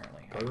it now,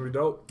 apparently. That would be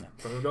dope.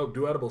 That would be dope.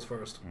 Do edibles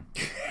first.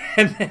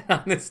 And then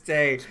on this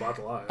day, Spot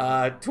the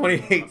lie.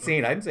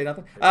 2018, I didn't say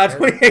nothing.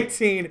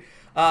 2018,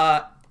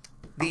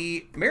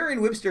 the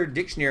Merriam-Webster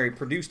Dictionary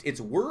produced its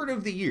word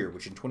of the year,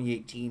 which in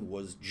 2018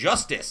 was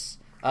justice.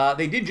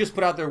 They did just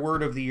put out their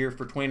word of the year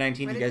for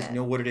 2019. You guys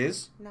know what it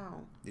is?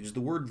 No. It is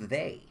the word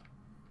they.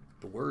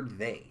 The word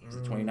they is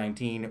the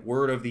 2019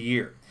 word of the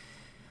year.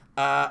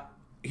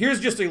 Here's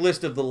just a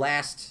list of the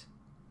last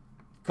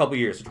couple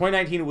years. So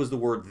 2019 it was the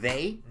word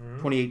they.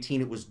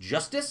 2018 it was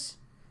justice.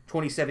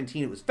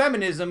 2017 it was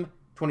feminism.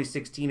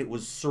 2016 it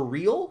was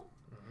surreal.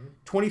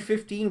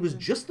 2015 it was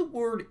just the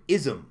word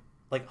ism,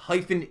 like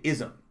hyphen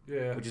ism,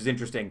 which is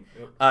interesting.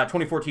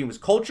 2014 was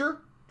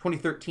culture.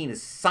 2013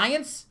 is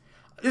science.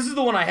 This is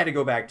the one I had to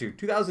go back to.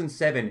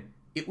 2007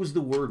 it was the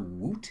word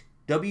woot.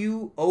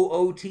 WOOT.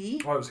 Oh,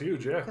 it was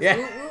huge, yeah.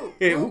 Yeah,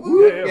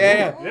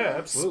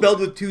 absolutely. Spelled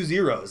with 2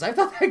 zeros. I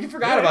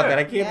forgot about that.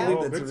 I can't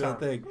believe that's a real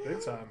thing.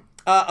 Big time.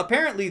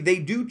 Apparently, they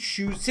do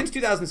choose. Since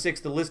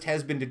 2006, the list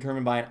has been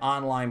determined by an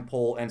online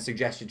poll and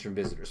suggestions from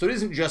visitors. So it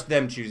isn't just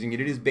them choosing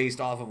it. It is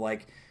based off of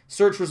like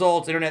search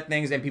results, internet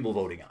things, and people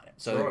voting on it.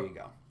 So there you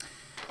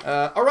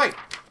go. All right.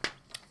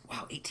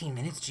 Wow, 18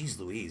 minutes? Jeez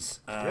Louise.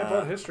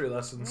 But history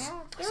lessons.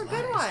 Yeah, they were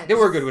good ones. They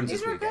were good ones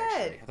These this week, good.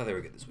 actually. I thought they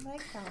were good this week. I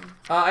like them.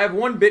 I have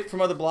one bit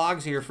from other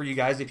blogs here for you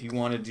guys if you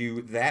want to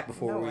do that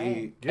before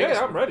we...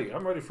 Yeah, I'm ready.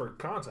 I'm ready for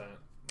content.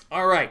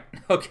 All right.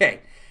 Okay.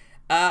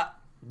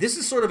 This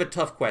is sort of a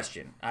tough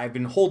question. I've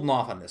been holding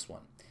off on this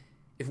one.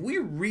 If we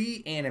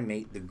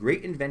reanimate the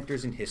great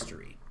inventors in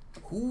history,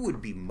 who would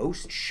be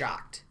most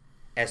shocked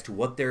as to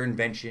what their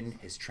invention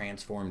has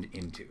transformed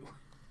into?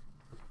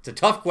 It's a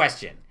tough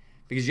question.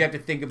 Because you have to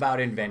think about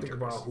inventors.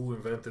 Think about who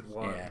invented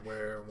what,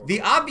 where. And what. The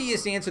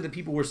obvious answer that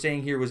people were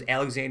saying here was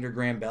Alexander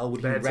Graham Bell.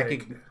 Would Bad he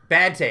take.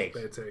 Bad take.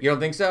 You don't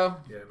think so?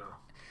 Yeah, no.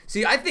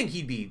 See, I think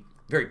he'd be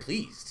very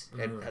pleased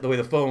at the way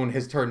the phone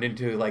has turned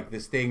into like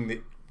this thing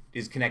that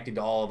is connected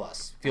to all of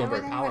us. Feeling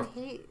very powerful. Why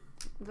would anyone hate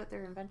what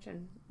their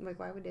invention? Like,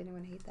 why would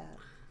anyone hate that?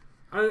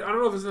 I don't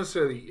know if it's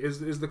necessarily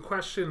is the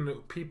question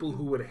people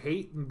who would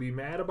hate and be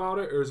mad about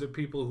it, or is it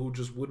people who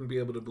just wouldn't be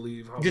able to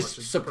believe how much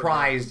it's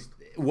surprised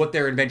what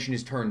their invention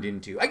is turned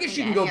into. I guess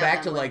you can go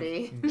back to like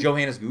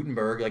Johannes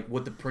Gutenberg, like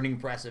what the printing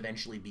press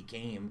eventually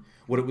became,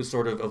 what it was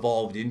sort of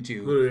evolved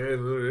into.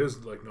 There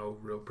is like no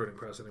real printing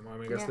press anymore. I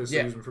mean, I guess they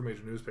still use them for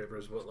major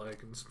newspapers, but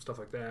like and stuff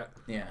like that.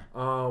 Yeah.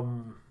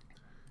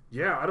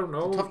 Yeah, I don't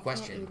know. It's a tough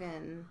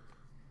question.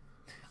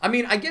 I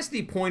mean, I guess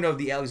the point of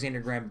the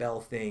Alexander Graham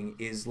Bell thing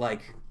is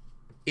like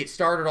it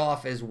started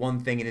off as one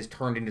thing and has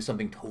turned into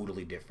something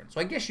totally different. So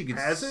I guess you could.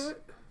 Has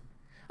it?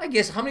 I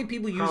guess how many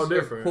people use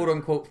quote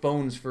unquote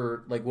phones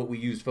for like what we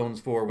use phones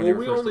for? When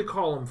we only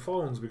call them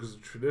phones because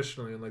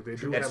traditionally, and like they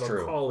do have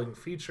a calling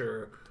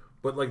feature,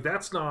 but like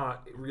that's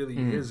not really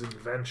his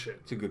invention.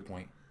 It's a good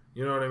point.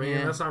 You know what I mean?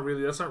 Yeah. That's not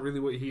really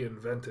what he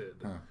invented.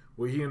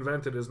 What he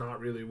invented is not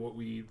really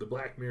the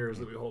black mirrors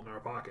that we hold in our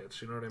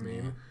pockets. You know what I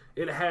mean?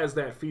 It has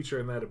that feature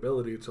and that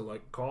ability to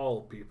like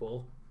call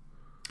people.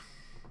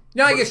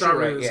 No, I guess you're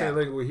right. The same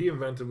thing. What he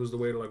invented was the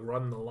way to like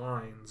run the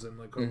lines and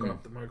like hook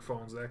up the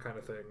microphones, that kind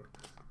of thing.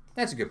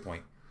 That's a good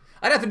point.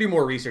 I'd have to do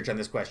more research on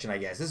this question, I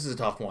guess. This is a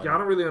tough one. Yeah, I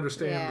don't really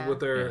understand what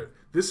they're... Yeah.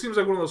 This seems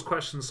like one of those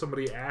questions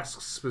somebody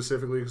asks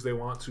specifically because they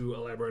want to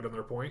elaborate on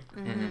their point.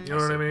 Mm-hmm. You know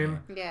what I mean?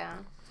 Yeah.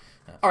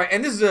 All right,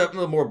 and this is a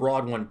little more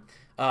broad one.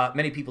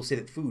 Many people say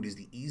that food is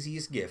the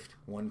easiest gift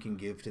one can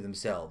give to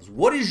themselves.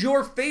 What is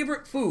your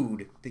favorite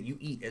food that you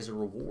eat as a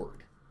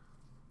reward?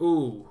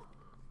 Ooh.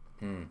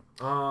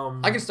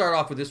 I can start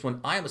off with this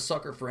one. I am a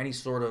sucker for any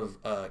sort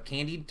of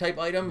candied type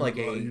item, like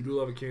you do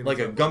love a candy, like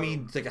a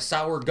gummied, like a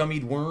sour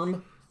gummied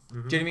worm.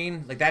 Mm-hmm. Do you know what I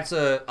mean? Like that's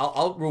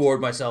I'll reward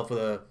myself with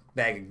a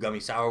bag of gummy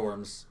sour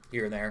worms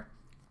here and there.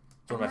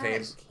 It's one of my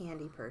faves. I'm not a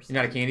candy person.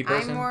 You're not a candy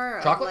person? I'm more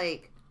chocolate? of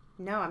like,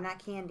 no, I'm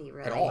not candy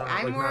really. At all.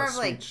 I'm more of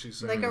like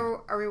sweet,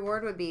 a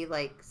reward would be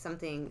like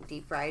something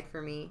deep fried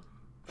for me,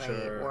 like,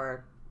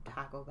 or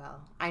Taco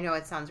Bell. I know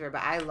it sounds weird,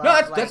 but I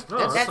love that's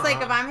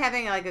like if I'm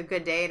having like a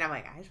good day and I'm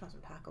like, I just want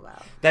some Taco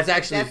Bell. That's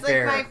actually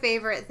fair. Like my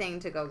favorite thing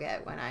to go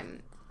get when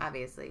I'm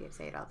obviously I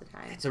say it all the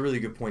time. It's a really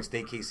good point.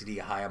 Steak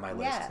quesadilla high on my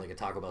list, like a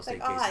Taco Bell steak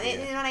quesadilla.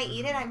 And when I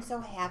eat it, I'm so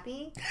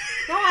happy.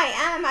 No, I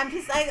am. I'm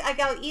just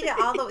I'll eat it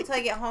all the way until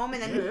I get home,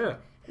 and then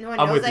no one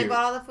knows I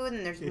bought all the food,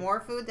 and there's more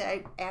food that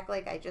I act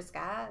like I just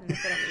got, and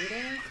that's what I'm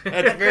eating.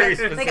 That's very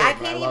specific. Like I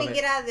can't even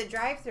get out of the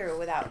drive-thru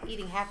without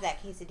eating half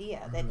that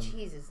quesadilla. That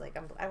cheese is like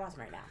I want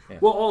some right now. Yeah.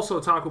 Well, also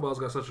Taco Bell's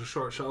got such a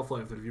short shelf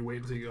life that if you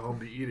wait until you get home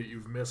to eat it,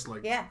 you've missed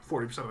like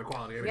 40% of the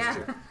quality. Yeah.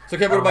 So,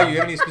 Kevin, what about you? You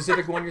have any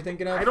specific one you're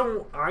thinking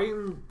of?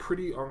 I'm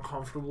pretty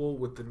uncomfortable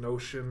with the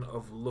notion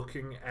of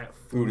looking at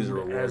food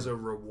as a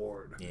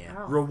reward. Yeah.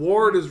 Oh.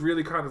 Reward is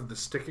really kind of the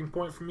sticking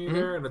point for me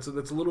there, and it's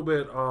a little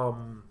bit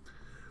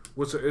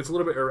it's a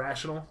little bit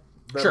irrational.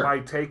 My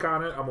take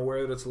on it, I'm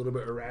aware that it's a little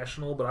bit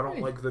irrational, but I don't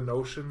like the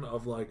notion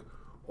of like,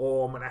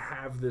 oh, I'm gonna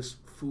have this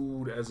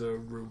food as a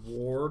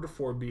reward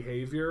for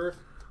behavior.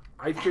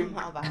 I think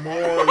more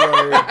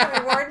like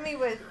reward me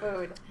with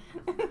food.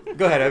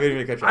 Go ahead. I didn't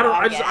even cut you. I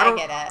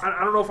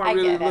don't know if I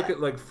really look at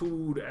like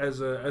food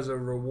as a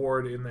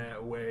reward in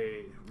that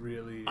way.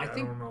 Really, I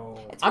don't know.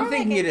 I'm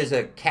thinking it as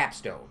a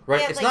capstone,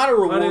 right? It's not a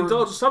reward.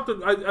 Indulge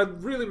something. I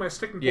really my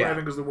sticking point I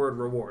think is the word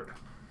reward.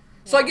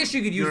 So I guess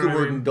you could use the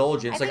word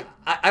indulgence.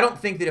 I don't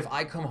think that if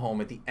I come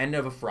home at the end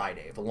of a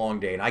Friday, of a long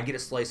day, and I get a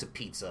slice of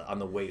pizza on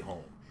the way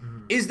home,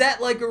 is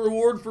that like a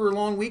reward for a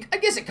long week? I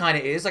guess it kind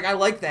of is. Like I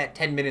like that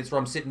 10 minutes where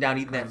I'm sitting down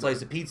eating that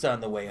slice of pizza on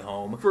the way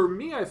home. For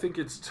me, I think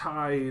it's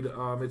tied in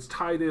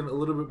a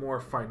little bit more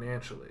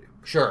financially.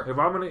 Sure. If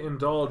I'm going to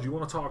indulge, you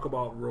want to talk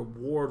about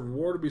reward.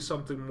 Reward would be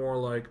something more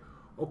like,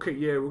 okay,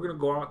 we're going to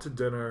go out to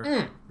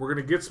dinner. We're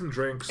going to get some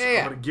drinks.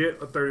 I'm going to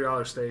get a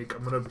 $30 steak.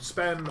 I'm going to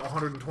spend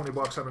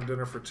 $120 on a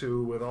dinner for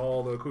two with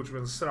all the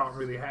accoutrements, sit out and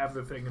really have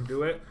the thing and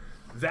do it.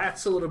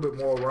 That's a little bit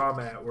more where I'm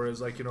at,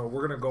 whereas, like, we're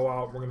going to go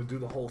out, we're going to do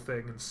the whole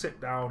thing and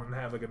sit down and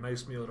have, like, a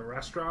nice meal at a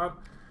restaurant.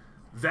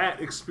 That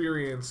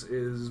experience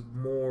is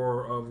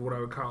more of what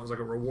I would count as, like,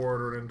 a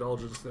reward or an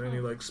indulgence than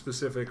any, like,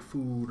 specific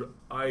food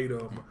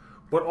item.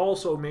 But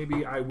also,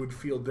 maybe I would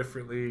feel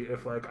differently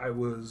if, like, I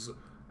was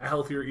a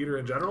healthier eater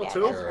in general,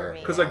 too.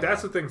 Because, like,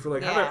 that's the thing for,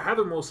 like,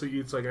 Heather mostly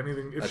eats, like,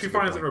 anything. If she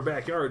finds it in her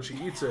backyard, she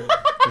eats it.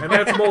 And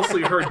that's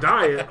mostly her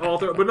diet.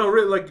 But no,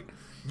 really, like,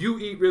 you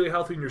eat really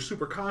healthy and you're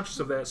super conscious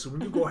of that. So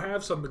when you go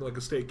have something like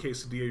a steak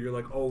quesadilla, you're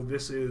like, oh,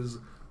 this is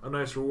a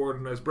nice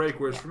reward, a nice break.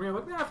 Whereas for me, I'm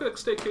like, I feel like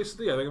steak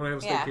quesadilla. I think I'm going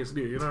to have a steak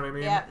quesadilla. You know what I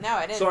mean? Yeah, no,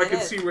 it is. So I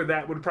can see where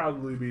that would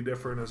probably be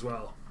different as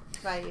well.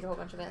 I eat a whole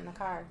bunch of it in the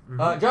car.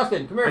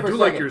 Justin, come here for a second. I do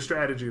like your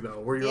strategy,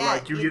 though, where you're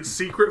like, you get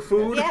secret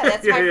food. Yeah,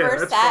 that's my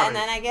first set, and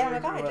then I get, I'm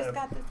like, oh, I just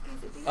got this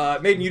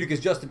quesadilla. Made in Utica's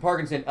Justin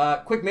Parkinson.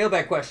 Quick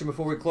mailbag question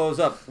before we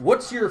close up.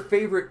 What's your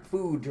favorite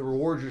food to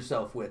reward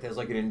yourself with as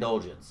like an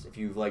indulgence? If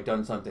you've like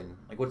done something,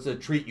 like what's a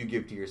treat you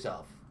give to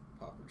yourself?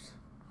 Poppers.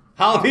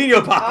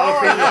 Jalapeno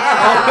poppers. Oh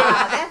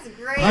yeah, that's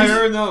great. I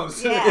earned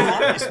those.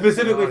 Yeah.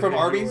 Specifically from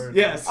Arby's.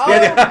 Yes. Oh.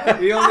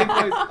 The only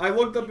place I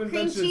looked up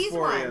inventions cream cheese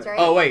for ones, you. right?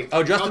 Oh wait.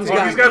 Oh, Justin's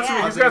he's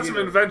got some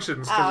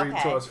inventions to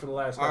read to us for the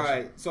last question. All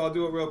right, so I'll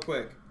do it real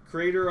quick.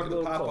 Creator of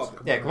the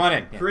pop-up. Yeah, come on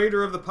in. Yeah.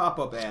 Creator of the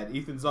pop-up ad,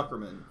 Ethan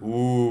Zuckerman.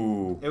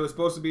 Ooh. It was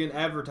supposed to be an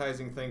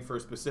advertising thing for a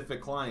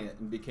specific client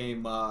and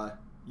became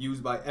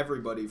used by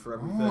everybody for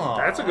everything. Oh,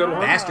 that's a good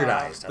one.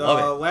 Bastardized. I The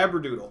love it.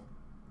 Labradoodle.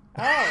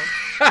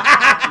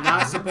 Oh.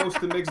 Not supposed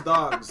to mix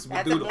dogs with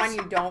That's doodles. the one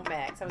you don't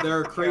mix.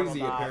 They're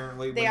crazy,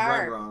 apparently. They but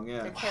are. Read wrong,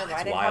 yeah. They're terrible.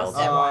 That's I didn't wild.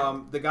 that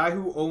one. The guy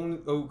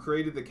who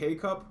created the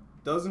K-Cup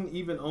doesn't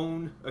even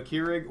own a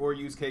Keurig or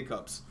use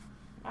K-Cups.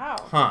 Oh.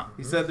 Huh.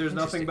 He said there's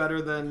nothing better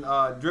than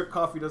drip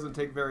coffee doesn't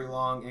take very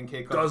long and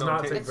K-Cups Does don't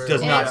not take take very Does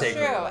long. not It's take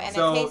true, very long. and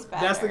So it tastes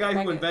better. that's the guy who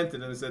Regular.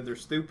 invented it and said they're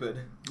stupid.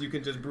 You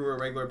can just brew a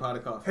regular pot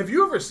of coffee. Have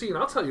you ever seen,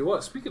 I'll tell you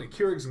what, speaking of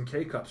Keurigs and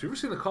K-Cups, you ever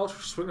seen the culture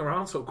swing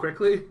around so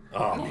quickly?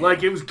 Oh.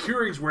 Like, it was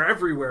Keurigs were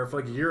everywhere for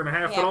like a year and a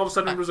half, Yeah. and all of a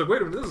sudden it was like,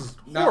 wait a minute, this is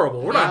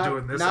horrible. We're not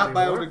doing this Not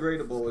anymore.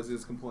 biodegradable is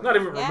his complaint. Not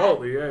even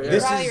remotely, yeah. He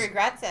This probably is-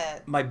 regrets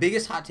it. My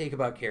biggest hot take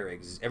about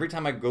Keurigs is every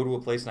time I go to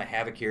a place and I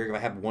have a Keurig, if I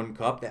have one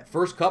cup, that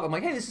first cup, I'm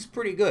like, hey, this is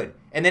pretty good.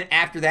 And then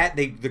after that,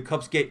 the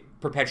cups get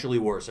perpetually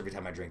worse every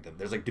time I drink them.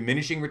 There's like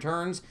diminishing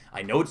returns.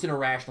 I know it's an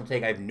irrational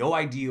take. I have no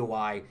idea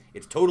why.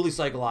 It's totally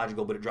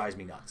psychological, but it drives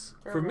me nuts.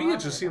 For me, it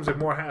just seems like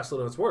more hassle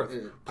than it's worth.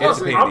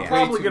 Plus, I'm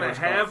probably going to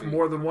have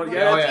more than one.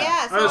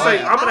 Yeah, I was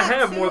saying, I'm going to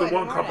have more than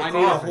one cup of coffee.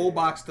 I need a whole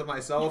box to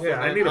myself.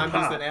 Yeah, I need I'm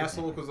just an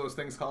asshole because those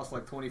things cost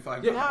like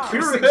 $25. Yeah,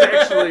 Keurings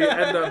actually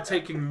end up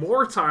taking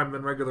more time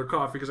than regular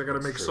coffee because I got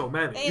to make so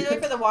many. And you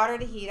wait for the water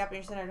to heat up and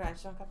you're sitting there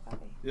just one cup of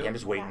coffee. Yeah, I'm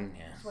just waiting.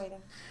 Yeah. Just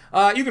waiting.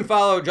 You can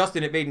follow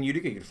Justin at Made in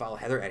Utica. You can follow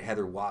Heather at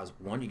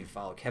HeatherWaz1. You can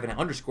follow Kevin at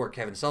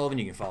 _Kevin Sullivan.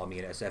 You can follow me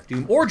at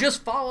SFDoom. Or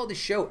just follow the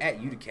show at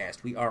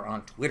Uticast. We are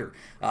on Twitter,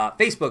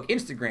 Facebook,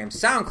 Instagram,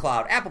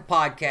 SoundCloud, Apple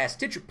Podcasts,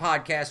 Stitcher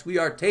Podcasts. We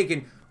are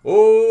taking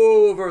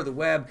over the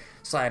web.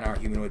 Slide our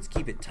humanoids.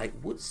 Keep it tight.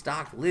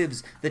 Woodstock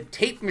lives. The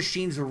tape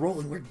machines are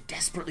rolling. We're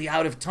desperately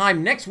out of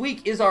time. Next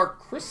week is our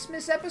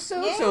Christmas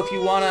episode. Yay! So if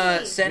you want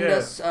to send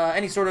us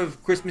any sort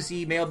of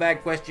Christmassy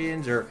mailbag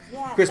questions or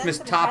Christmas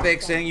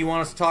topics, anything you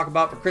want us to talk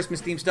about for Christmas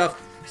themed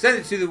stuff, send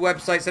it to the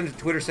website, send it to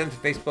Twitter, send it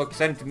to Facebook,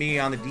 send it to me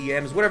on the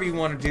DMs, whatever you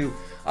want to do.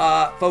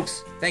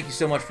 Folks, thank you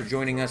so much for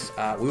joining us.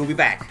 We will be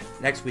back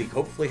next week.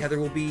 Hopefully Heather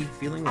will be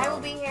feeling well. I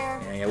will be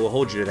here. Yeah, we'll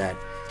hold you to that.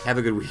 Have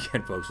a good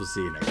weekend, folks. We'll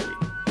see you next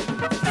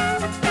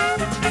week.